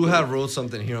 You have wrote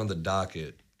something here on the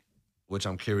docket, which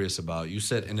I'm curious about. You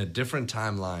said in a different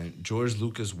timeline, George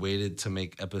Lucas waited to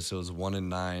make episodes 1 and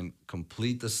 9,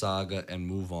 complete the saga, and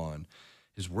move on.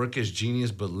 His work is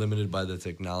genius, but limited by the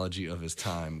technology of his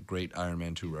time. Great Iron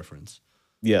Man 2 reference.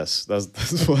 Yes,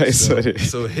 that's why I said it.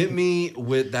 So hit me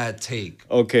with that take.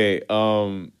 Okay.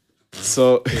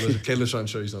 So Kayla's trying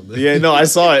to show you something. yeah, no, I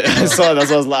saw it. That's why I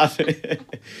was laughing.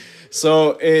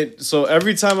 So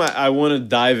every time I want to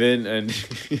dive in and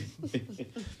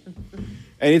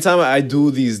anytime I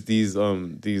do these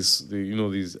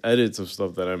edits of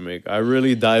stuff that I make, I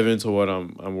really dive into what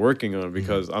I'm working on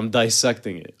because I'm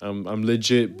dissecting it. I'm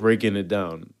legit breaking it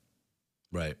down.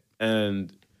 Right.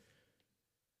 And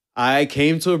I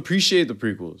came to appreciate the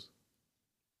prequels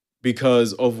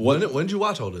because of what. When did you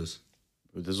watch all this?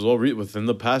 This is all within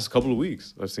the past couple of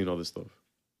weeks. I've seen all this stuff.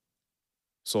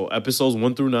 So episodes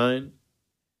 1 through 9,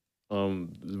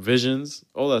 Visions,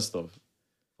 all that stuff.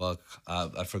 Fuck,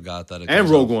 I forgot that. And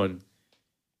Rogue One.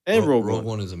 And Rogue One. Rogue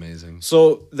One is amazing.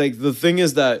 So like the thing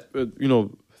is that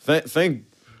thank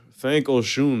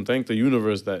Oshun, thank the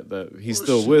universe that he's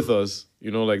still with us.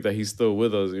 Like that he's still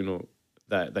with us.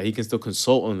 That he can still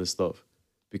consult on this stuff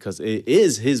because it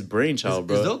is his brainchild,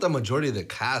 bro. It's dope that majority of the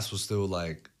cast was still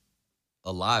like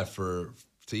alive to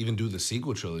even do the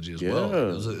sequel trilogy as well.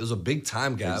 It was a big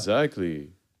time gap. Exactly.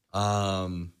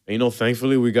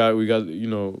 Thankfully we got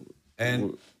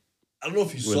and I don't know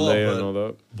if you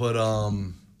saw, but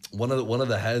one of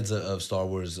the heads of Star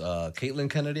Wars, Caitlin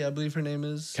Kennedy, I believe her name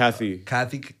is Kathleen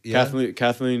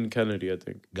Kennedy, I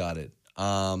think. Got it.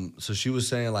 So she was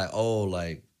saying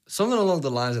something along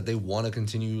the lines that they want to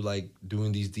continue like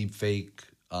doing these deep fake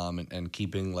and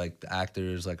keeping like the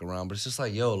actors like around, but it's just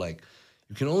like you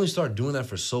can only start doing that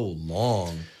for so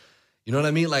long. You know what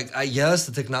I mean? Like yes,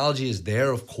 the technology is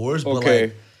there, of course,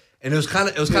 but and it was kind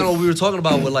of what we were talking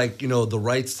about with the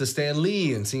rights to Stan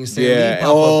Lee and seeing Stan Lee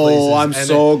pop up places. I'm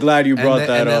so glad you brought that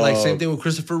up. And then like same thing with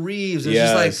Christopher Reeves. It's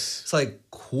just like it's like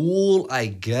cool, I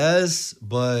guess,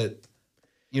 but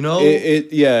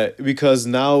because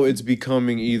now it's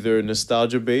becoming either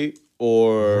nostalgia bait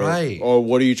or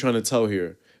what are you trying to tell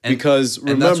here? Because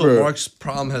remember, and that's what Mark's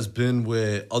problem has been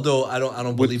with. Although I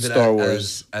don't believe it Star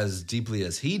Wars as deeply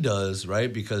as he does,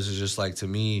 right? Because it's just like to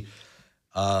me.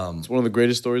 It's one of the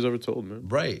greatest stories ever told, man.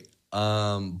 Right.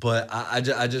 But I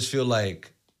just feel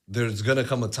like there's going to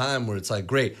come a time where it's like,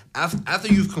 great. After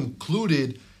you've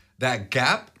concluded that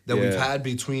gap that we've had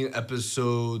between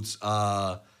episodes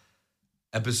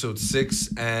 6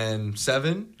 and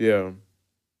 7. Yeah.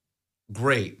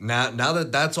 Great. Now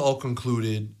that that's all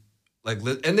concluded,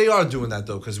 and they are doing that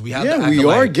though, because we have. Yeah, we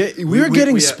are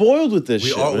getting spoiled with this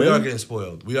shit. We are getting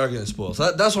spoiled. We are getting spoiled.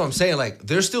 So that's what I'm saying. Like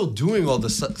they're still doing all the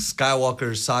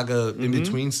Skywalker saga in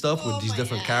between stuff with these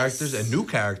different characters and new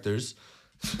characters.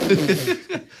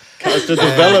 Character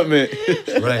development.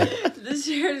 Right. This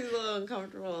chair is a little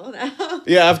uncomfortable now.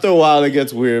 Yeah, after a while it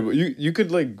gets weird. But you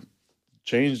could like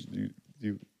change.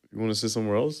 You want to sit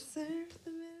somewhere else?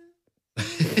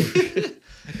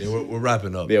 Yeah, we're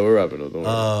wrapping up. Yeah, we're wrapping up. Don't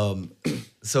worry.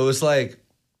 So it's like,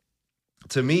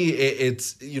 to me,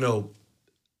 it's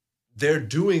they're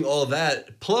doing all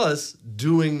that plus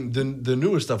doing the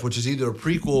newer stuff, which is either a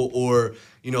prequel or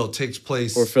takes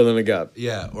place or filling a gap.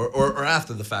 Yeah, or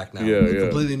after the fact now. Yeah,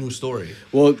 completely new story.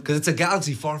 Well, because it's a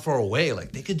galaxy far, far away.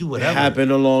 Like they could do whatever. It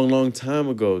happened a long, long time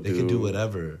ago, dude. They can do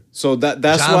whatever. So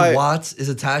that's John why Watts is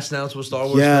attached now to a Star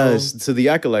Wars film. Yes, to the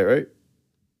Acolyte, right?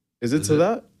 Is it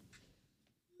that?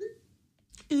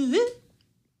 Is it?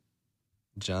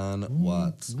 John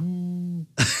Watts.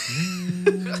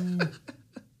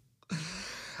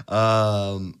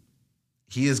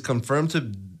 He is confirmed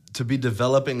to be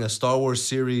developing a Star Wars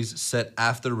series set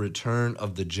after Return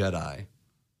of the Jedi.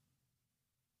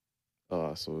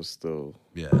 Oh, so it's still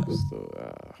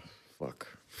fuck.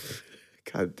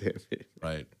 God damn it.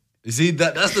 Right. You see,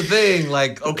 that's the thing.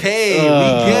 Like, okay, we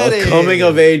get it. Coming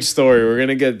of age story. We're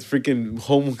gonna get freaking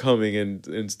Homecoming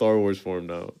in Star Wars form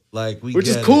now. Like, which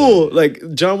is cool. Like,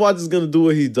 John Watts is gonna do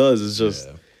what he does. It's just,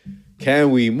 can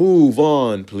we move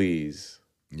on, please?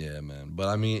 Yeah, man. But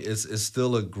I mean, it's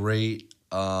still a great.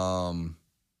 It's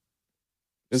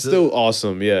still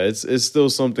awesome. Yeah, it's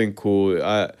still something cool.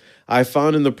 I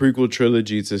found in the prequel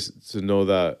trilogy to know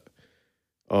that,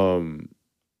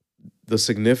 the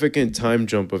significant time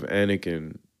jump of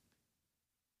Anakin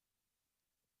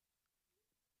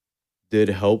did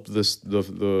help the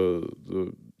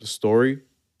story.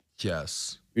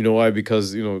 Yes. You know why?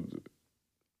 Because you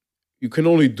can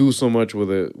only do so much with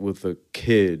a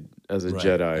kid as a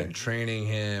Jedi. And training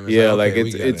him.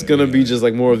 It's gonna be just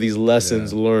like more of these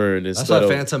lessons learned. That's why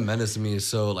Phantom Menace to me is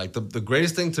so like the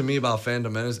greatest thing to me about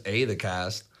Phantom Menace, A, the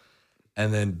cast,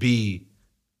 and then B,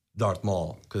 Darth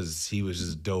Maul, because he was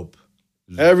just dope.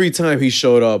 Every time he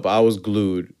showed up, I was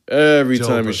glued. Every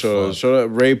time he showed up.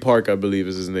 Ray Park, I believe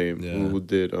is his name. Yeah. Who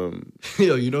did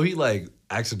Yo, he like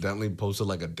accidentally posted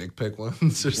like a dick pic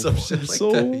once or some shit like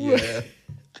that. Yeah.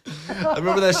 I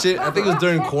remember that shit. I think it was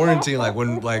during quarantine, like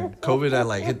when like COVID had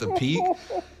like hit the peak.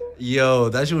 Yo,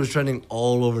 that shit was trending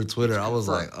all over Twitter. I was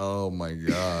like, oh my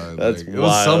God. That's like, it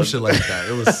was some wild. shit like that.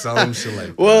 It was some shit like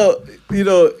that. Well, you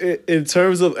know, in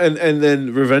terms of and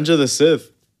then Revenge of the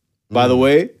Sith. By the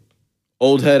way,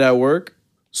 old head at work,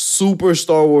 super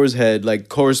Star Wars head, like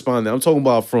correspondent. I'm talking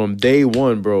about from day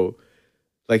one, bro.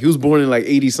 Like he was born in like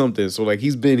 80 something, so like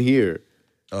he's been here.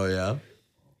 Oh yeah.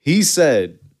 He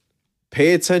said,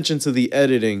 pay attention to the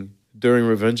editing during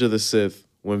Revenge of the Sith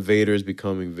when Vader is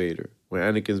becoming Vader, when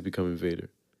Anakin's becoming Vader.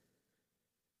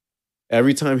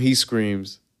 Every time he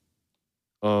screams,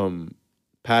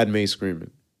 Padme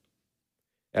screaming.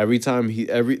 Every time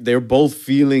they're both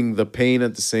feeling the pain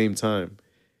at the same time.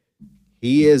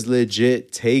 He is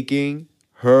legit taking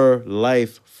her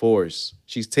life force.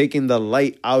 She's taking the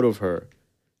light out of her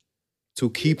to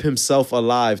keep himself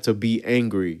alive, to be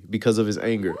angry because of his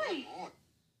anger.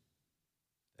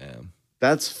 Damn.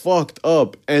 That's fucked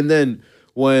up. And then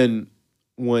when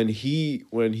he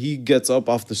gets up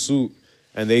off the suit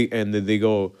and they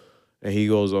go and he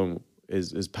goes,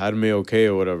 is Padme okay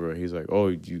or whatever? He's like, oh,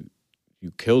 you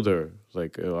killed her,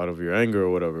 like out of your anger or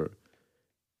whatever.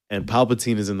 And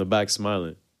Palpatine is in the back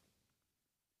smiling.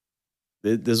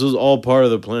 This was all part of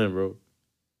the plan, bro.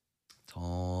 It's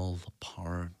all a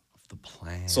part of the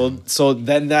plan. So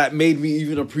then that made me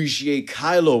even appreciate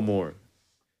Kylo more.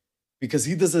 Because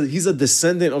he's a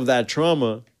descendant of that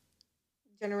trauma.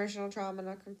 Generational trauma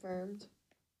not confirmed.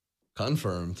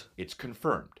 Confirmed. It's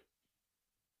confirmed.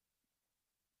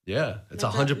 Yeah, it's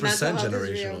Mental 100% health is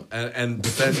generational. real. And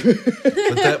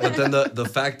but then the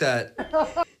fact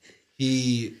that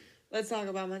he Let's talk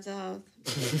about mental health.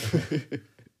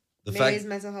 the May's fact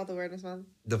Mental Health Awareness Month.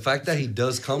 the fact that he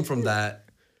does come from that,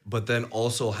 but then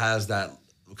also has that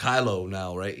Kylo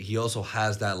now, right? He also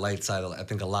has that light side, I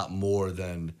think, a lot more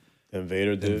than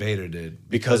Vader did.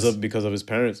 Because of his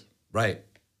parents. Right.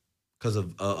 Because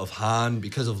of Han,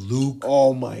 because of Luke.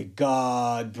 Oh my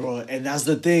God, bro. And that's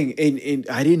the thing. And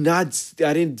I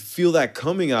didn't feel that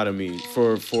coming out of me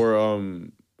for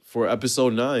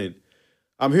episode 9.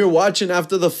 I'm here watching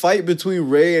after the fight between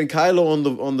Rey and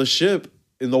Kylo on the ship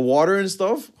in the water and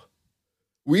stuff.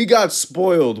 We got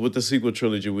spoiled with the sequel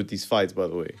trilogy with these fights, by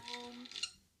the way.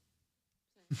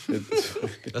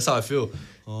 That's how I feel.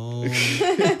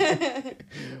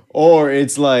 Or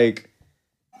it's like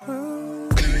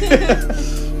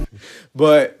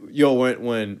but yo,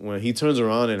 when he turns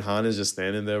around and Han is just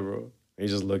standing there, bro,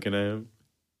 he's just looking at him.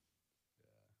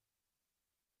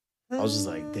 I was just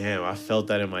like, damn, I felt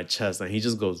that in my chest. And he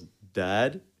just goes,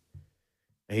 Dad?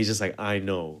 And he's just like, I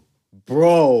know.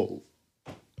 Bro.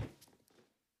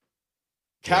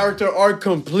 Character arc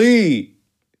complete.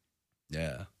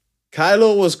 Yeah.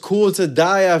 Kylo was cool to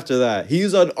die after that.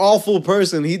 He's an awful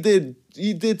person. He did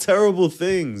terrible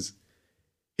things.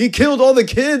 He killed all the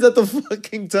kids at the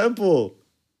fucking temple.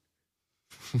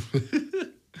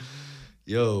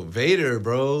 Yo, Vader,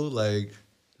 bro, like,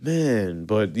 man.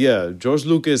 But yeah, George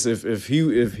Lucas, if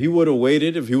he would have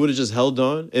waited, if he would have just held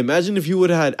on, imagine if he would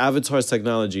have had Avatar's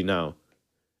technology now,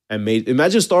 and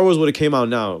imagine Star Wars would have came out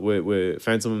now with the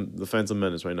Phantom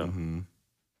Menace right now. Mm-hmm.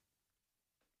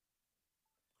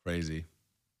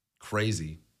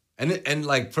 Crazy. And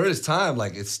like for its time,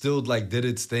 like it still like did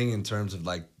its thing in terms of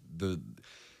like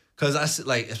because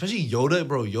especially Yoda,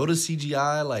 bro, Yoda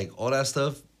CGI, like all that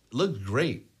stuff looked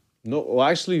great. No, well,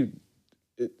 actually,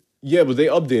 yeah, but they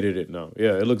updated it now.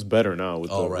 Yeah, it looks better now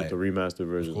with right. with the remastered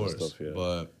versions and stuff. Yeah,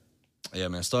 but yeah,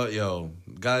 man,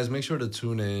 guys, make sure to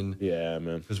tune in. Yeah,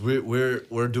 man, because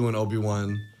we're doing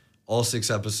Obi-Wan. All 6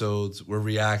 episodes. We're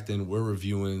reacting. We're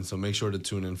reviewing. So make sure to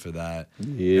tune in for that.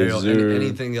 Yes, Ariel,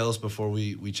 anything else before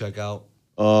we check out?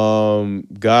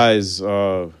 Guys,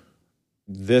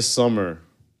 this summer,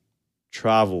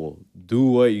 travel. Do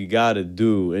what you gotta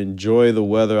do. Enjoy the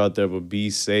weather out there, but be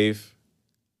safe.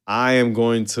 I am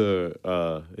going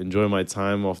to enjoy my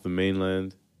time off the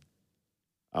mainland.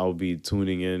 I'll be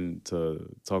tuning in to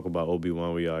talk about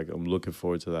Obi-Wan with y'all. I'm looking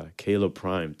forward to that. Kayla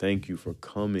Prime, thank you for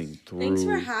coming through. Thanks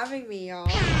for having me, y'all.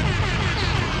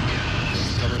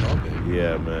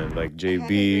 Yeah, man. Like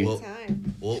JB.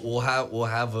 We'll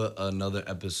have another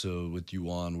episode with you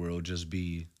on where it'll just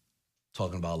be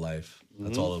talking about life.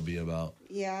 That's all it'll be about.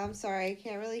 Yeah, I'm sorry. I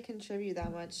can't really contribute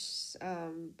that much.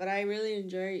 But I really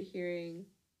enjoy hearing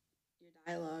your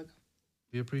dialogue.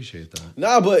 We appreciate that.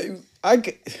 Nah, but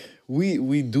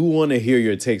we do want to hear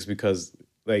your takes because,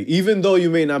 like, even though you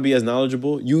may not be as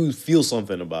knowledgeable, you feel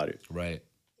something about it. Right.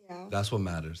 Yeah. That's what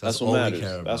matters. That's all what matters. we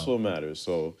care about. That's what matters.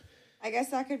 So I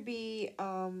guess that could be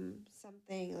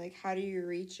something like, how do you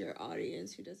reach your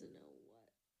audience who doesn't know what?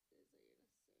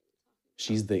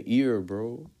 She's the ear,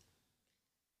 bro.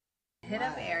 hit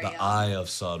up Ariel. The Eye of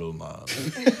Saruman.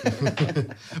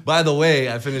 By the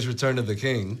way, I finished Return of the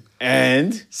King.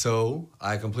 And? So,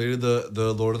 I completed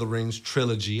the Lord of the Rings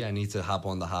trilogy. I need to hop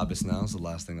on the Hobbits now. It's the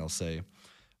last thing I'll say.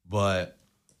 But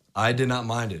I did not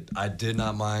mind it. I did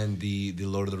not mind the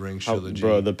Lord of the Rings trilogy.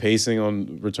 Bro, the pacing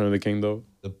on Return of the King, though?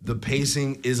 The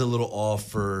pacing is a little off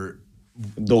for...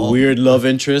 The weird love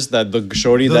interest that the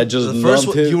shorty that just the first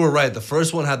loved one, him. You were right. The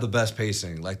first one had the best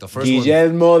pacing. Like the first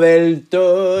Guillermo del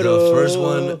Toro. The first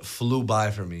one flew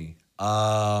by for me.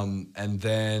 And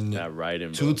then that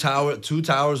writing, Two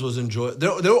Towers was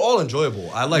enjoyable. They were all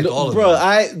enjoyable. I liked all of them.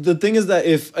 Bro, the thing is that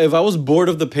if I was bored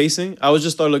of the pacing, I would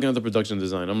just start looking at the production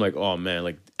design. I'm like, oh man,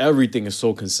 like everything is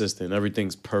so consistent.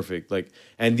 Everything's perfect. Like,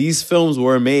 and these films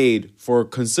were made for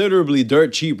considerably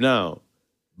dirt cheap now.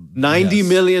 $90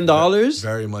 million?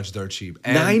 Very much dirt cheap.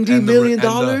 $90 million?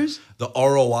 The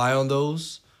ROI on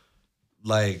those,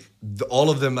 like all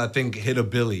of them, I think hit a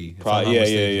billy.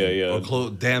 Yeah.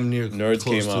 Or damn near. Nerds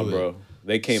close came out, to it. bro.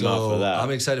 They came out for that. I'm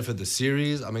excited for the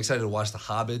series. I'm excited to watch the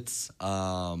Hobbits.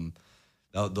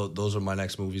 Those are my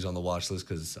next movies on the watch list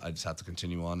because I just have to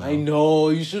continue on now. I know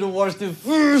you should have watched it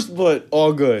first, but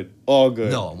all good.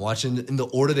 No, I'm watching in the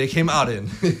order they came out in.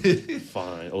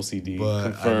 Fine, OCD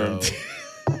confirmed.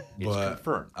 But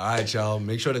confirmed. All right, y'all.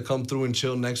 Make sure to come through and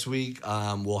chill next week.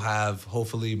 We'll have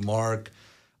hopefully Mark,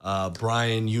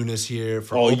 Brian, Eunice here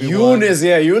for Obi-Wan. Eunice,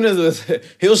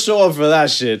 he'll show up for that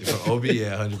shit. For Obi,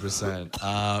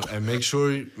 100%. And make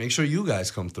sure you guys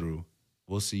come through.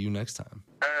 We'll see you next time.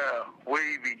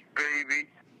 Wavy, baby.